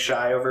still take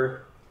Shai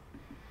over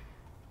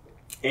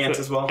Ant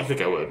as well? I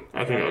think I would.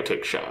 I think I would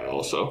take Shai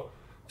also.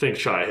 I think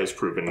Shai has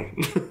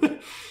proven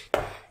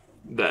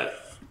that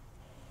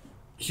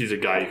he's a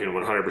guy you can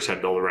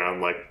 100% build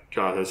around. Like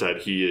Jonathan said,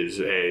 he is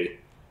a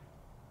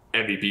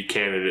MVP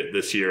candidate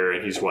this year,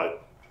 and he's,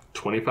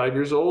 25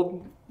 years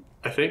old?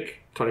 I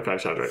think.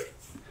 25 sounds right.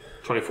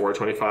 24,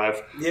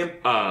 25.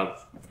 Yeah.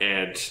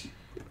 And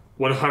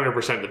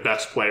 100% the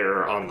best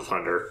player on the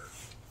Thunder.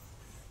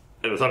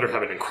 And the Thunder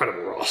have an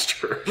incredible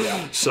roster.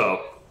 Yeah.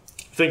 So,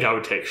 I think I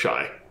would take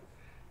Shai.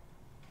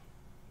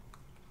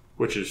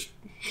 Which is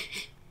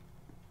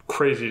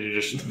crazy to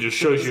just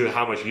shows you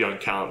how much young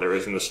talent there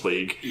is in this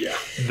league. Yeah.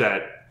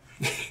 That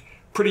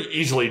pretty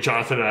easily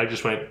Jonathan and I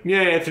just went,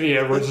 yeah, Anthony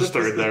Edwards is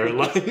third there.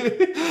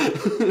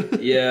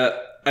 Yeah,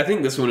 I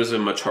think this one is a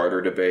much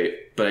harder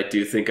debate, but I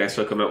do think I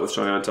still come out with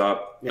Shai on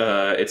top.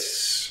 Yeah.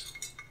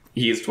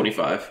 He is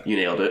 25. You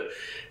nailed it.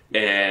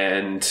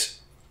 And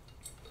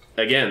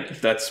again,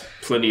 that's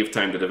plenty of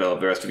time to develop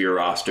the rest of your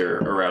roster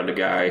around a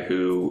guy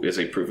who is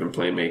a proven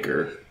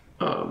playmaker.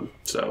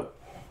 Yeah.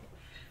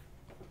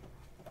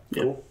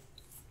 Cool.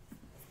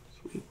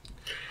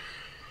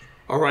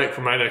 All right,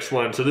 for my next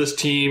one. So this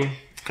team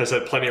has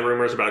had plenty of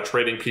rumors about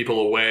trading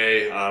people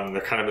away. They're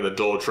kind of in the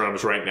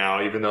doldrums right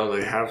now, even though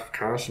they have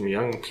kind of some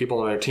young people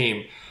on their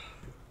team.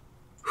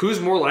 Who's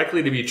more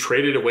likely to be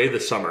traded away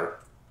this summer?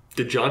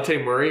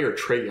 DeJounte Murray or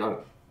Trae Young?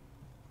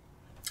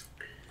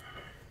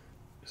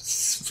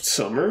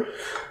 Summer?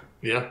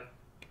 Yeah.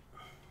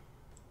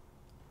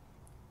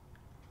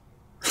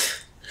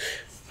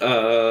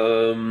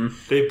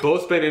 They've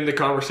both been in the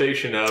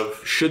conversation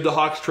of should the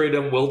Hawks trade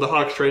him? Will the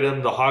Hawks trade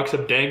him? The Hawks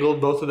have dangled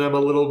both of them a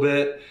little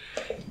bit.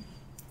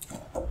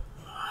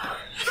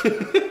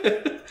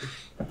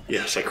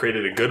 Yes, I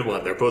created a good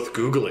one. They're both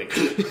Googling.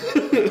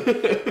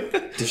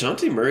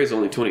 DeJounte Murray's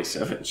only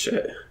 27.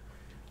 Shit.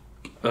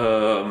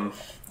 I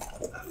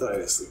thought I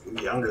was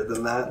younger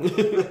than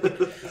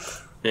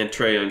that. And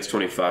Trae Young's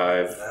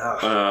 25.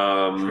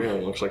 Trae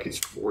Young looks like he's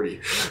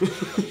 40.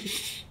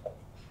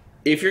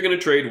 If you're going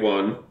to trade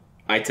one,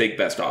 I take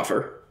best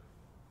offer.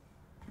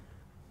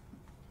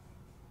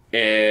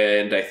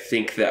 And I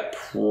think that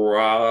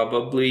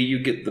probably you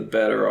get the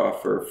better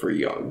offer for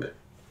Young.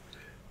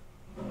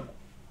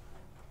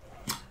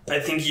 I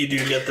think you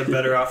do get the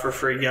better offer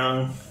for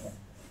Young.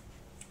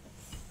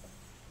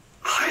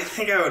 I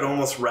think I would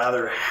almost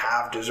rather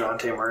have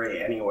DeJounte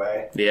Murray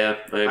anyway. Yeah,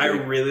 I agree. I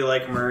really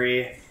like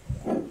Murray.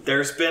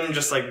 There's been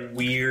just like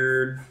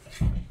weird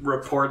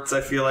reports,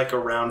 I feel like,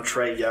 around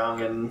Trae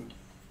Young, and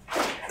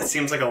it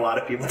seems like a lot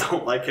of people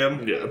don't like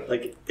him. Yeah.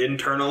 Like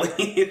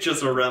internally,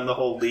 just around the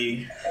whole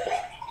league.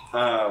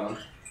 I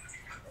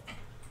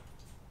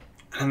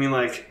mean,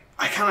 like,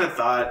 I kind of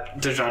thought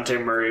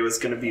DeJounte Murray was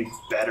going to be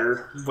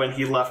better when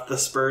he left the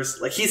Spurs.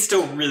 Like, he's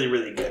still really,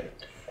 really good.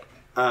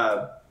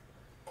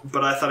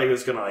 But I thought he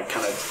was going to, like,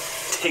 kind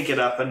of take it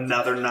up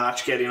another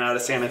notch getting out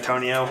of San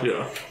Antonio.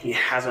 Yeah. He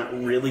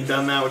hasn't really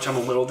done that, which I'm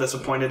a little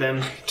disappointed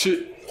in.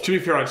 To be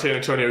fair, on San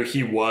Antonio,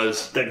 he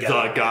was the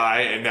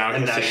guy, and now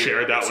he has to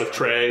share that with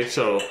Trae.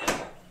 So,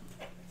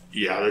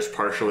 yeah, there's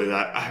partially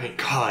that. I mean,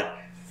 God,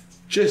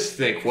 just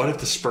think, what if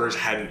the Spurs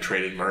hadn't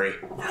traded Murray?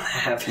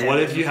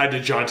 What if you had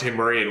DeJounte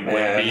Murray and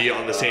Wemby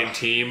on the same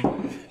team?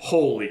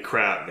 Holy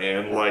crap,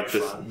 man. Like,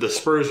 the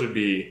Spurs would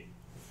be...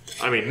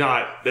 I mean,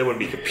 they wouldn't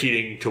be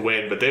competing to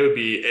win, but they would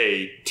be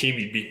a team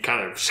you'd be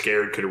kind of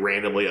scared could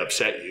randomly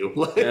upset you.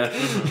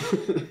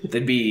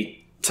 They'd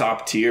be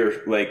top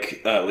tier,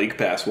 like League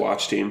Pass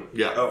watch team.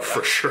 Yeah,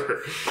 for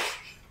sure.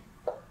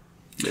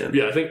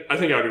 Yeah, I think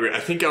I would agree.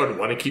 I think I would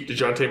want to keep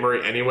DeJounte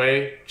Murray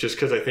anyway, just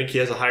because I think he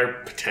has a higher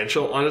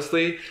potential,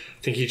 honestly. I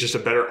think he's just a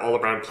better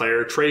all-around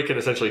player. Trae can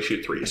essentially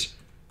shoot threes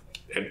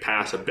and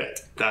pass a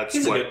bit.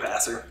 He's a good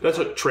passer. That's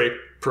what Trae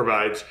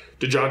provides.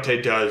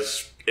 DeJounte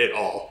does it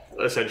all,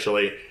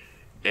 essentially.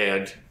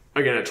 And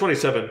again, at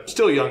 27,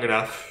 still young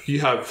enough.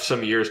 You have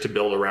some years to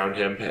build around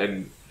him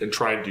and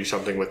try and do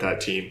something with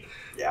that team.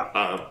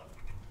 Yeah.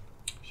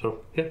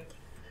 So, yeah.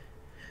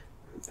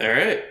 All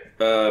right.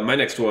 My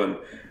next one.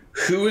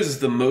 Who is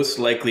the most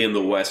likely in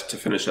the West to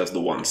finish as the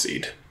 1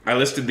 seed? I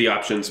listed the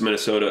options: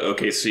 Minnesota,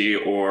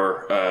 OKC,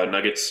 or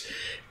Nuggets,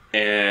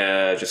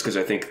 just because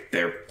I think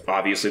they're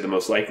obviously the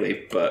most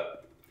likely,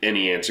 but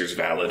any answer is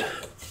valid.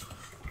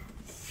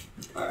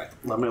 All right,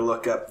 let me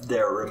look up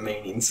their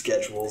remaining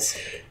schedules.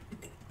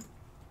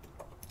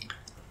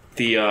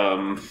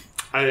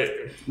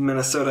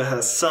 Minnesota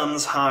has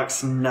Suns,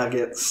 Hawks,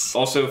 Nuggets.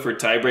 Also, for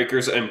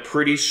tiebreakers, I'm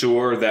pretty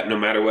sure that no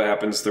matter what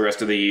happens the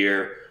rest of the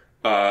year,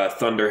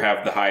 Thunder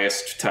have the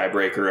highest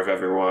tiebreaker of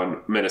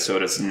everyone.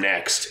 Minnesota's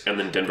next, and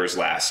then Denver's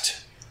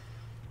last.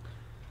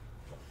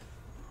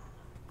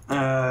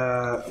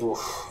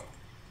 Oof.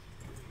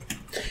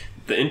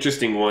 The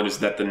interesting one is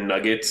that the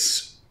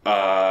Nuggets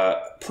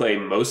play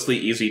mostly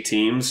easy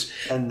teams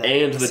and the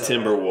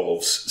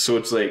Timberwolves. So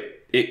it's like,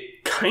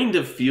 it kind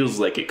of feels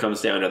like it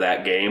comes down to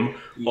that game.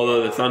 Yeah.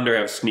 Although the Thunder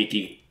have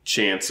sneaky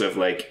chance of,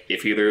 like,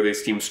 if either of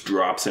these teams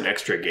drops an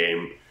extra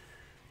game,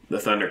 the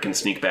Thunder can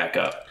sneak back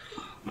up.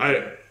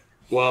 I'm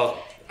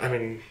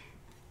going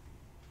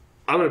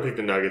to pick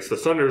the Nuggets. The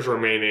Thunder's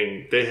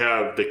remaining. They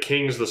have the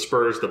Kings, the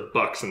Spurs, the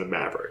Bucks, and the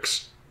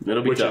Mavericks.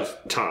 It'll be which is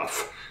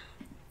tough.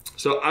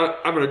 So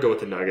I'm going to go with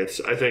the Nuggets.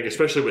 I think,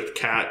 especially with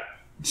Cat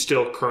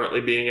still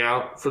currently being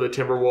out for the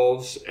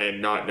Timberwolves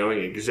and not knowing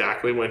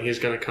exactly when he's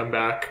going to come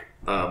back.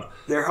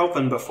 They're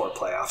hoping before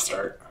playoffs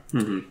start.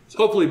 Mm-hmm.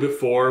 Hopefully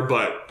before,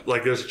 but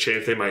like there's a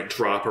chance they might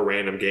drop a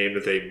random game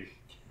that they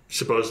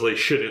supposedly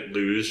shouldn't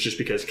lose just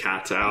because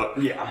Cat's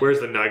out. Yeah. Whereas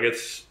the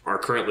Nuggets are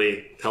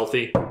currently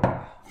healthy,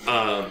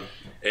 and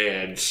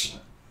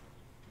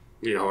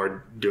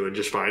are doing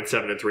just fine,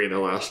 7-3 in their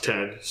last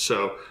 10.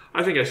 So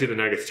I think I see the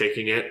Nuggets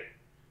taking it.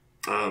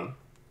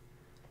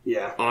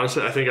 Yeah.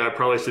 Honestly, I think I'd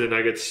probably see the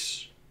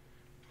Nuggets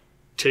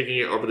taking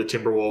it over the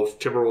Timberwolves.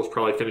 Timberwolves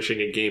probably finishing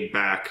a game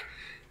back,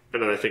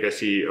 and then I think I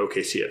see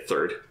OKC at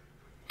third.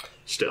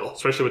 Still,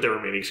 especially with their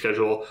remaining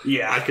schedule.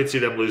 Yeah. I could see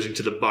them losing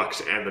to the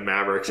Bucks and the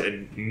Mavericks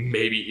and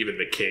maybe even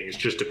the Kings,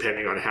 just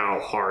depending on how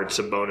hard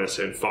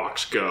Sabonis and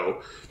Fox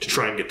go to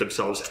try and get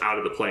themselves out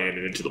of the play-in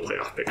and into the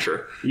playoff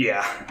picture.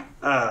 Yeah.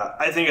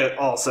 I think it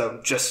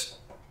also just,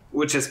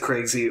 which is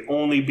crazy,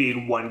 only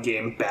being one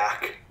game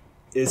back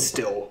is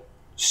still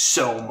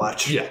so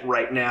much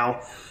right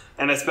now.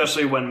 And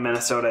especially when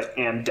Minnesota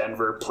and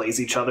Denver plays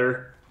each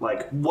other,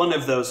 like one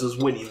of those is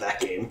winning that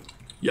game.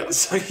 Yeah.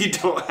 So you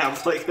don't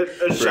have like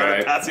a shot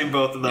at passing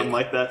both of them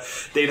like that.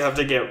 They'd have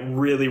to get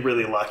really,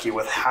 really lucky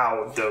with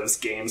how those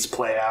games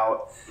play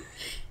out.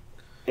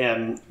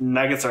 And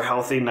Nuggets are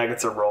healthy.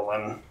 Nuggets are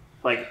rolling.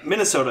 Like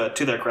Minnesota,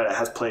 to their credit,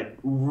 has played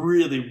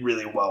really,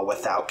 really well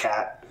without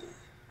Cat.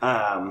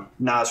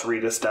 Naz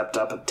Reid has stepped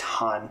up a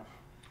ton.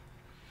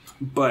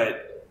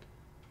 But,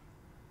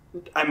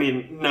 I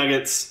mean,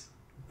 Nuggets,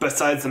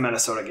 besides the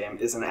Minnesota game,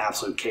 is an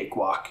absolute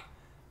cakewalk.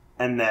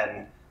 And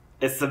then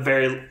it's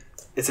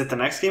is it the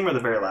next game or the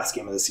very last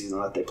game of the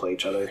season that they play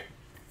each other?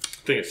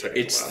 think it's second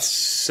It's to last.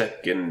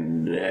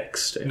 second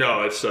next.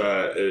 No, it's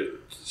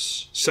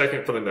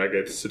second for the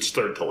Nuggets. It's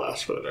third to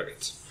last for the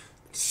Nuggets.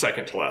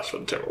 Second to last for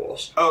the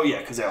Timberwolves. Oh,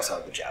 yeah, because they also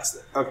have the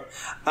Jazz there. Okay.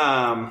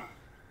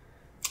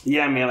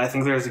 Yeah, man, I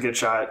think there's a good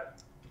shot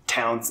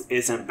Towns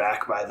isn't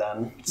back by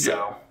then.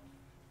 So,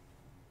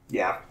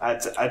 yeah,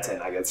 I'd say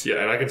Nuggets.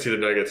 Yeah, and I can see the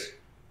Nuggets.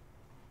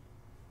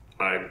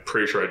 I'm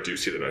pretty sure I do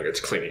see the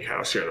Nuggets cleaning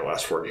house here in the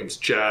last 4 games.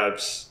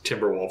 Jazz,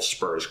 Timberwolves,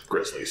 Spurs,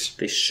 Grizzlies.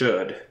 They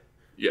should.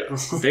 Yeah.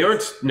 They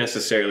aren't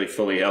necessarily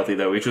fully healthy,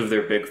 though. Each of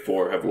their big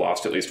four have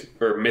lost at least,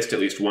 or missed at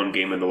least one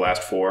game in the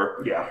last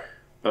 4. Yeah.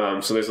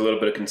 So there's a little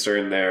bit of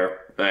concern there,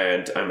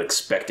 and I'm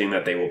expecting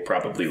that they will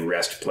probably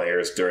rest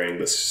players during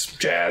the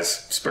Jazz,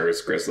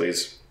 Spurs,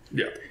 Grizzlies.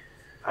 Yeah.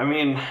 I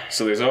mean,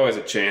 So there's always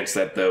a chance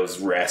that those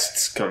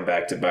rests come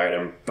back to bite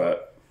them,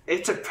 but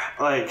it's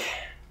like,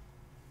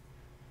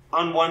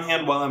 on one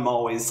hand, while I'm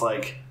always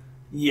like,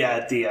 yeah,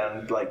 at the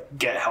end, like,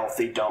 get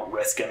healthy, don't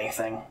risk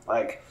anything.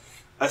 Like,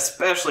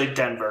 especially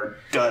Denver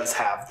does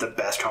have the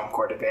best home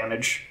court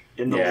advantage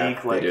in the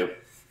league. Like, they do.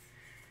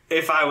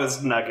 if I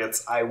was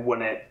Nuggets, I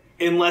wouldn't,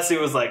 unless it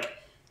was like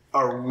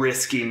a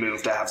risky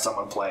move to have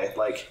someone play.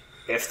 Like,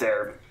 if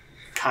they're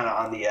kind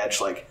of on the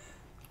edge, like,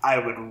 I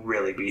would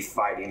really be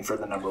fighting for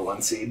the number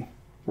 1 seed.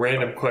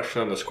 Random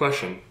question on this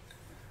question.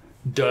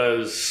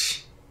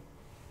 Does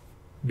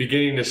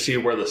beginning to see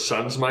where the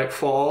Suns might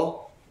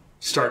fall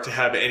start to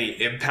have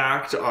any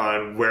impact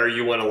on where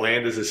you want to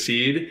land as a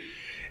seed?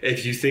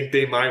 If you think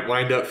they might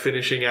wind up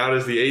finishing out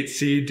as the 8th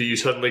seed, do you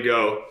suddenly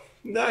go,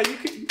 "No,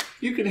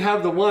 you can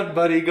have the 1,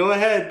 buddy. Go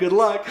ahead. Good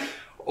luck."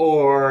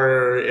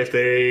 Or if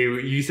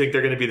you think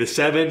they're going to be the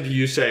 7, do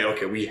you say,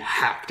 "Okay, we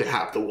have to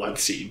have the 1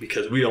 seed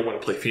because we don't want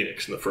to play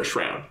Phoenix in the first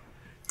round"?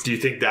 Do you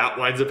think that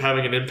winds up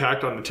having an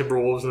impact on the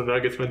Timberwolves and the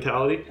Nuggets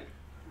mentality?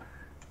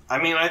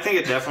 I mean, I think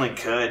it definitely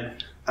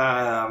could.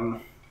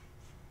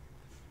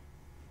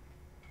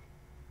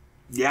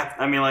 Yeah,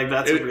 I mean, like,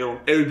 that's a real...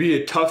 It would be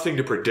a tough thing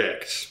to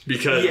predict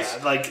because... Yeah,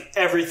 like,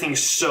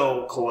 everything's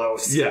so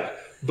close. Yeah,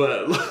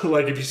 but,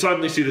 like, if you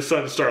suddenly see the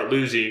Suns start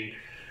losing,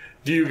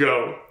 do you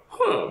go,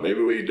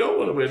 maybe we don't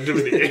want to win too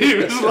many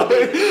games?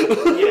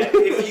 Yeah,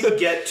 if you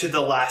get to the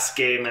last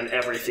game and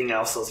everything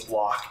else is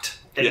locked,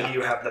 and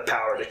you have the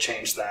power to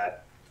change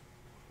that.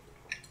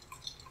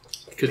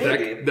 Because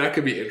that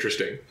could be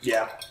interesting.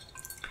 Yeah.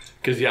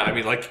 Because, I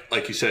mean,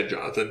 like you said,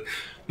 Jonathan,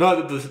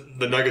 not that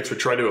the Nuggets would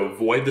try to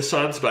avoid the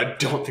Suns, but I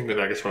don't think the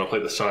Nuggets want to play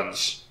the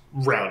Suns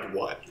round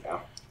 1. Yeah.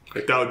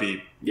 Like, that would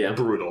be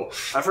brutal.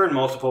 I've heard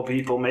multiple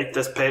people make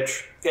this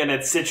pitch, and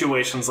it's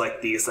situations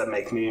like these that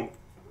make me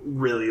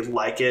really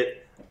like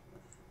it.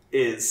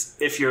 Is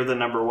if you're the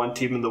number 1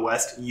 team in the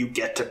West, you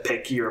get to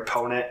pick your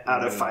opponent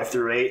out of 5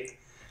 through 8,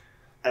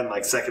 and,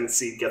 like, 2nd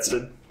seed gets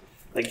to...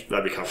 Like,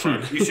 that'd become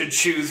fun. You should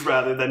choose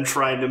rather than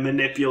trying to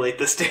manipulate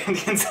the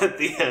standings at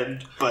the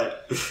end.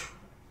 But,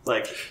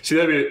 like... See,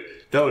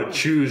 that would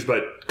choose,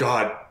 but,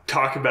 God,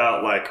 talk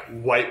about, like,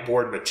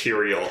 whiteboard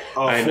material.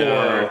 I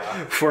know.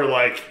 For,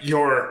 like,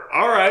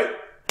 all right,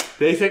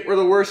 they think we're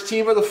the worst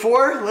team of the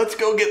 4? Let's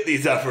go get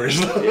these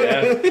effers.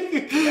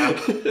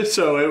 Yeah.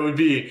 So it'd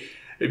be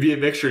a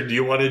mixture. Do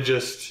you want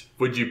to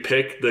would you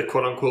pick the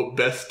quote-unquote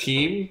best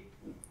team?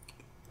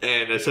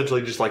 And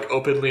essentially just, like,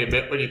 openly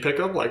admit when you pick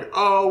them, like,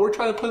 oh, we're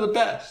trying to play the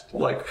best.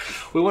 Like,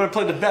 we want to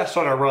play the best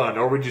on our run.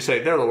 Or would you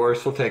say, they're the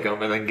worst, we'll take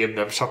them, and then give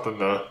them something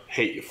to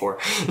hate you for?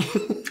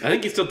 I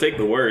think you still take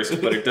the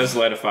worst, but it does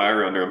light a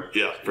fire under them.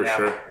 Yeah, for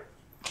sure.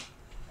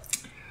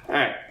 All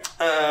right.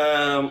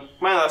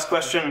 My last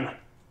question.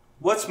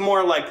 What's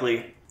more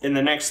likely in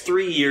the next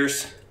 3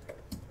 years,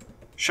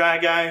 Shy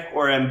Guy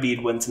or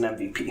Embiid wins an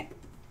MVP?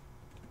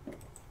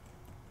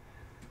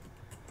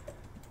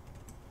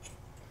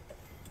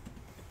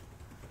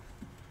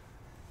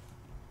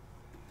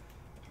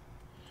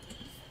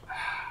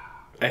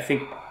 I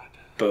think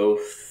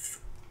both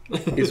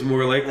is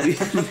more likely.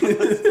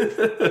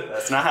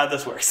 That's not how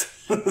this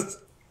works.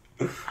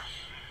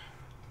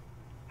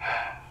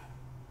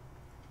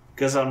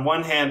 Because on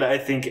one hand, I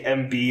think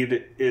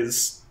Embiid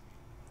is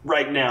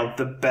right now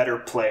the better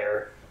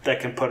player that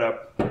can put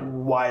up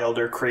wild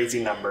or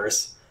crazy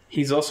numbers.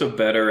 He's also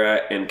better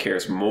at and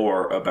cares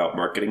more about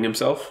marketing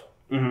himself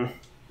and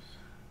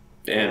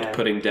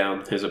putting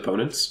down his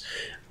opponents.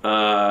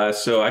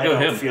 So I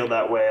don't him. feel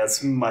that way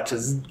as much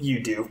as you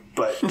do,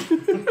 but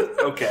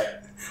okay.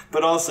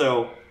 But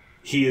also,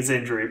 he is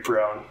injury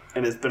prone,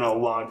 and it's been a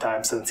long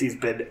time since he's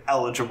been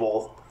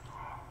eligible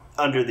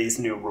under these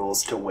new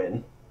rules to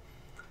win.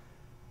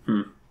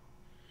 Yeah,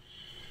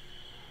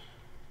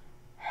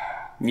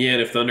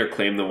 and if Thunder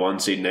claim the 1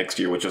 seed next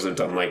year, which isn't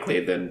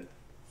unlikely, then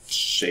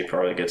Shea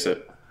probably gets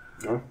it.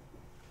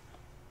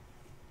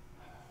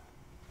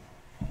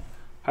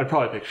 I'd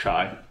probably pick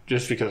Shy,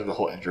 just because of the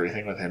whole injury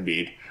thing with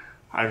Embiid.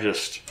 I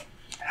just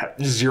have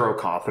zero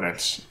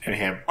confidence in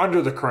him under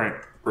the current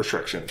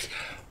restrictions.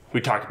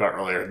 We talked about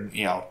earlier,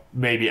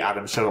 maybe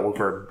Adam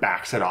Silver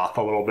backs it off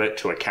a little bit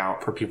to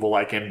account for people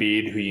like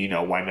Embiid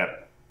who, wind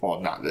up, well,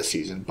 not this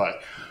season,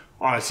 but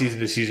on a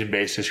season-to-season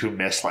basis who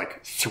miss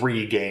like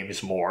 3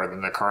 games more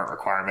than the current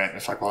requirement. And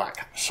it's like, well, that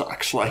kind of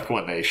sucks. Like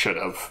when they should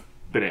have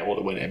been able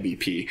to win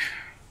MVP.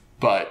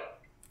 But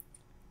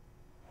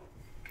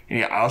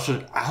yeah, I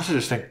also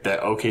just think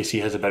that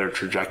OKC has a better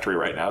trajectory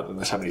right now than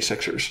the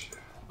 76ers.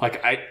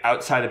 Like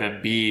outside of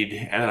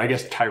Embiid, and then I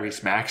guess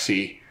Tyrese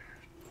Maxey,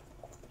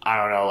 I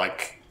don't know,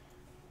 like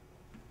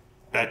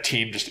that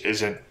team just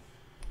isn't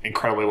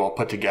incredibly well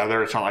put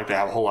together. It's not like they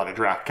have a whole lot of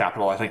draft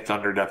capital. I think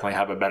Thunder definitely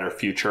have a better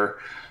future.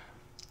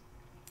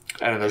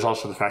 And then there's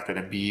also the fact that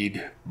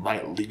Embiid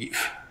might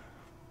leave,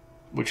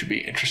 which would be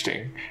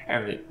interesting.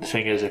 And the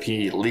thing is, if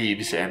he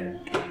leaves and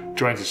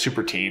joins a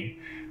super team,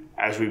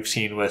 as we've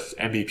seen with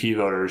MVP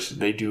voters,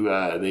 they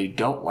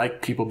don't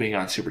like people being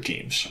on super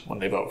teams when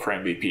they vote for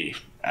MVP,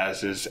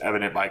 as is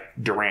evident by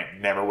Durant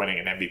never winning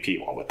an MVP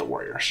while with the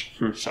Warriors.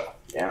 So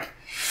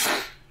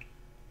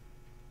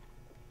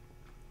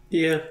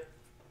Yeah.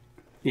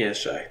 Yeah,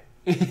 shy.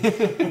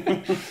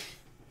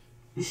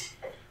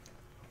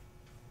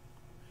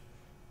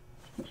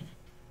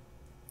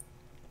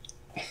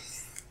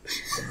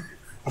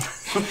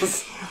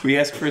 We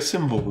asked for a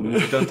symbol when we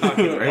were done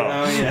talking, right?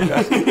 Oh,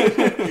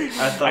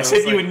 yeah. I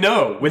said you would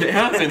know. When it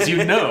happens,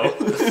 you'd know.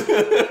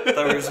 I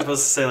thought we were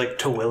supposed to say like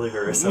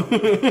Terwilliger or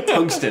something.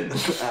 Tungsten.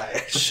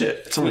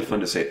 Shit. It's only fun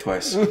to say it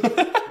twice.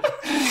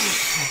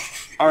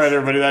 all right,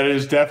 everybody, that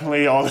is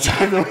definitely all the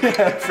time that we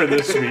have for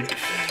this week.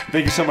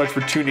 Thank you so much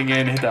for tuning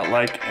in. Hit that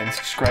like and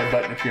subscribe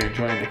button if you're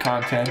enjoying the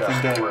content.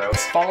 And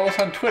follow us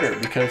on Twitter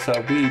because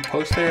we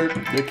post there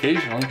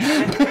occasionally.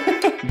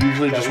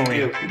 usually just when we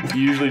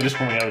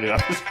have a new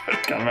episode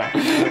come out.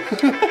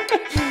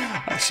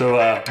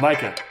 So,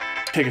 Micah,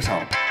 take us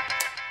home.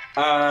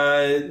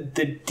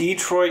 The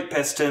Detroit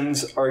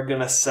Pistons are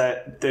going to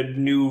set the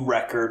new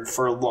record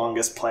for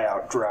longest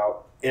playout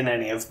drought in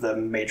any of the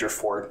major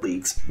 4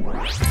 leagues.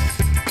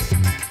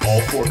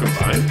 All 4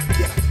 combined?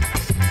 Yeah.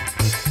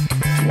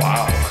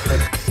 Wow.